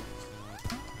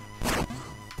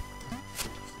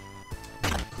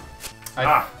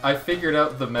 I figured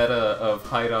out the meta of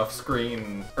hide off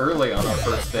screen early on our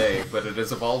first day, but it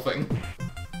is evolving.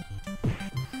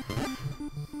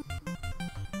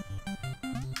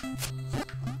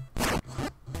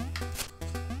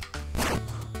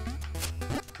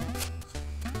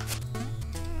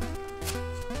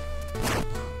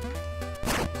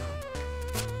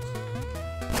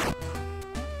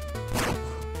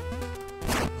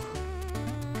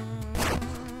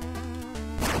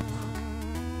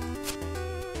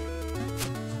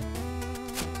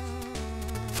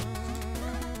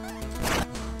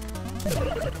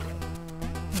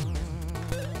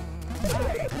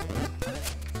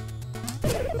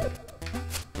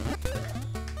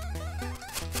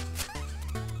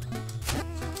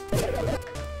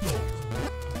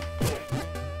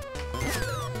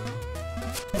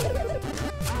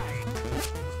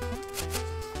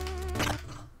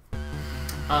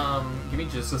 Give me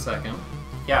just a second.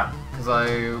 Yeah. Because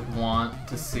I want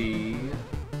to see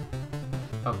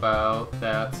about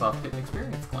that soft hit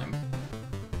experience claim.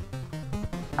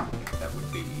 I think that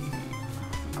would be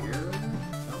here.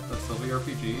 No, that's still the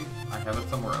RPG. I have it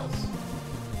somewhere else.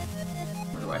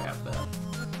 Where do I have that?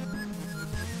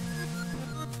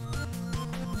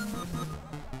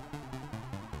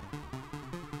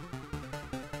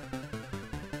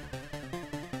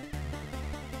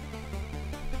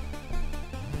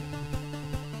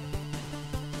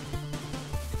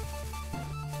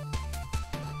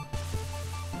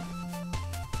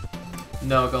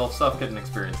 No, Golf Soft Kitten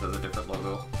Experience has a different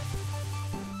logo.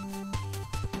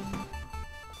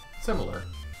 Similar.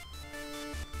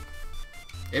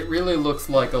 It really looks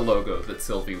like a logo that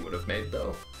Sylvie would have made,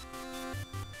 though.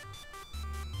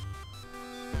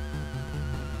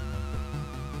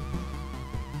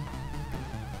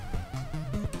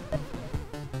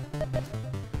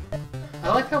 I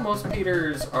like how most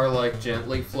meters are like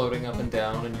gently floating up and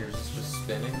down and yours is just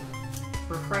spinning.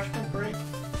 Refreshment break?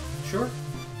 Sure.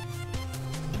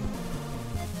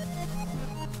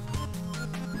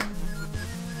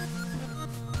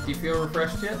 Do you feel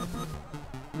refreshed yet?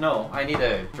 No, I need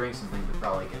to drink something to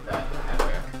probably get that.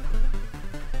 Okay.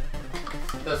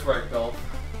 That's right, Golf.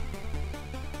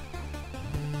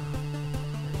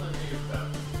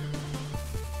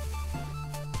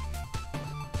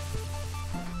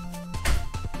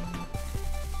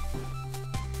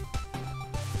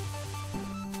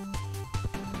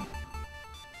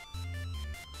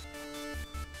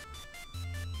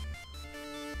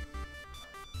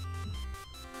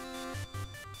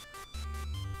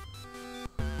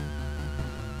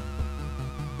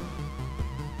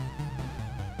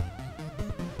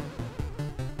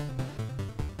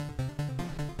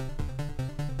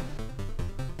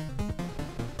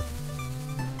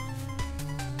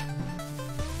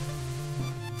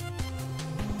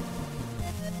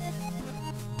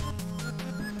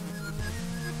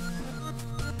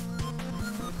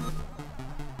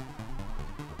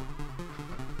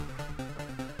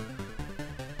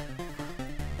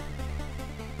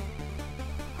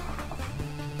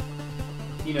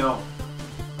 You know,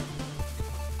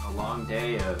 a long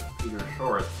day of Peter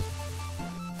Shorts.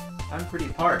 I'm pretty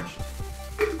parched.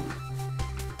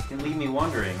 Can leave me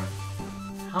wondering,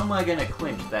 how am I gonna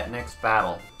clinch that next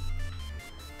battle?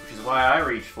 Which is why I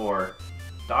reach for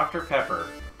Dr. Pepper.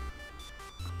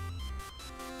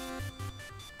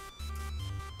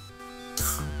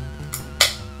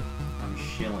 I'm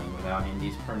shilling without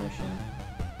Indy's permission.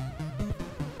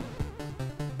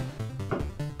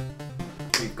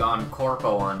 We've gone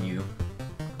corpo on you.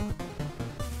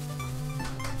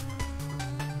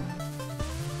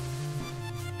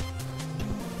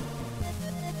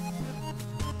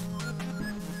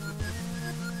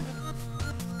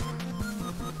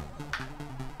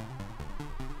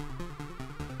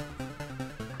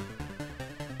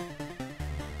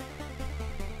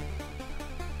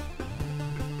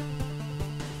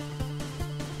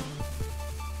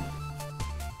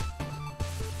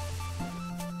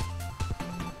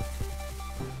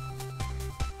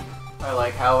 I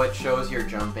like how it shows your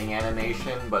jumping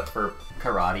animation, but for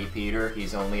Karate Peter,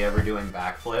 he's only ever doing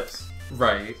backflips.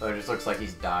 Right. So it just looks like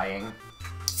he's dying.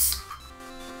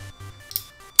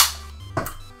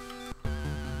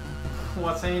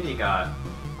 What's Andy got?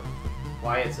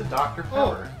 Why, it's a Dr.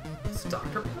 Pepper. Oh, it's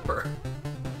Dr. Pepper.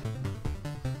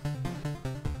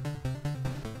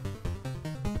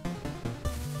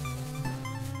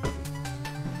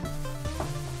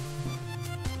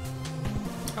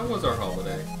 How was our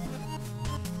holiday?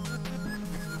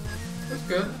 It was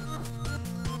good.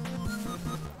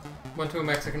 Went to a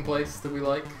Mexican place that we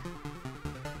like.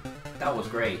 That was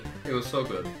great. It was so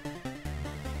good.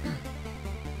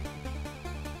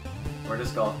 Where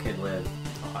does Golf Kid live?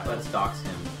 Let's dox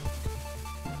him.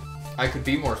 I could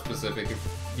be more specific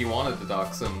if you wanted to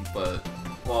dox him, but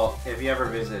Well, if he ever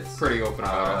visits, pretty open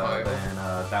about Ohio. then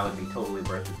that would be totally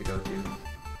worth it to go to.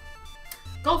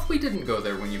 Golf, we didn't go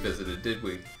there when you visited, did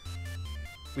we?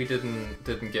 We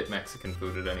didn't get Mexican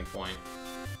food at any point.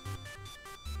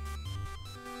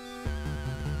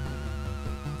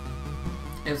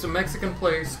 It's a Mexican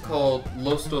place called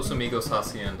Los Dos Amigos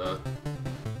Hacienda.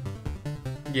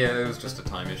 Yeah, it was just a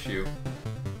time issue.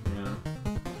 Yeah.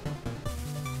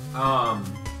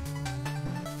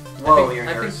 Whoa, Whoa, you're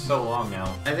here so long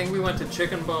now. I think we went to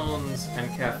Chicken Bones and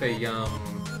Cafe Yum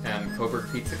and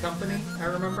Coburg Pizza Company, I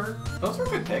remember. Those were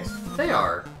good picks. They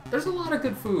are. There's a lot of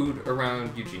good food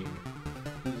around Eugene.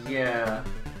 Yeah.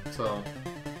 So.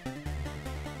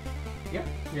 Yep.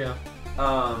 Yeah.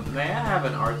 May I have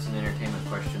an arts and entertainment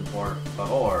question, por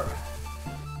favor?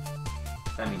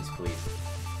 That means please.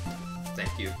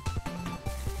 Thank you.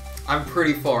 I'm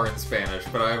pretty far in Spanish,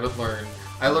 but I haven't learned.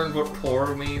 I learned what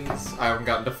por means. I haven't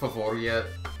gotten to favor yet.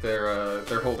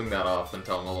 They're holding that off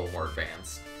until I'm a little more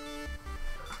advanced.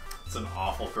 It's an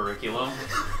awful curriculum.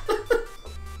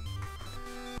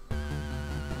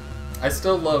 I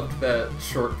still loved that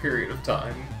short period of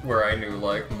time where I knew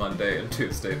like Monday and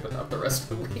Tuesday, but not the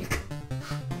rest of the week.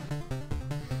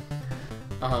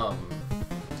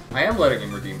 I am letting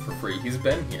him redeem for free. He's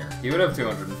been here. He would have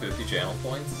 250 channel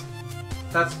points.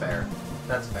 That's fair.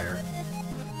 That's fair.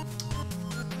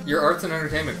 Your arts and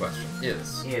entertainment question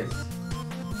is...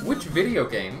 Which video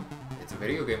game, it's a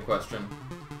video game question,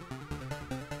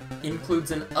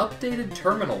 includes an updated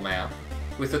terminal map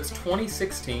with its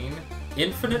 2016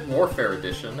 Infinite Warfare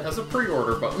Edition as a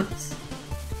pre-order bonus?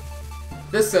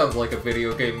 This sounds like a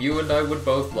video game you and I would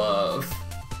both love.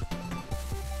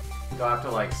 Do I have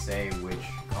to, like, say which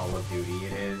Call of Duty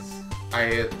it is?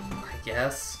 I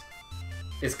guess.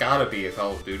 It's gotta be a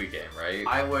Call of Duty game, right?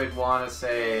 I would want to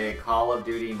say Call of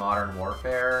Duty Modern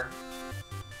Warfare.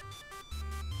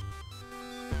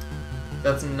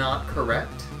 That's not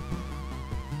correct.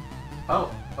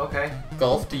 Oh, okay.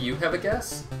 Golf, do you have a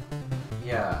guess?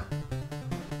 Yeah.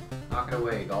 Knock it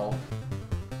away, Golf.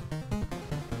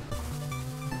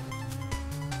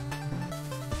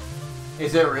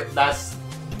 Is it that's...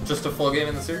 Just a full game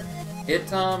in the series?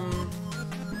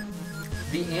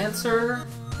 The answer...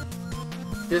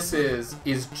 This is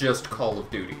just Call of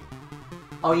Duty.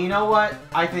 Oh, you know what?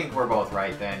 I think we're both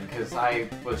right then, because I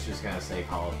was just gonna say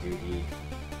Call of Duty.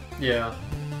 Yeah.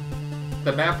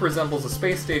 The map resembles a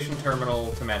space station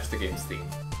terminal to match the game's theme.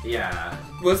 Yeah.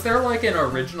 Was there like an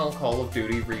original Call of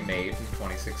Duty remade in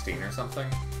 2016 or something?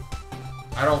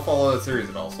 I don't follow the series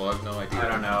at all, so I have no idea. I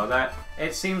don't know.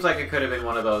 It seems like it could have been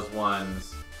one of those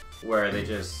ones where they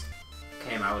just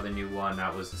came out with a new one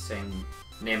that was the same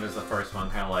name as the first one,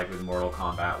 kind of like with Mortal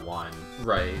Kombat 1.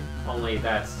 Right. Only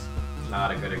that's not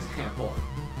a good example.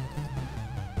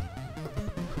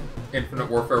 Infinite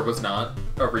Warfare was not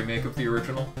a remake of the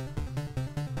original?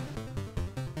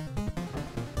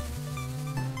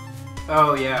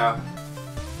 Oh, yeah.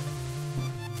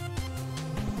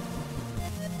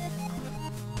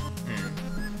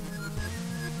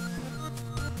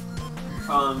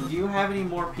 Do you have any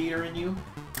more Peter in you?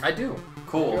 I do.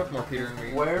 Cool. You have more Peter in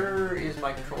me. Where is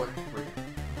my controller?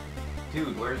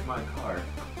 Dude, where's my car?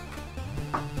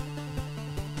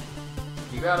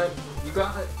 You got it. You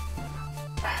got it.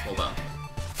 Hold on.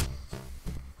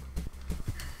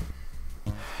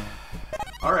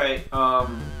 Alright,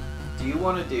 do you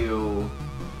want to do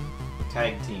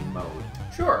tag team mode?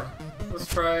 Sure. Let's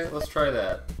try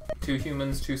that. 2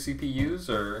 humans, 2 CPUs,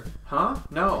 or... Huh?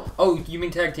 No. Oh, you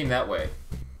mean tag team that way.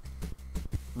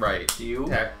 Right. Do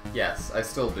you? Yes, I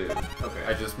still do. Okay.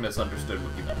 I just misunderstood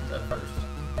what you meant at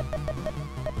first.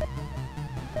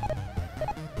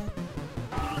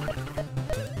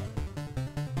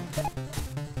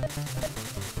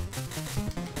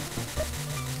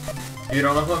 You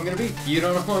don't know who I'm gonna be. You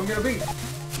don't know who I'm gonna be.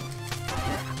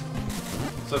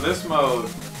 So this mode,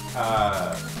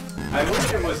 I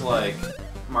wish it was like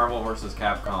Marvel vs.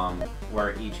 Capcom,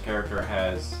 where each character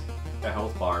has a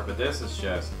health bar, but this is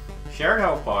just shared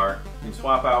health bar, you can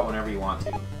swap out whenever you want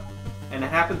to. And it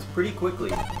happens pretty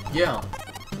quickly. Yeah.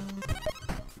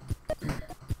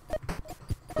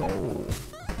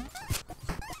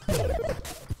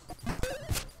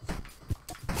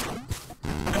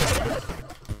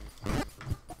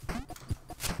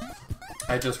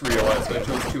 I just realized I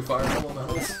chose 2 fireball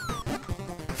medals.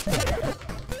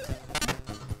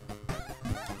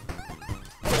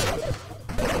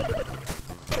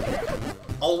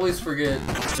 Always forget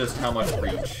just how much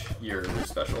reach your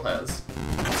special has.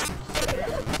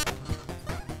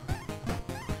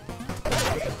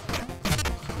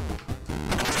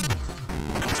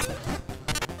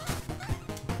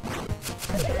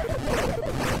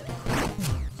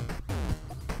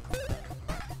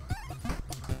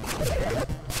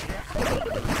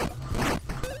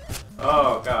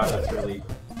 Oh god, that's really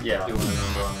Yeah. doing a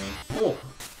number on me. Oh.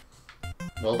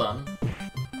 Well done.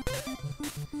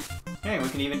 Hey, we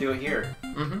can even do it here.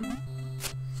 Mm-hmm.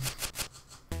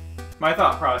 My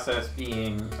thought process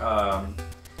being,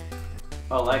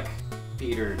 elect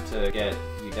Peter to get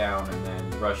you down and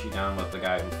then rush you down with the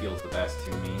guy who feels the best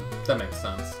to me. That makes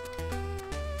sense.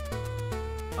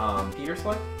 Peter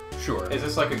select? Sure. Is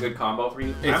this like a good combo for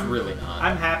you? It's really not.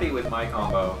 I'm happy with my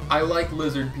combo. I like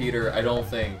Lizard Peter. I don't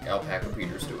think Alpaca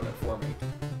Peter's doing it for me.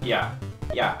 Yeah.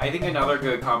 Yeah, I think another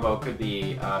good combo could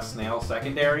be Snail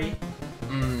secondary.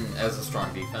 As a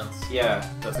strong defense. Yeah.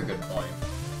 That's a good point.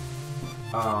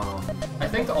 Um, I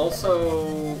think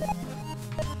also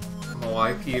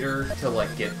Moai Peter to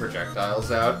like get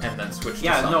projectiles out and then switch to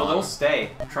yeah, no, someone. they'll stay.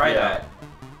 Try that.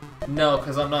 No,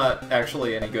 because I'm not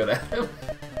actually any good at him.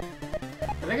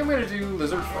 I think I'm gonna do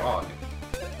Lizard Frog.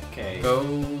 Okay. Go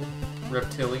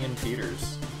Reptilian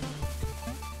Peters.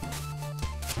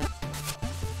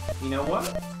 You know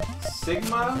what?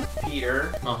 Sigma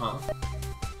Peter Uh-huh.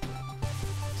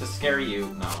 to scare you.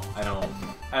 No, I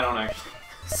don't actually.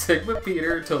 Sigma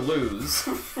Peter to lose.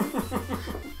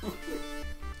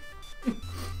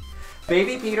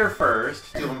 Baby Peter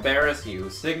first to embarrass you.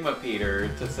 Sigma Peter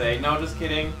to say, no, just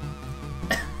kidding.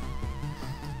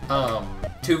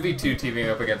 2v2 teaming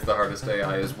up against the hardest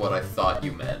AI is what I thought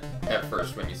you meant at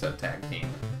first when you said tag team.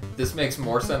 This makes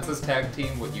more sense as tag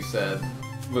team. What you said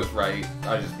was right.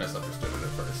 I just misunderstood it at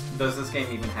first. Does this game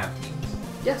even have teams?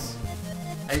 Yes.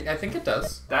 I think it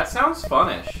does. That sounds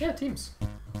funnish. Yeah, teams.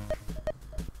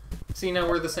 See, now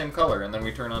we're the same color, and then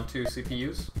we turn on 2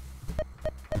 CPUs.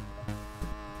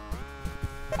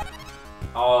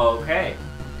 Okay.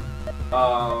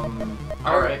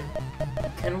 Alright.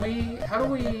 Can we... How do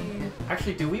we...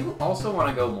 Actually, do we also want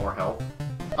to go more health?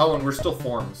 Oh, and we're still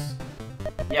forms,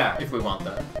 Yeah. if we want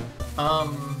that.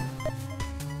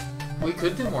 We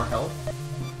could do more health.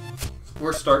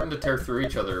 We're starting to tear through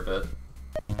each other a bit.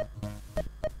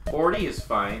 40 is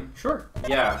fine. Sure.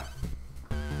 Yeah.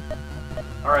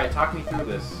 Alright, talk me through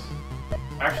this.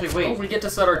 Actually, Oh, wait. we get to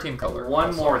set our team color. One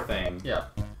also. more thing. Yeah.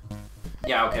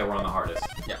 Yeah, okay, we're on the hardest.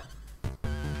 Yeah.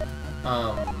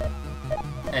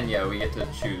 And yeah, we get to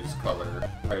choose color.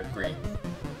 Red, green,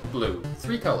 blue.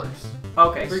 3 colors.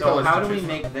 Okay, 3 so colors how to do we choose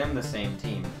from. make them the same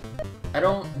team? I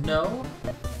don't know.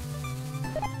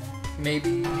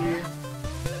 Maybe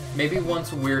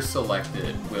once we're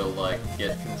selected, we'll like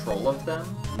get control of them.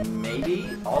 Maybe.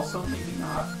 Also, maybe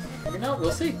not. Maybe not.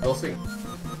 We'll see. We'll see.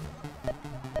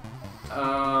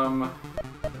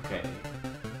 Okay.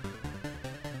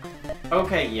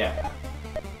 Okay, yeah.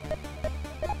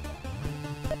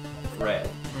 Red.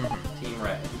 Team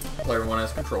Red. Player 1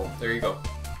 has control. There you go.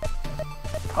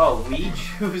 Oh, we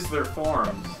choose their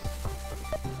forms.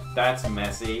 That's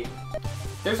messy.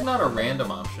 There's not a random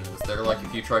option, is there? Like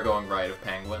if you try going right of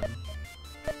Penguin.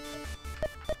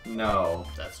 No.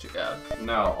 That's too bad.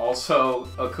 No. Also,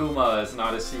 Akuma is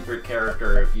not a secret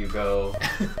character if you go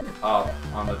up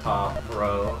on the top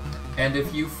row. And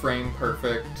if you frame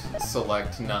perfect,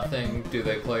 select nothing, do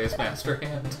they play as Master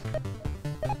Hand?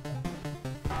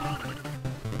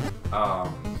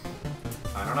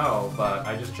 I don't know, but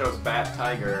I just chose Bat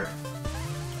Tiger.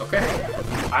 Okay.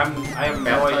 I have no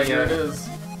Bat idea. Tiger it is.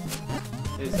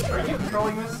 Are you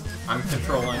controlling this? I'm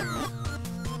controlling...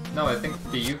 No, I think...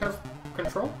 Do you have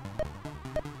control?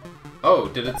 Oh,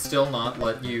 did it still not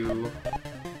let you...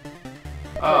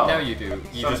 Oh. Now you do.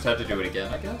 You So- just had to do it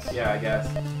again, I guess? Yeah, I guess.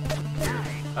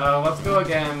 Let's go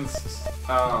against,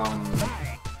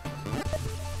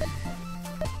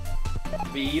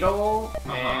 Beetle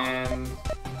and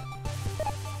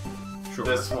Sure.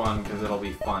 this one, because it'll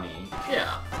be funny.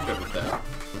 Yeah, I'm good with that.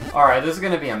 Alright, this is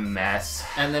gonna be a mess.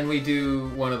 And then we do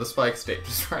one of the Spike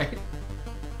stages, right?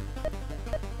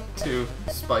 2.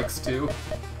 Spikes 2.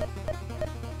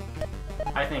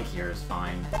 I think here is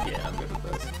fine. Yeah, I'm good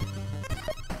with this.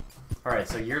 Alright,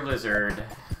 so you're Lizard.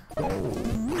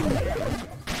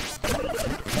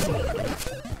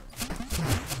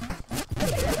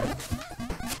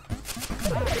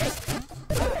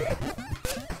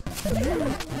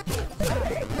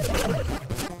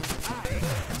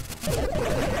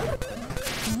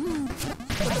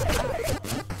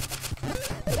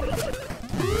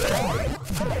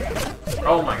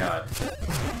 Oh my god.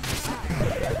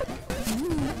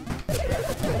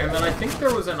 And then I think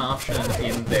there was an option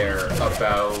in there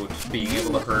about being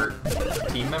able to hurt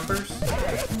team members.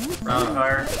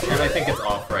 Fire. And I think it's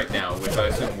off right now, which I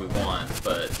assume we want,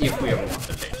 but if we ever want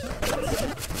to change that,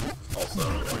 that's also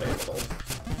available.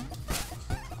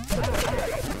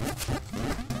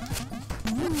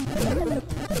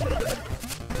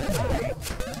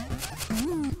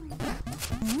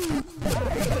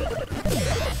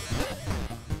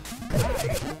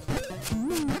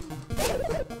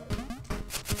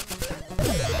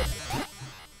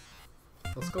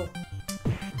 Let's go.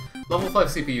 Level 5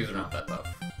 CPUs are not that tough,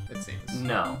 it seems.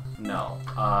 No, no.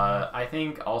 I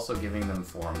think also giving them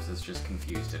forms has just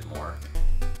confused it more.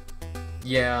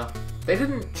 Yeah, they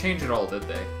didn't change it all, did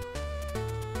they?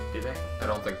 Did they? I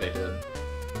don't think they did.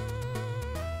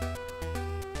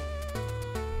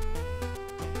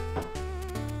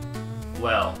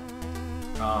 Well,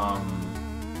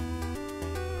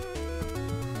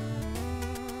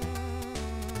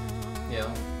 Yeah.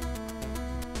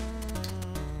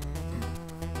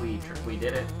 we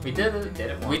did it. We did it. We did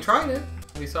it We once. tried it.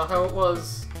 We saw how it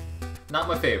was. Not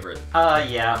my favorite.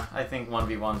 Yeah, I think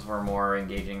 1v1s were more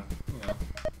engaging.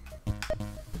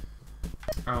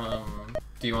 Yeah.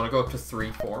 Do you want to go up to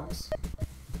 3 forms?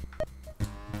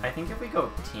 I think if we go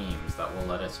teams, that will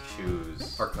let us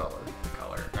choose Or color?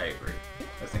 color. I agree.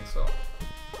 I think so.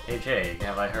 Hey Jake,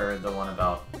 have I heard the one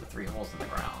about the 3 holes in the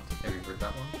ground? Have you heard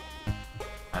that one?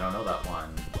 I don't know that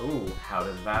one. Ooh. How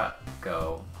does that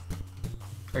go?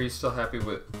 Are you still happy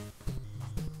with...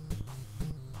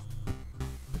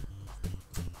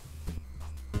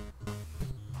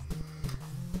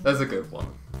 That's a good one.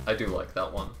 I do like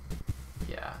that one.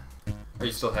 Yeah. Are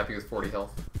you still happy with 40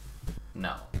 health?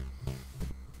 No.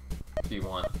 Do you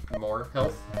want more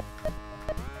health?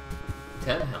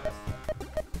 10 health.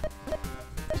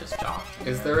 Just Josh.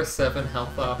 Is there a 7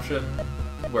 health option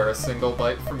where a single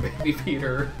bite from Baby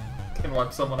Peter can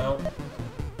wipe someone out?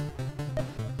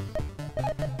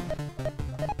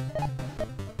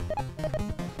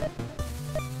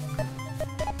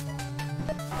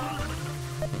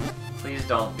 Please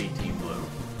don't be Team Blue.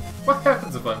 What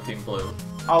happens if I'm Team Blue?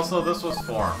 Also, this was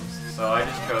forms, so I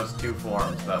just chose 2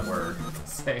 forms that were...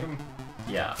 Same.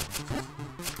 Yeah.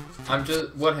 I'm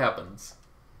just... What happens?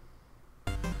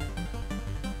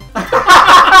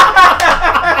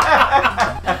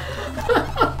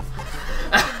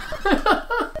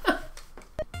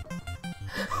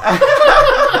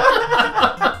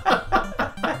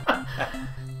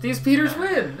 These Peters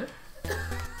win!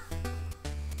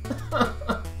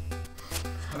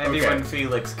 Maybe Okay. when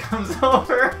Felix comes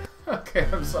over. Okay,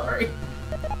 I'm sorry.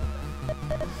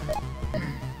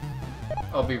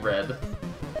 I'll be red.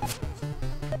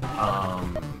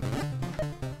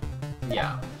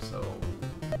 Yeah, so...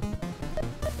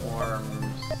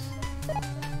 Forms...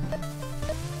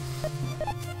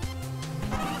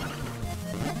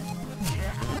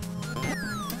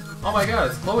 Oh my god,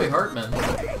 it's Chloe Hartman.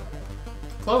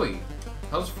 Chloe,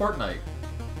 how's Fortnite?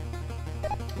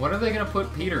 When are they gonna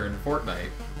put Peter in Fortnite?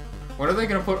 When are they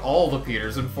gonna put all the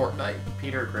Peters in Fortnite?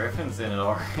 Peter Griffin's in it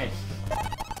already.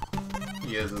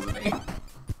 He is, isn't he?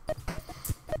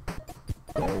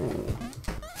 Ooh.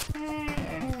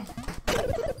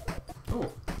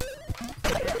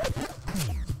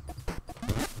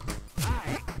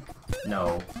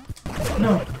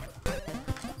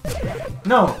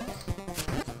 No!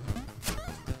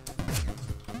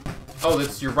 Oh,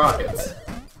 that's your rockets.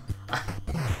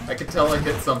 I could tell I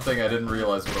hit something, I didn't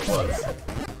realize what it was.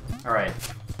 Alright.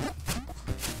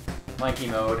 Lanky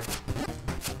mode.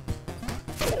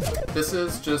 This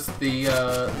is just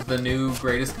the new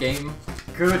greatest game.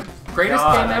 Good Greatest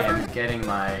God, game ever? I am getting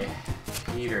my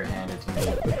Peter handed to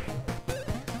me.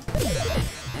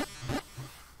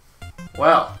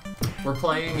 Well, We're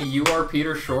playing You Are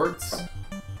Peter Shorts.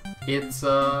 It's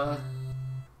kind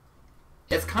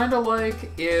of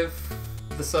like if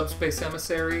the Subspace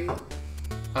Emissary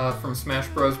from Smash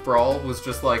Bros. Brawl was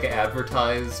just like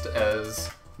advertised as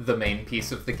the main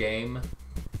piece of the game,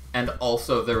 and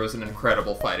also there was an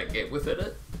incredible fighting game within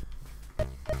it.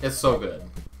 It's so good.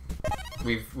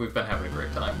 We've been having a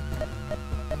great time.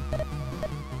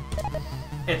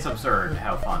 it's absurd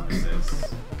how fun this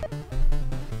is.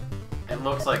 It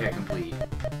looks like a complete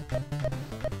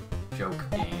joke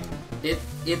game.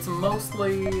 It's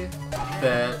mostly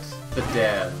that the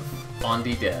dev,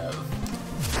 Ondi Dev,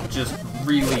 just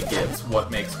really gets what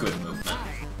makes good movement.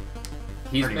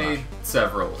 He's Pretty made much.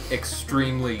 several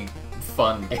extremely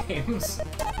fun games.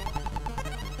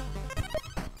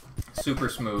 Super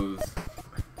smooth.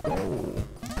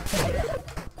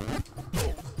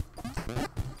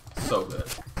 So good.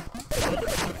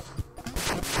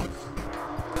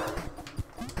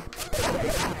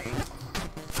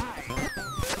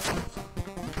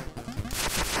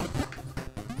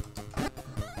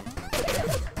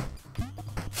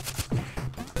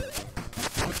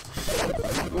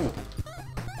 Ooh.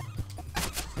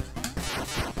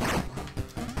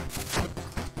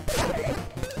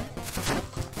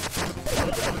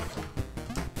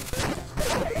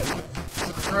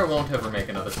 Sakura won't ever make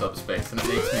another Subspace, and it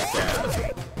makes me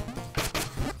sad.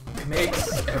 It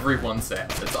makes everyone sad.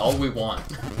 That's all we want.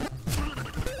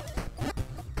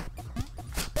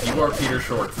 You Are Peter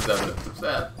Shorts is evidence of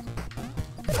that.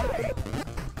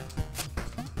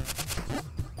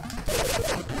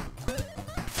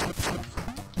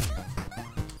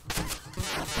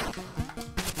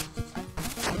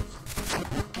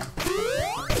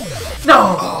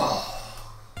 No!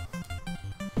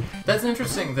 That's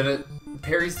interesting that it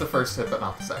parries the first hit but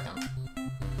not the second.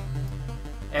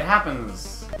 It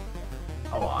happens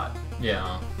a lot.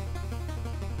 Yeah.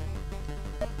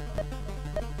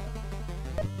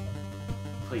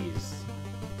 Please.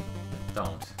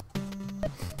 Don't.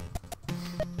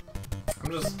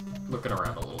 I'm just looking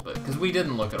around a little bit, because we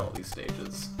didn't look at all these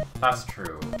stages. That's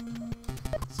true.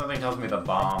 Something tells me the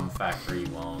bomb factory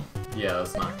won't. Yeah,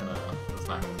 that's not gonna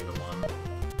be the one.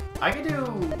 I could do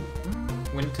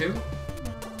Win 2?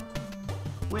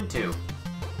 Win 2.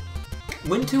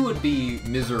 Win 2 would be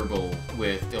miserable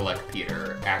with Elect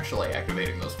Peter actually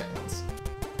activating those fans.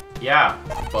 Yeah.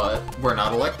 But we're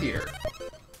not Elect Peter.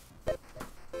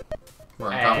 We're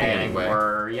on copy And anyway.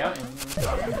 we're, yeah, in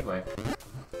copy anyway.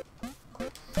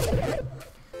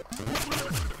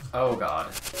 Oh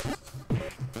god.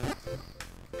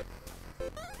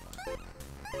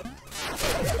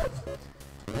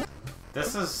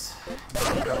 This is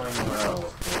not going well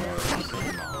for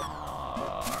Sigmar.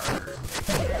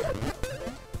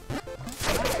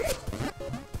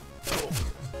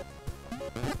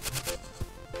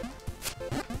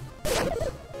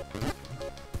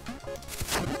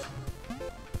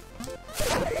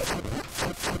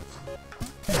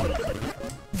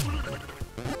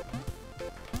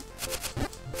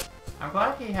 I'm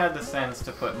glad he had the sense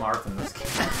to put Marth in this game.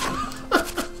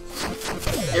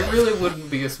 It really wouldn't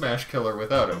be a Smash killer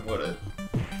without him, would it?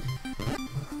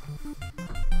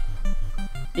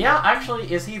 Yeah,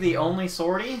 actually, is he the only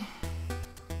sortie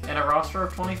in a roster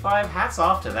of 25? Hats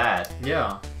off to that.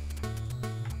 Yeah.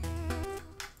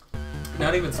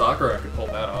 Not even Sakura could pull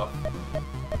that off.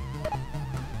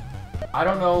 I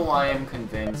don't know why I'm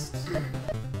convinced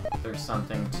there's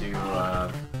something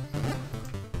to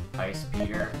Ice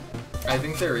Peter. I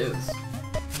think there is.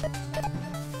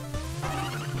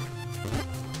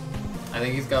 I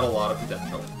think he's got a lot of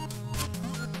potential.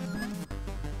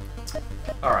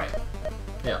 Alright,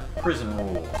 Yeah. prison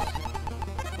rules.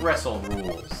 Wrestle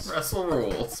rules. Wrestle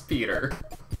rules, Peter.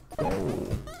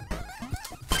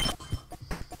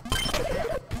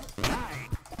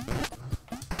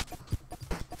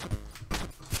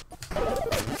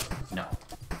 No.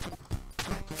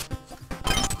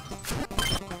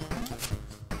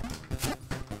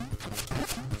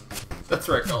 That's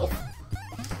right, Golf.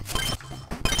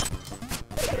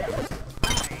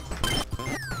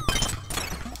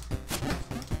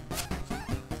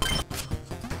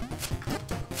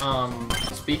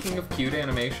 Speaking of cute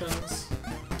animations,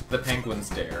 the penguin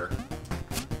stare.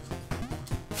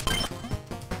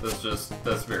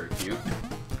 That's very cute.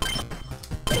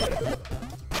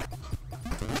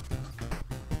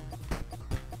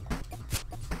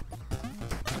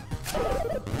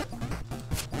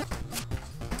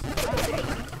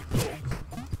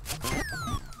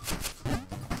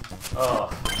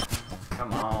 Oh,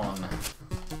 come on.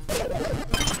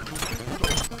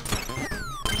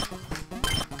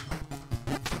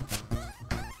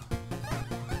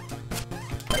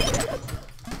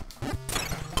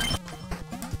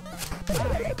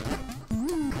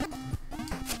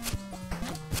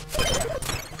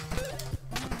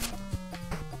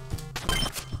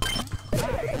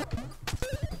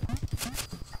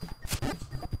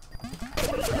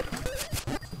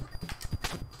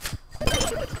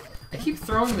 I keep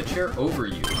throwing the chair over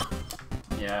you.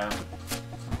 Yeah.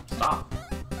 Stop.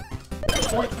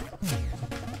 Point.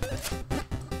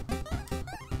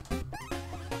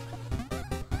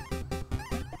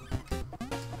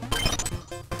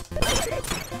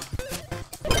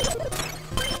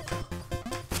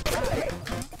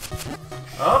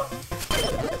 Oh!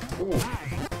 Ooh.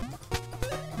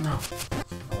 No.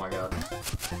 Oh my god.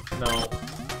 No.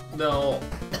 No.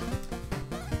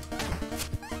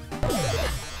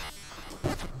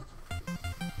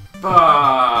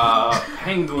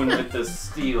 Penguin with the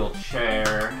steel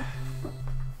chair.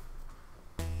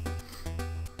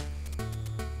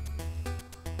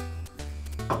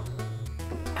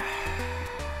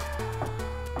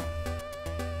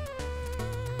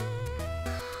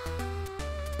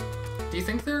 Do you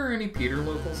think there are any Peter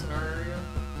locals in our area?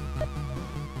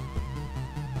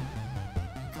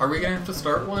 Are we gonna have to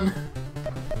start one?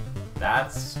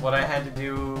 That's what I had to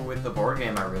do with the board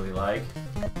game I really like.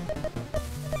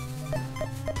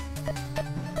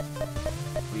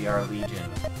 We are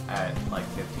Legion at like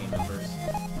 15 members.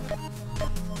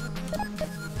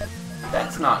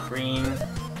 That's not green.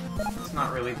 It's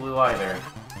not really blue either.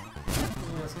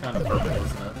 Yeah, it's kind of purple,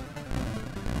 isn't it?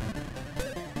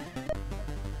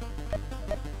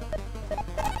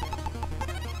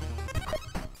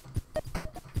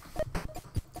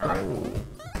 Alright.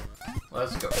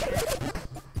 Let's go.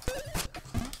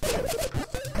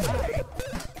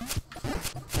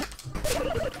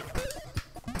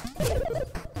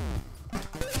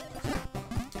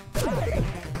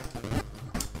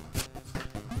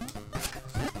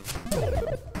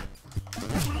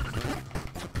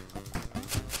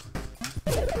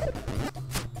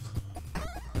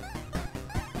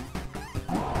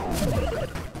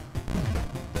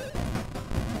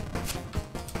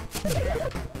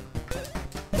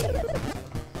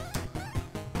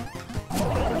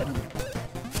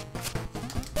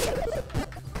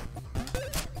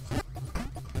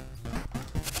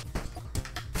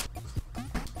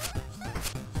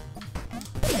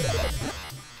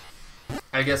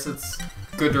 I guess it's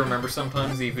good to remember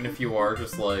sometimes, even if you are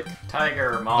just like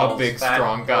Tiger mauls a big, fat,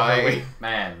 strong guy. overweight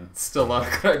man. It's still not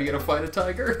a good idea to fight a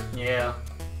tiger. Yeah.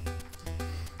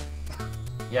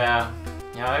 Yeah.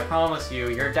 Yeah, I promise you,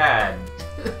 your dad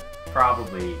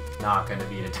probably not gonna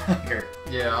beat a tiger.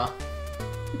 Yeah.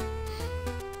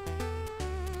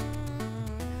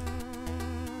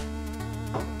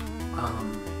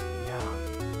 Yeah.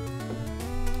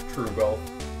 True golf.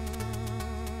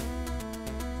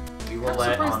 We will I'm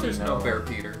let surprised Andy there's know. no Bear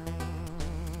Peter.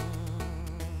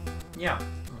 Yeah.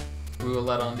 We will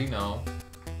let Andy know.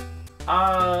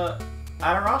 At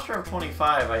a roster of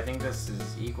 25, I think this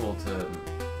is equal to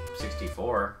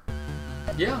 64.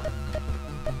 Yeah.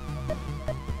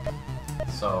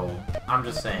 So, I'm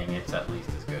just saying it's at least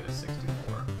as good as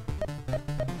 64.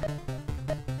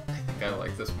 I think I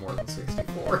like this more than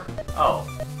 64. Oh,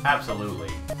 absolutely.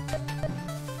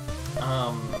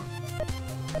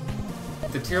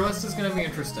 The tier list is gonna be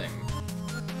interesting.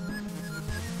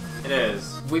 It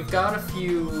is. We've got a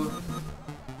few...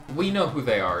 We know who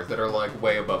they are that are, like,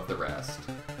 way above the rest.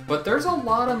 But there's a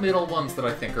lot of middle ones that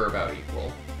I think are about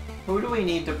equal. Who do we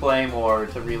need to play more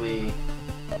to really...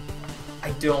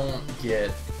 I don't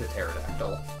get the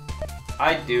pterodactyl.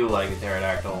 I do like a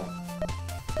pterodactyl.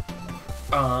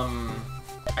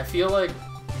 I feel like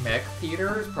Mech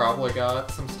Peter's probably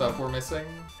got some stuff we're missing.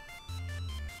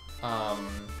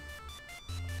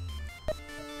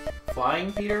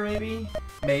 Flying Peter, maybe?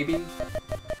 Maybe.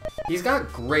 He's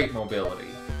got great mobility.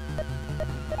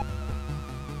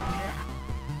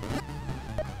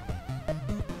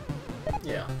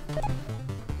 Yeah.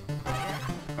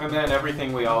 And then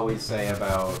everything we always say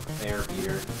about Air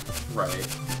Peter. Right.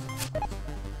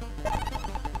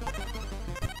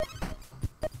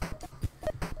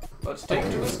 Let's take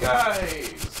to the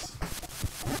skies!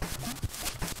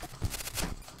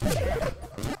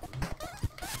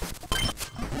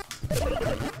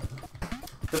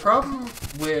 The problem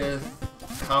with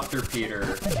Copter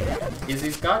Peter is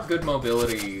he's got good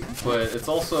mobility, but it's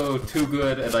also too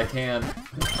good and I can't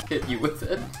hit you with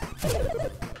it.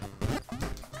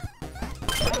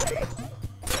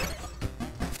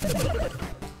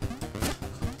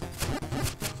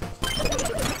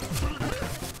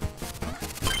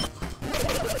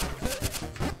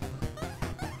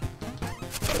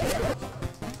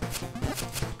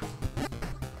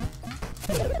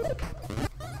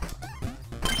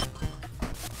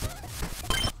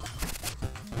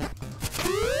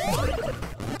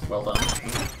 Well done.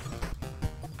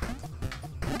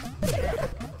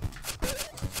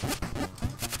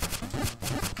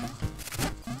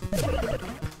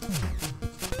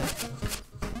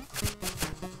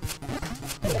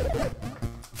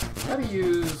 Gotta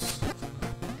use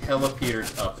Hella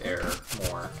Peter's up air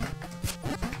more.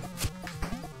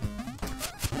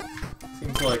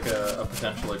 Seems like a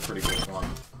potentially pretty good one.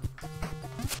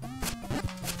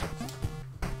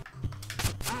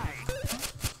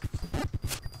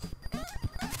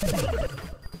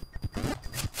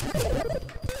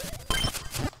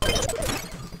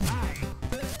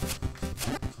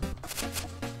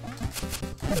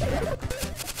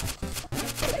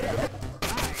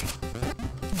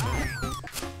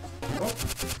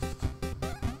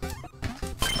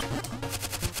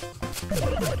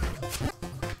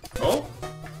 Oh!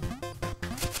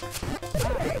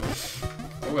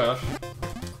 Oh gosh.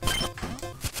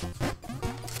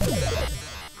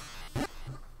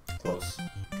 Close.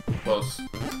 Close.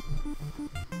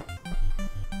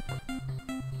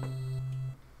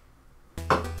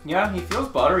 Yeah, he feels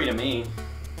buttery to me.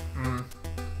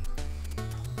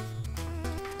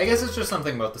 I guess it's just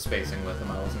something about the spacing with him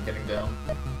I wasn't getting down.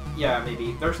 Yeah,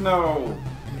 maybe. There's no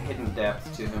hidden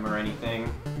depth to him or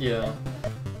anything. Yeah.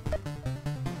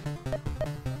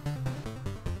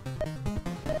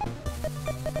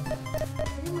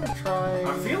 I'm gonna try...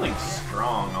 I'm feeling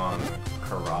strong on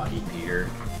Karate Peter.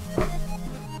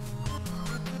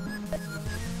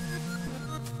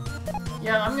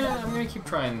 Yeah, I'm gonna keep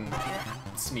trying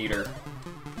Sneeder.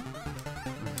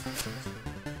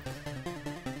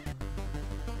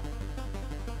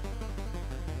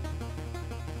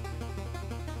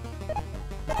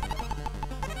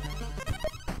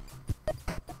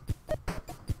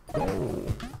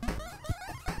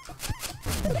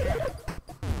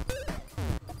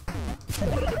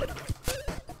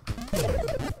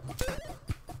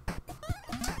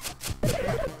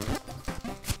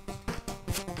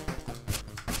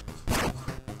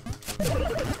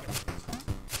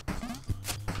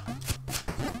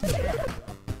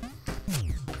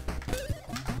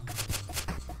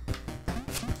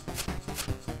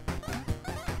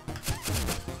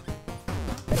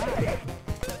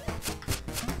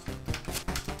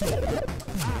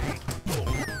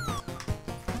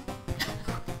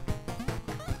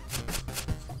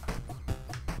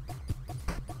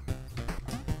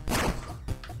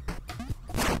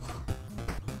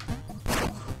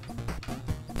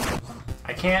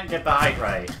 I can't get the height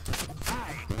right.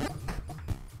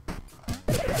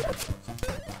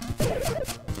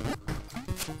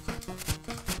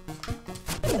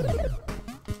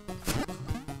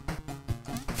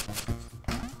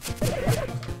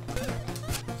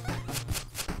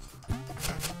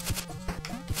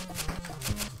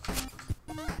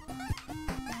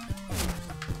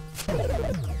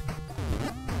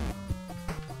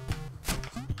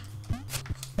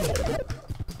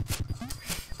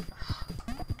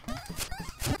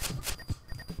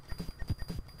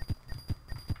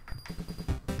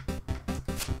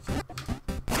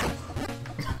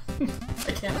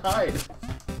 I can't hide.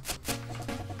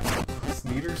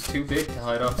 Sneeder's too big to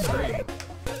hide off screen.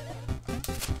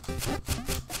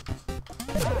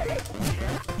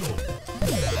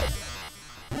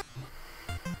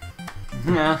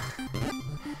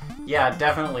 Yeah,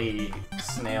 definitely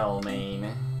snail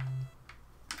main.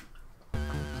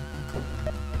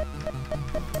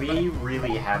 We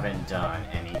really haven't done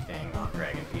anything on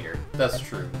Dragon Peter. That's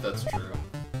true, that's true.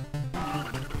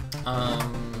 I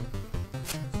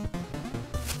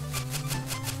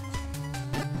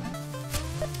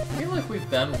feel like we've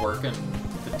been working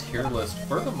the tier list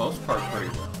for the most part pretty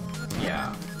well.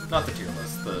 Yeah. Not the tier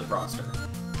list, the roster.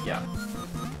 Yeah.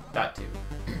 That too.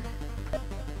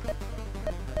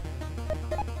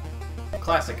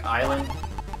 Classic Island.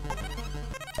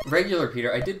 Regular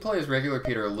Peter, I did play as Regular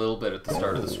Peter a little bit at the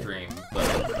start of the stream, but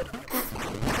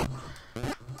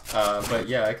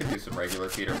yeah, I could do some Regular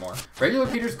Peter more. Regular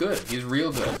Peter's good. He's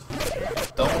real good.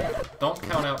 Don't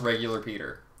count out Regular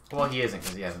Peter. Well, he isn't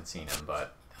because he hasn't seen him,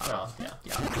 but Well, yeah.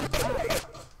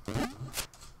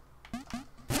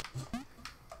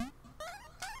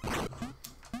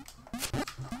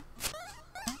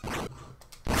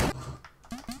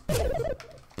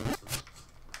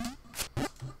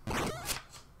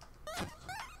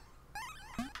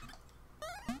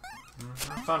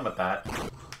 fun with that.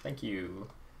 Thank you.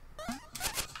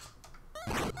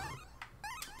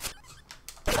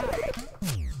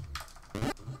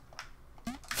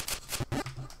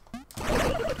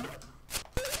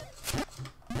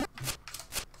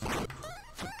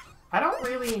 I don't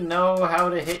really know how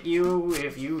to hit you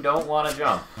if you don't want to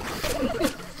jump.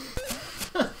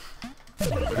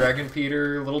 Dragon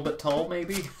Peter, a little bit tall,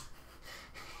 maybe?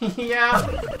 Yeah.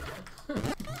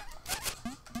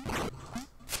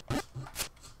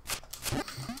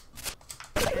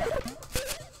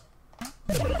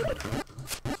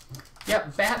 Yeah,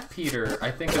 Bat Peter,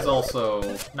 I think, is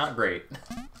also not great.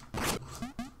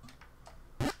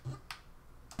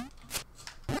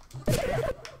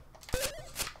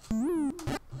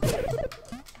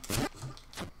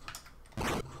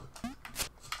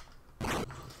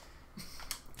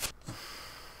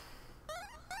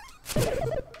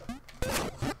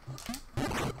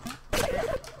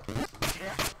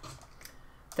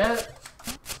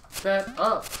 That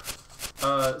up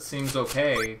seems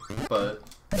okay, but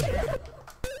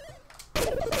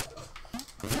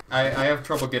I have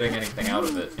trouble getting anything out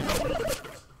of it, you know.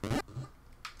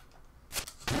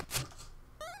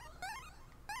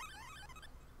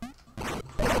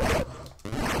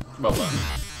 Well done.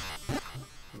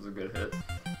 That was a good hit.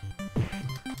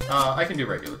 I can do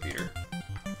regular Peter.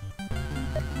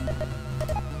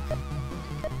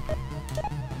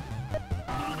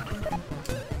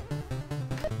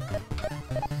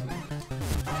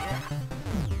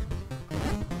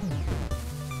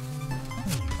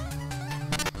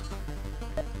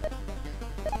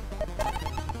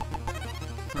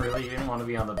 Really, you didn't want to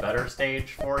be on the better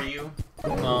stage for you?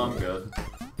 No, I'm good.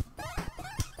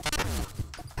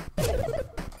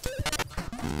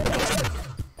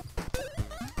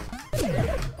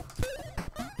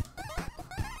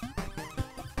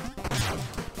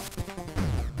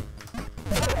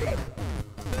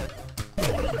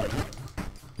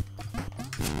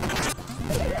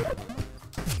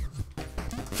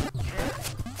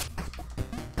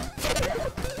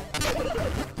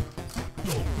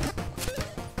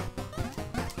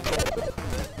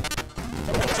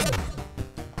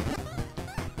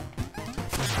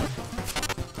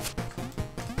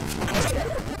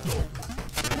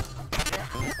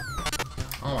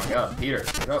 Oh my god, Peter,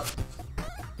 get up.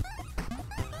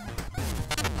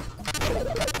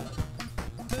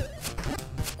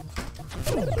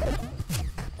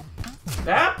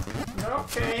 That?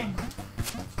 Okay.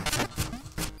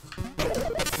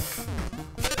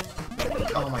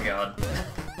 Oh my god.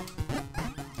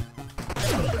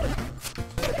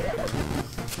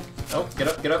 Oh, get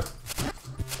up, get up.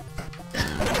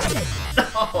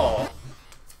 Oh.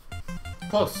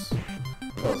 Close.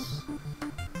 Close.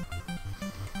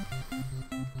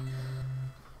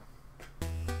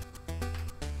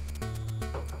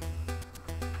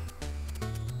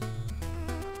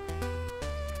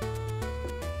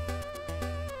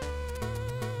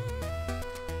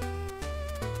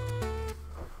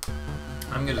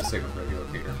 I'm gonna stick with regular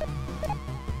Peter.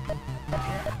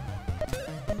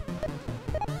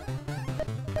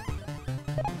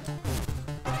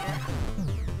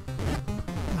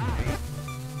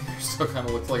 Still kind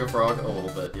of looks like a frog, a little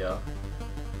bit, yeah.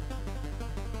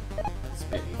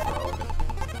 Spinny frog.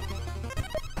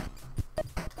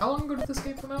 How long ago did this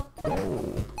game come out?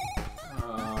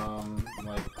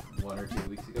 Like 1 or 2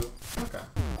 weeks ago. Okay.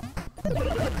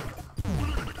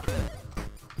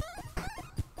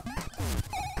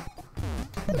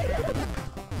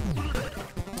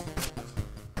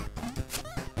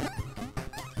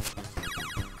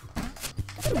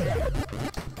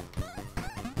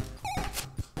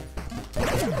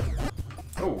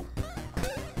 Oh.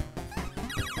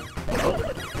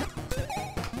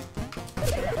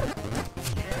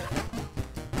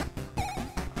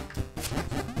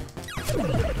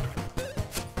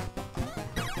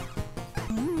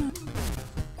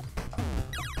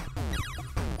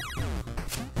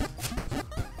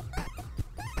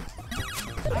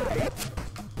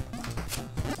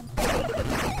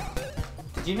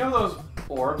 Did you know those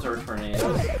orbs are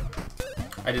tornadoes?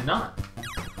 I did not.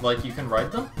 Like, you can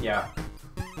ride them? Yeah.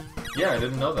 Yeah, I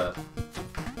didn't know that.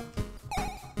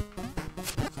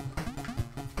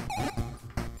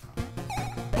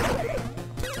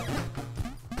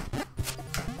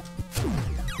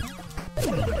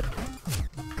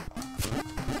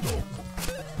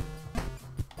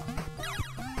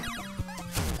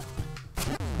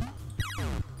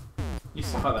 You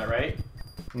saw that, right?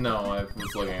 No, I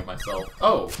was looking at myself.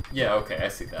 Oh, yeah, okay, I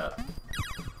see that.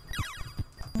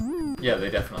 Yeah, they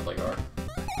definitely are.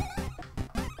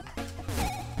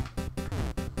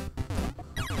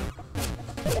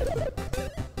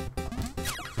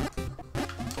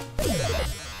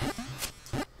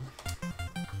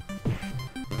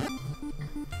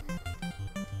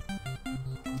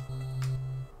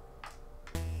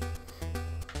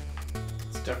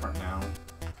 different now,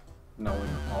 knowing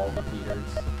all the Peters.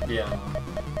 Yeah.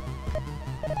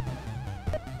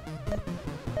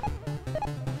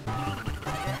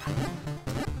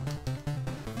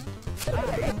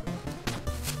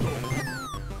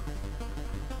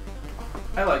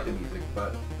 I like the music,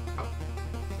 but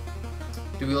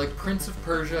Do we like Prince of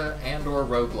Persia and or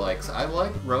roguelikes? I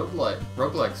like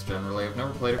roguelikes generally. I've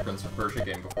never played a Prince of Persia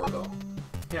game before though.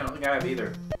 yeah, I don't think I have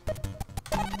either.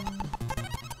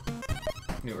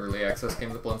 New early access game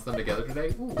that blends them together today.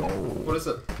 Ooh, what is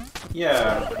it?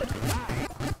 Yeah.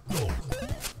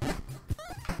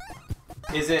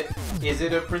 Is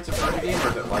it a Prince of Persia game or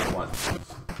is it like one?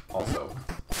 Also.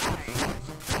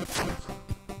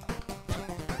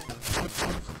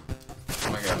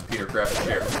 Oh my god, Peter, grab a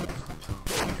chair.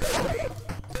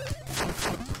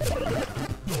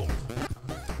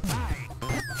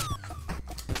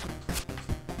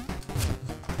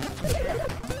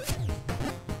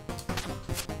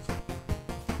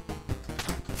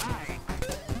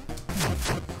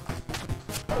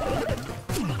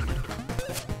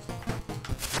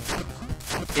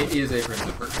 It is a Prince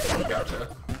of Persia. Gotcha.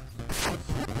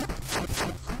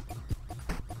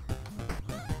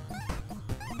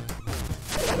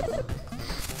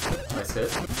 Nice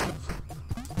hit.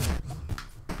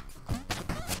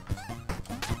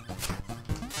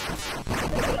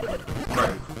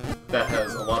 Right. That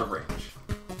has a lot of range.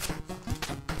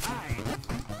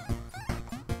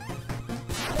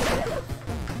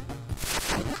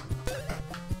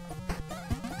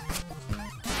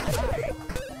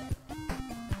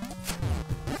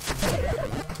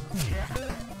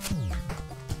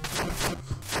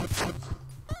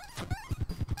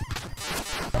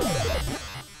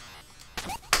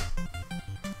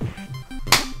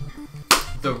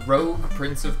 The Rogue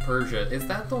Prince of Persia, is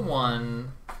that the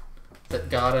one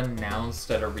that got announced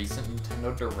at a recent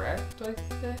Nintendo Direct, I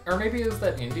think? Or maybe it was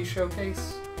that indie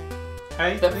showcase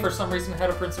that for some reason had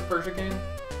a Prince of Persia game?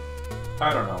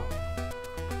 I don't know.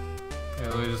 Yeah,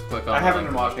 let me just click on I the haven't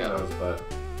link been and watching look at those, it. but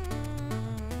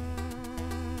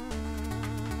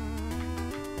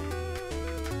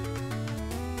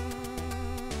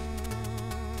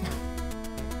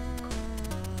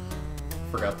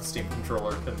Forgot the Steam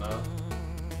controller can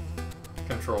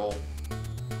control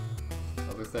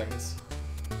other things.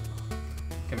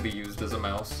 Can be used as a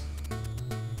mouse.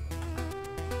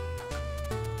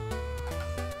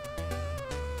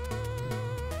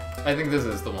 I think this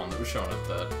is the one that was shown at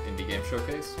the Indie Game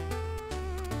Showcase.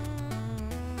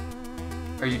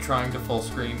 Are you trying to full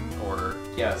screen or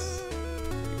yes.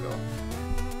 there you go?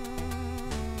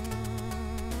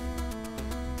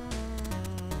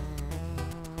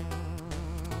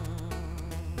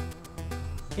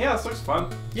 Yeah, this looks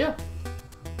fun. Yeah.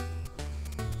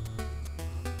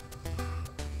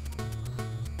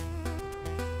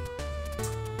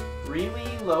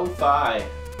 Really lo-fi.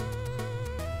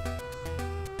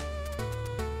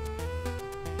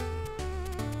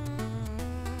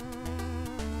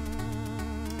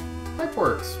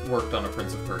 Pipeworks worked on a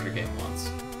Prince of Persia game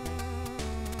once.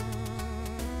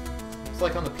 It's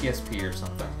like on the PSP or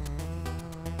something.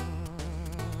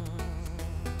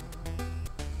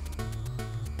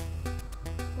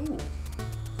 Ooh.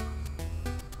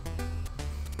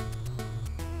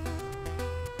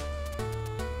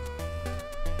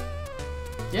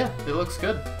 Yeah, it looks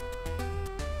good.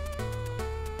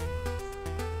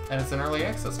 And it's in early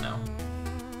access now.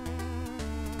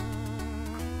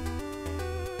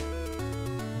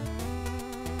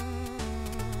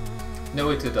 No,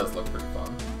 it does look pretty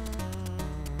fun.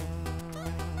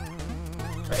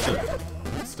 I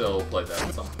should still play that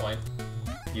at some point.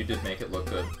 You did make it look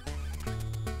good.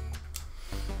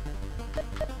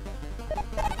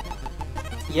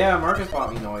 Yeah, Marcus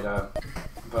bought me Noida,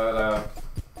 but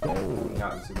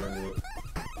not super into it.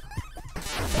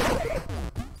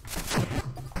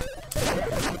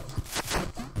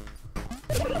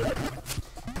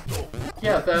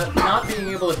 Yeah, that not being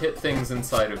able to hit things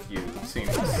inside of you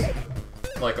seems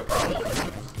like a problem.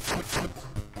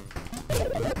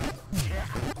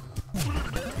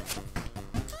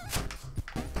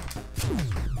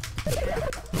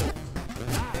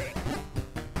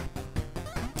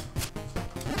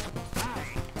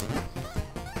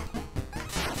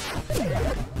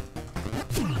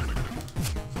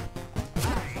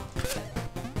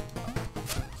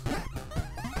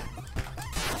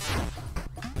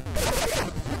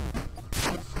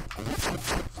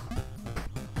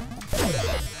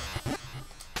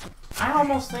 I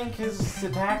almost think his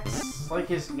attacks, like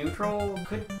his neutral,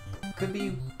 could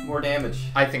be more damage.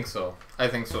 I think so. I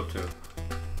think so too.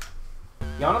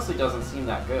 He honestly doesn't seem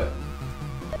that good.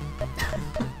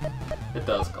 It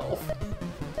does golf.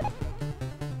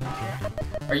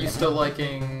 Are you still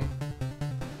liking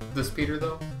this Peter,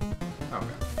 though? Okay.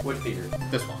 Which Peter?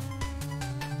 This one.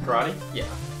 Karate? Yeah.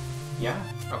 Yeah.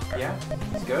 Okay. Yeah.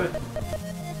 It's good.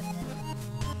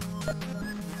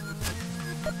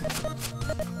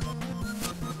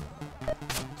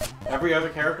 Every other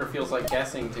character feels like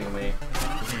guessing to me.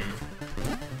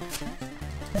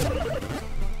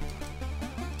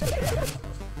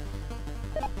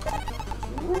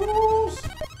 Rules.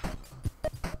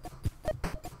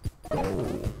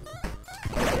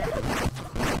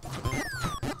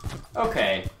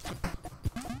 Okay.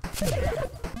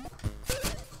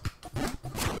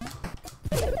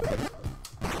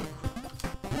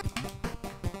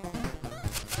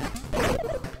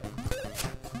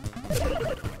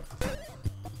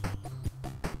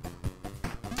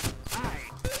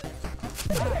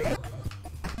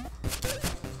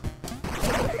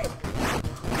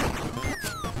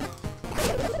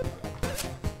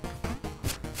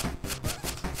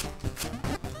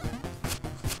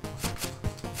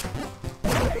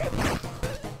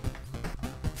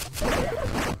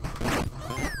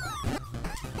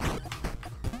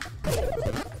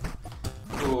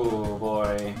 Oh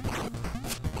boy.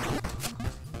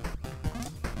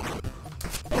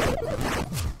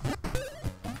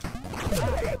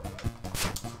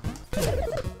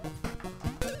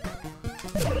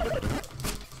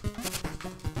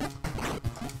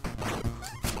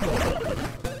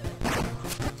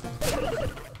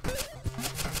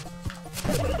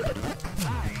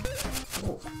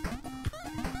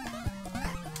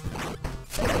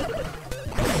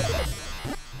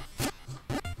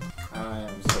 I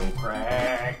am so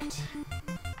cracked.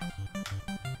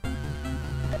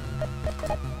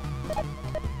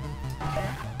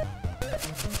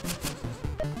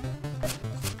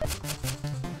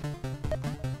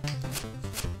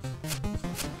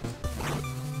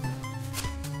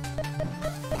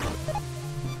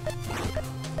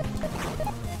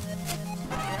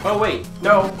 Oh wait,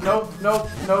 no.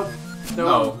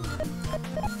 Oh.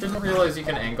 Didn't realize you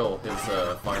can angle his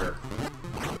fire.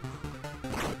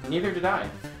 Neither did I.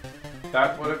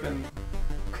 That would have been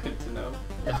good to know.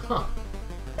 Yeah.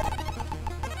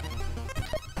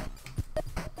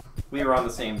 We were on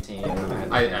the same team.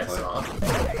 I saw.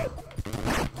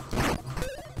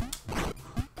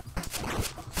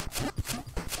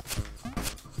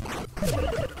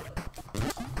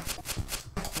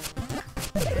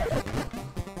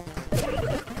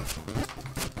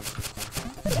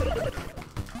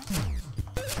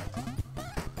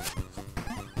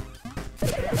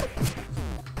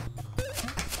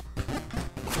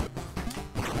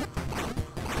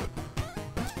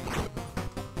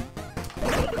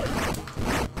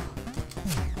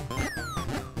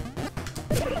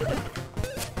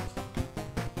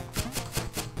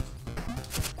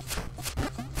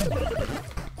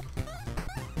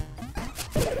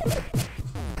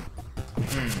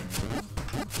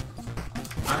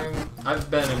 I've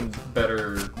been in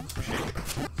better shape.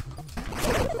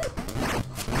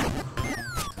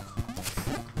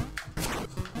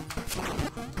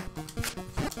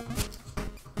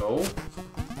 Oh.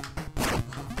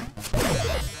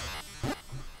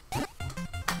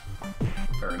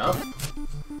 Fair enough.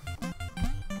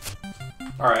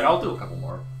 Alright, I'll do a couple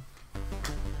more.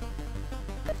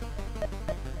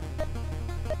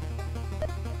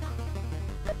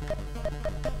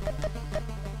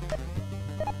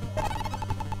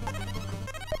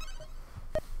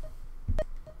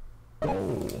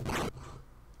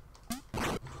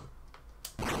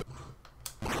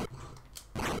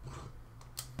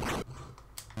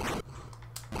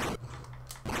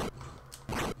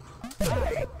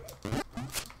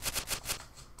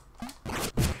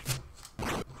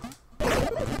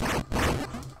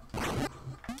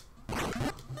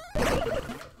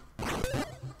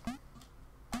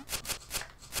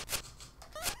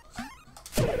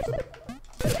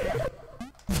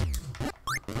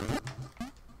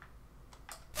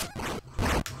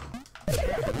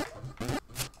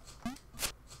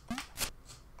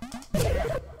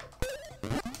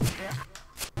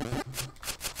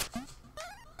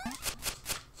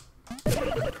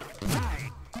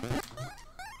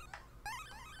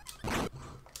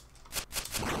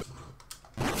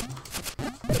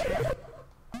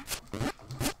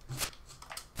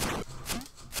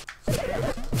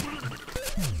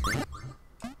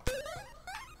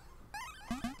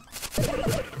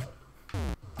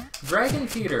 Dragon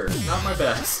Peter, not my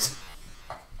best.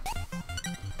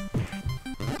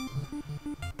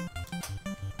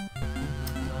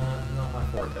 Not my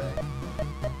forte.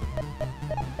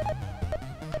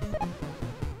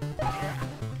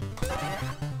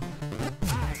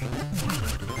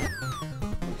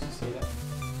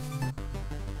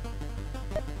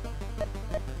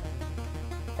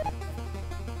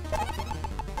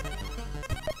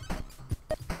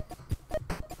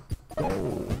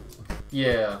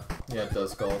 Yeah, it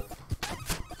does golf.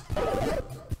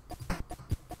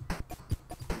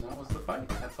 And that was the fight.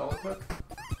 That's all it took.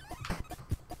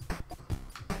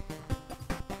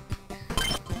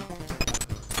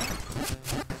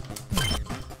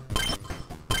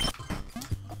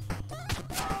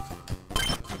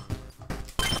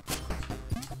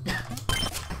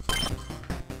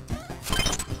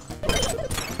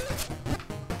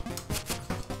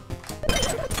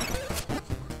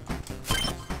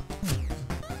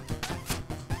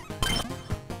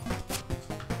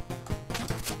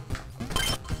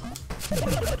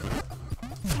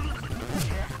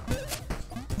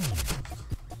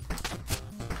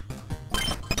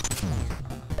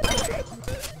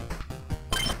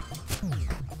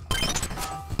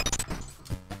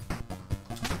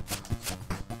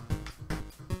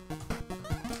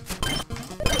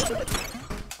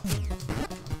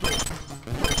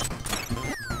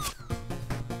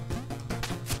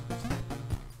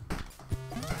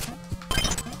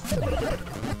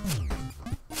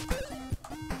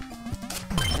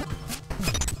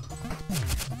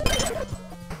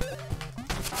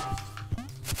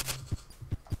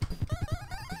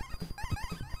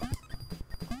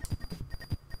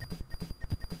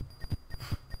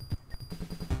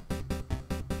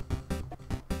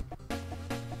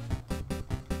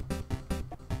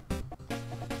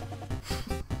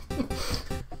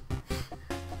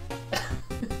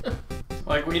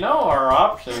 Like, we know our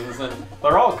options, and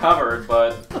they're all covered,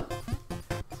 but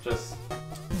it's just...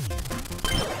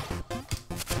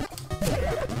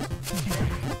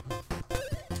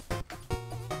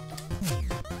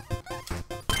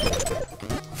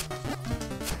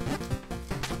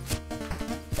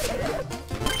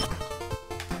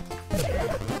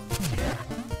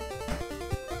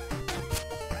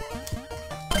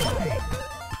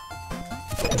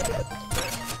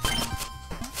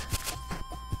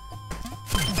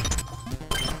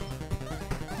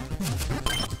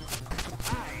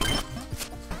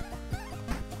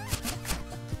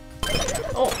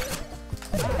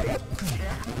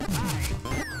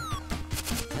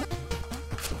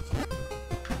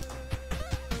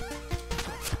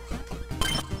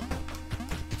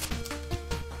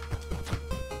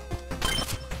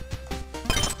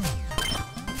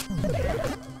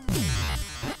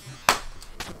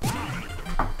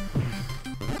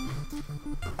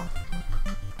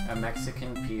 A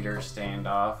Mexican Peter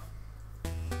standoff.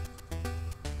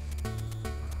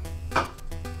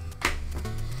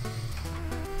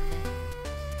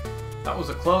 That was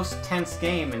a close, tense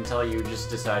game until you just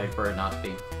decided for it not to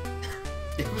be.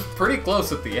 It was pretty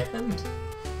close at the end.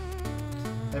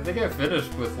 I think I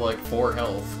finished with like 4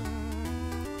 health.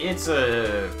 It's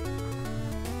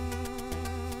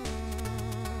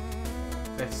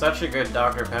such a good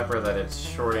Dr. Pepper that it's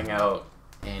shorting out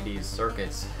Andy's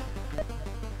circuits.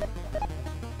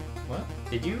 What?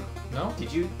 Did you? No?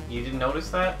 You didn't notice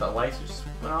that? The lights just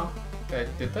went off? Okay,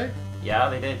 did they? Yeah,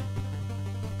 they did.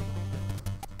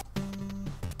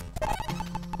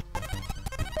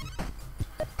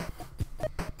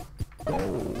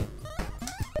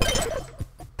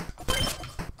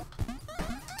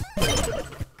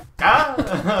 Ah!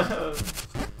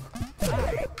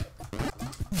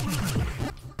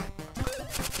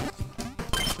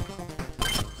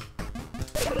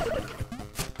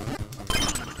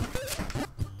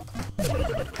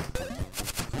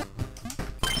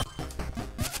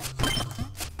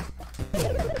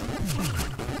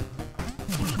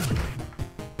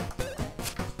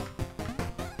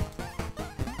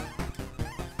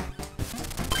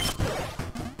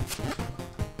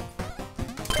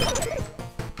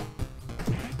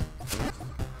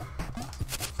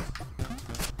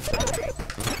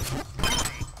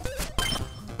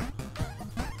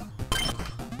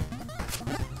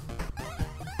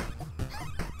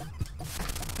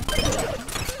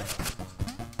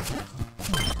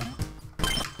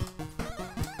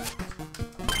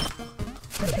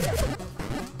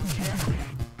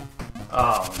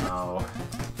 Oh no.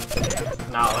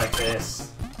 Not like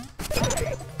this.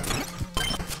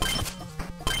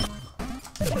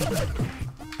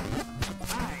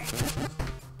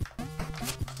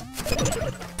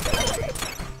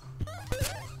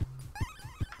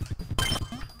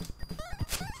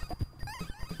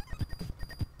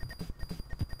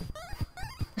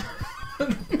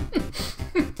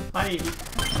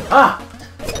 Ah!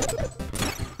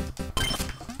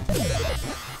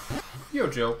 Yo,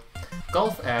 Joe.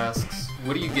 Golf asks,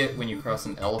 what do you get when you cross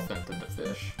an elephant into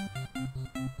fish?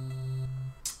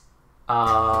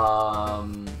 I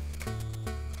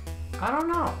don't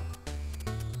know.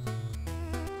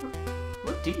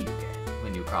 What do you get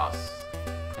when you cross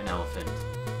an elephant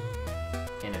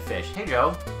in a fish. Hey,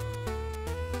 Joe.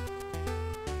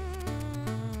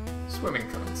 Swimming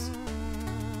trunks.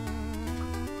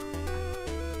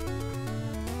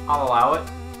 I'll allow it.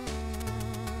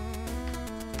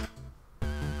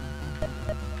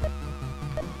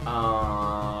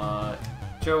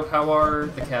 Joe, how are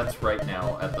the cats right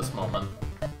now at this moment?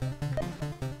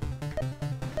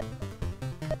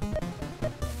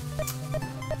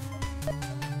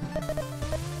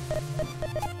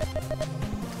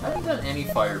 I haven't done any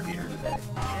Fire Peter today.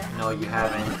 No, you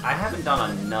haven't. I haven't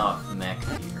done enough Mech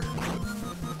Peter.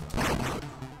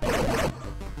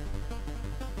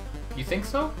 You think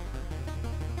so?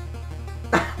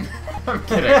 I'm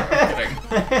kidding, I'm kidding.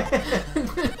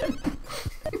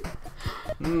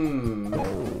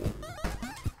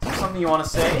 Something you want to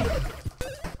say?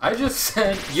 I just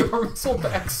said your missile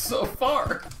back so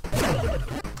far.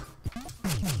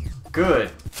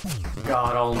 Good.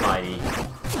 God almighty.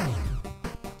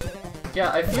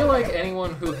 Yeah, I feel like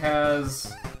anyone who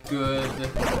has good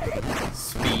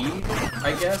speed,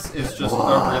 I guess, is just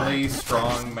a really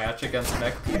strong match against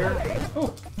Mech Peter.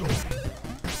 Oh.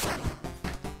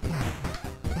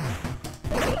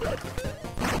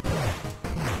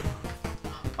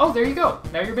 Oh, there you go.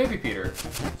 Now you're Baby Peter.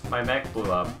 My mech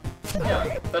blew up.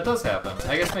 Yeah, that does happen.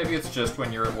 I guess maybe it's just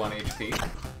when you're at 1 HP.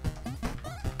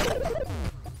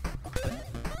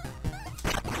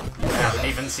 You haven't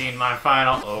even seen my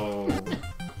final. Oh.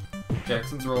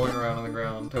 Jackson's rolling around on the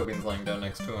ground. Tobin's laying down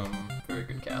next to him. Very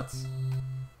good cats.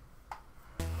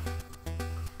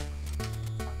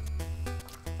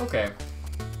 Okay.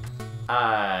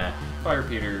 Fire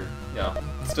Peter. Yeah.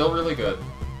 Still really good.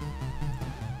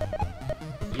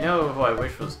 You know who I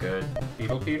wish was good?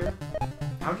 Beetle Peter?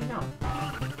 How'd you know?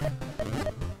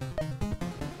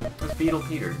 Who's Beetle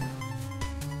Peter?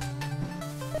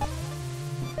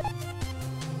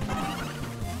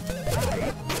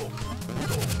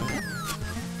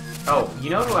 Oh, you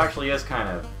know who actually is kind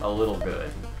of a little good?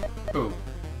 Who?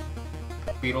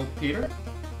 Beetle Peter?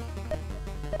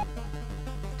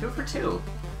 2 for 2.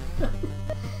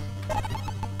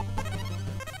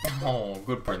 Oh,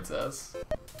 good princess.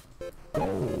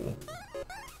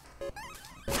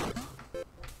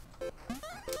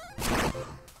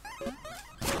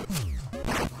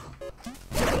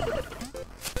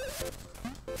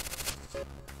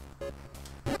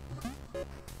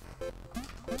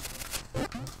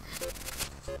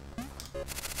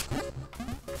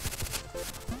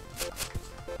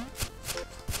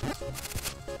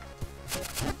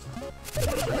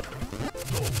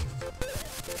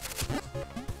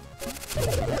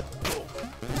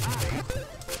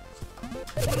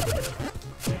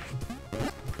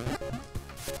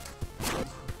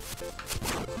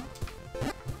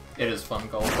 It is fun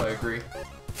golf, I agree.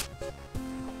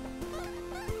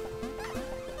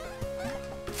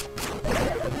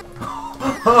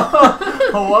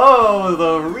 Whoa,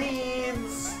 the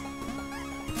reeds!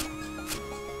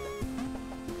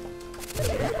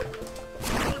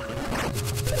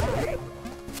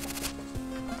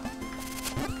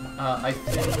 I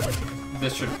think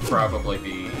this should probably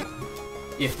be,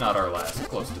 if not our last,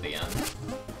 close to the end.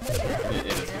 It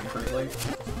is getting pretty late.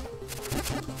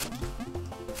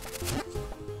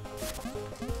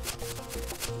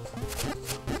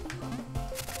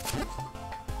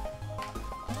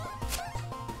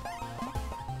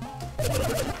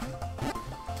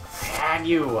 Had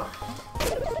you!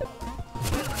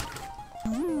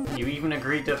 You even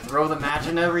agreed to throw the match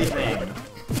and everything!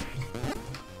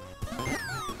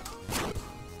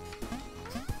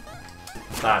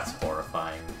 That's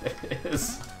horrifying. It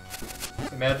is.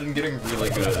 Imagine getting really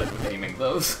good at aiming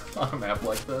those on a map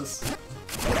like this.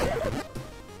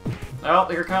 Oh,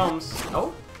 here it comes.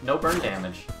 Oh, no burn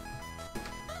damage.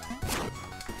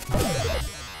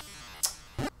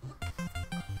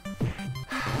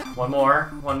 One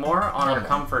more on our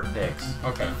comfort picks.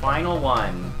 Okay. Final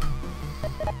one.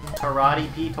 Karate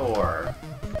Pitor.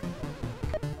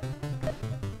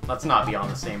 Let's not be on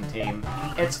the same team.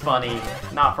 It's funny.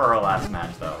 Not for our last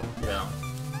match, though. Yeah.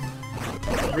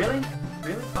 Really?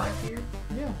 Really? 5 here?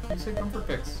 Yeah, you say comfort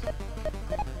picks.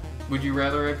 Would you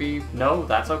rather it be... No,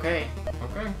 that's okay.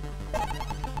 Okay.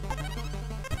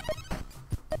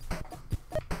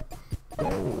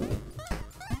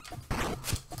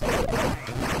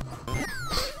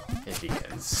 It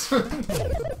begins.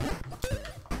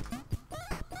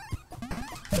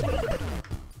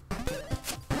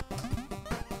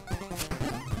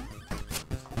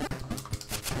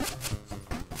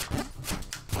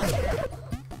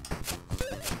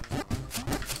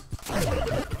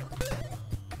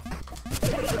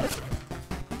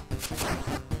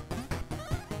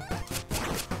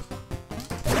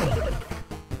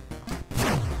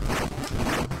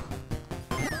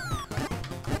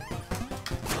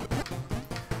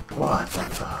 What the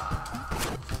fuck?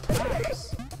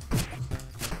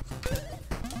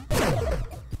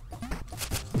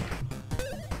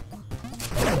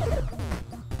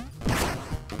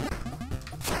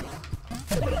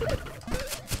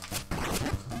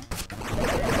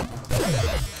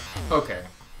 Okay.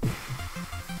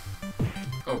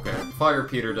 Okay. Fire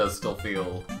Peter does still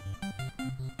feel...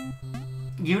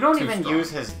 You don't Too even strong. use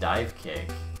his dive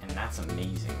kick, and that's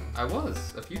amazing. I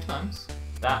was, a few times.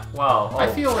 That, well,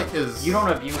 I feel like his... you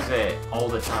don't abuse it all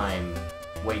the time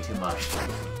way too much.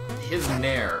 His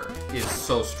Nair is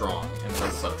so strong and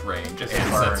has such range Just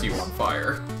and burns. sets you on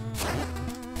fire.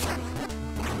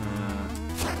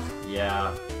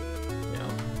 Yeah.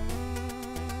 Yeah.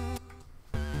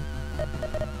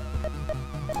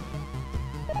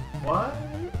 What?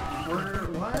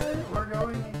 We're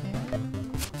going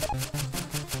again?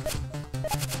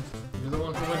 You're the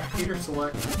one who went Peter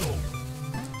Select.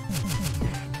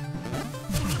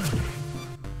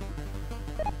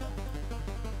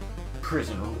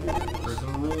 Prison rules.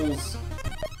 Prison rules.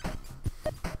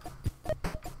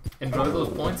 Enjoy those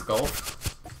points, Golf.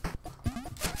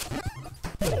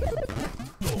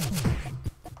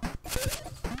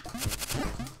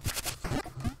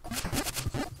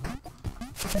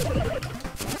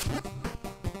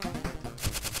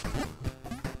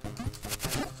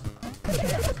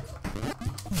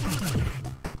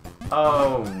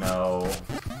 Oh no.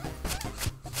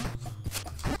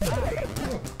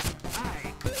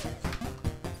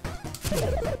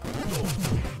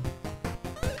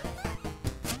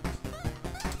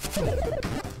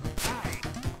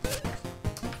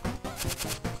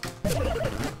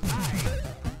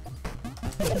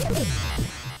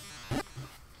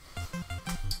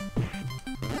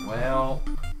 Well,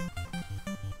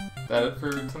 that it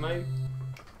for tonight?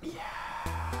 Yeah.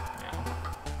 Yeah.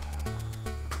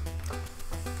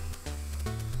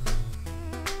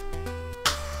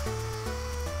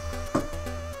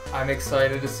 I'm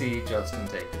excited to see Justin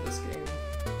take to this game.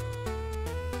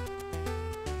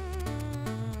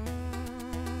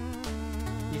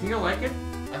 You think you'll like it?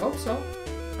 I hope so.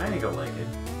 I think you'll like it.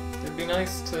 It'd be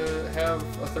nice to have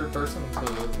a third person to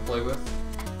play with.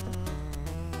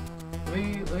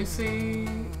 Let me see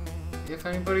if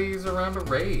anybody's around to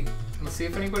raid. Let's see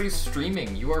if anybody's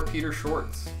streaming. You are Peter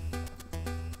Shorts.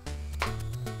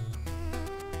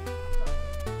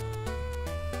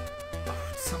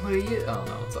 Somebody. Oh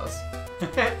no, it's us.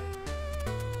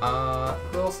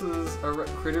 Who else is?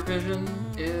 Critter Vision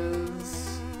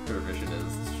is. Critter Vision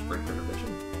is. Let's just bring Critter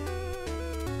Vision.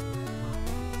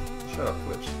 Shut up,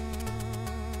 Twitch.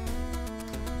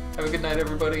 Have a good night,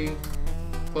 everybody.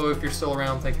 Chloe, if you're still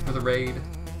around, thank you for the raid.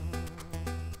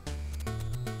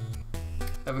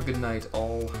 Have a good night,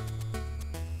 all.